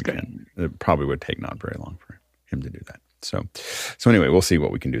we'll see. Sounds good. It probably would take not very long for him to do that. So anyway, we'll see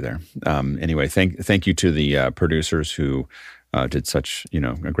what we can do there. Anyway, thank you to the producers who did such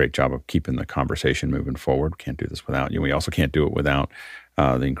a great job of keeping the conversation moving forward. Can't do this without you. We also can't do it without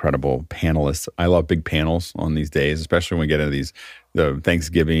the incredible panelists. I love big panels on these days, especially when we get into the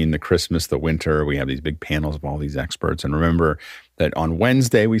Thanksgiving, the Christmas, the winter. We have these big panels of all these experts. And remember that on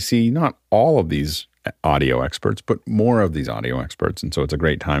Wednesday, we see not all of these audio experts, but more of these audio experts. And so it's a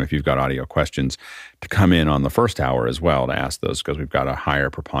great time if you've got audio questions to come in on the first hour as well to ask those, because we've got a higher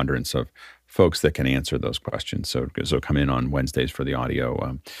preponderance of folks that can answer those questions. So come in on Wednesdays for the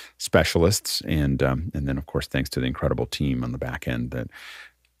audio specialists. And then, of course, thanks to the incredible team on the back end that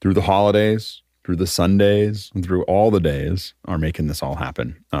through the holidays, through the Sundays, and through all the days are making this all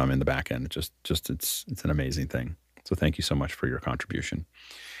happen in the back end. It's an amazing thing. So thank you so much for your contribution.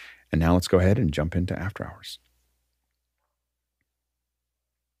 And now let's go ahead and jump into After Hours.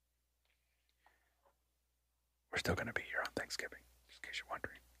 We're still going to be here on Thanksgiving, just in case you're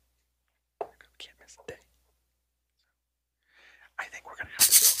wondering. We can't miss a day. I think we're going to have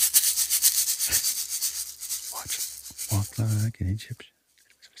to walk like an Egyptian.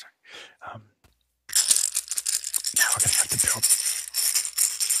 Sorry. Now we're going to have to build.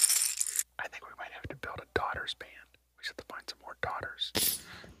 I think we might have to build a daughters band. We should have to find some more daughters.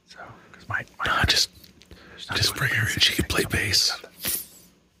 So, because my just bring her in. She can play bass.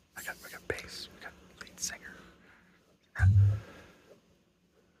 We got bass. We got lead singer.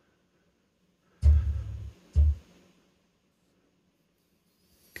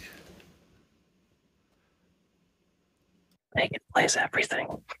 Megan plays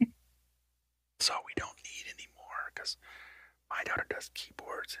everything. So we don't need any more because my daughter does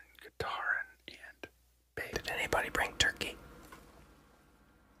keyboards and guitar and bass. Did anybody bring turkey?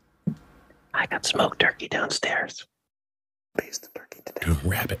 I got smoked turkey downstairs. Based the turkey today. Do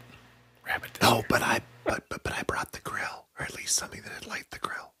rabbit. No, but I brought the grill, or at least something that had light the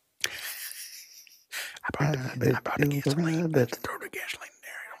grill. I brought the gasoline. Throw the gasoline in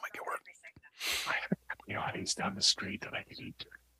there. It'll make it work. I have the audience down the street that I can eat turkey.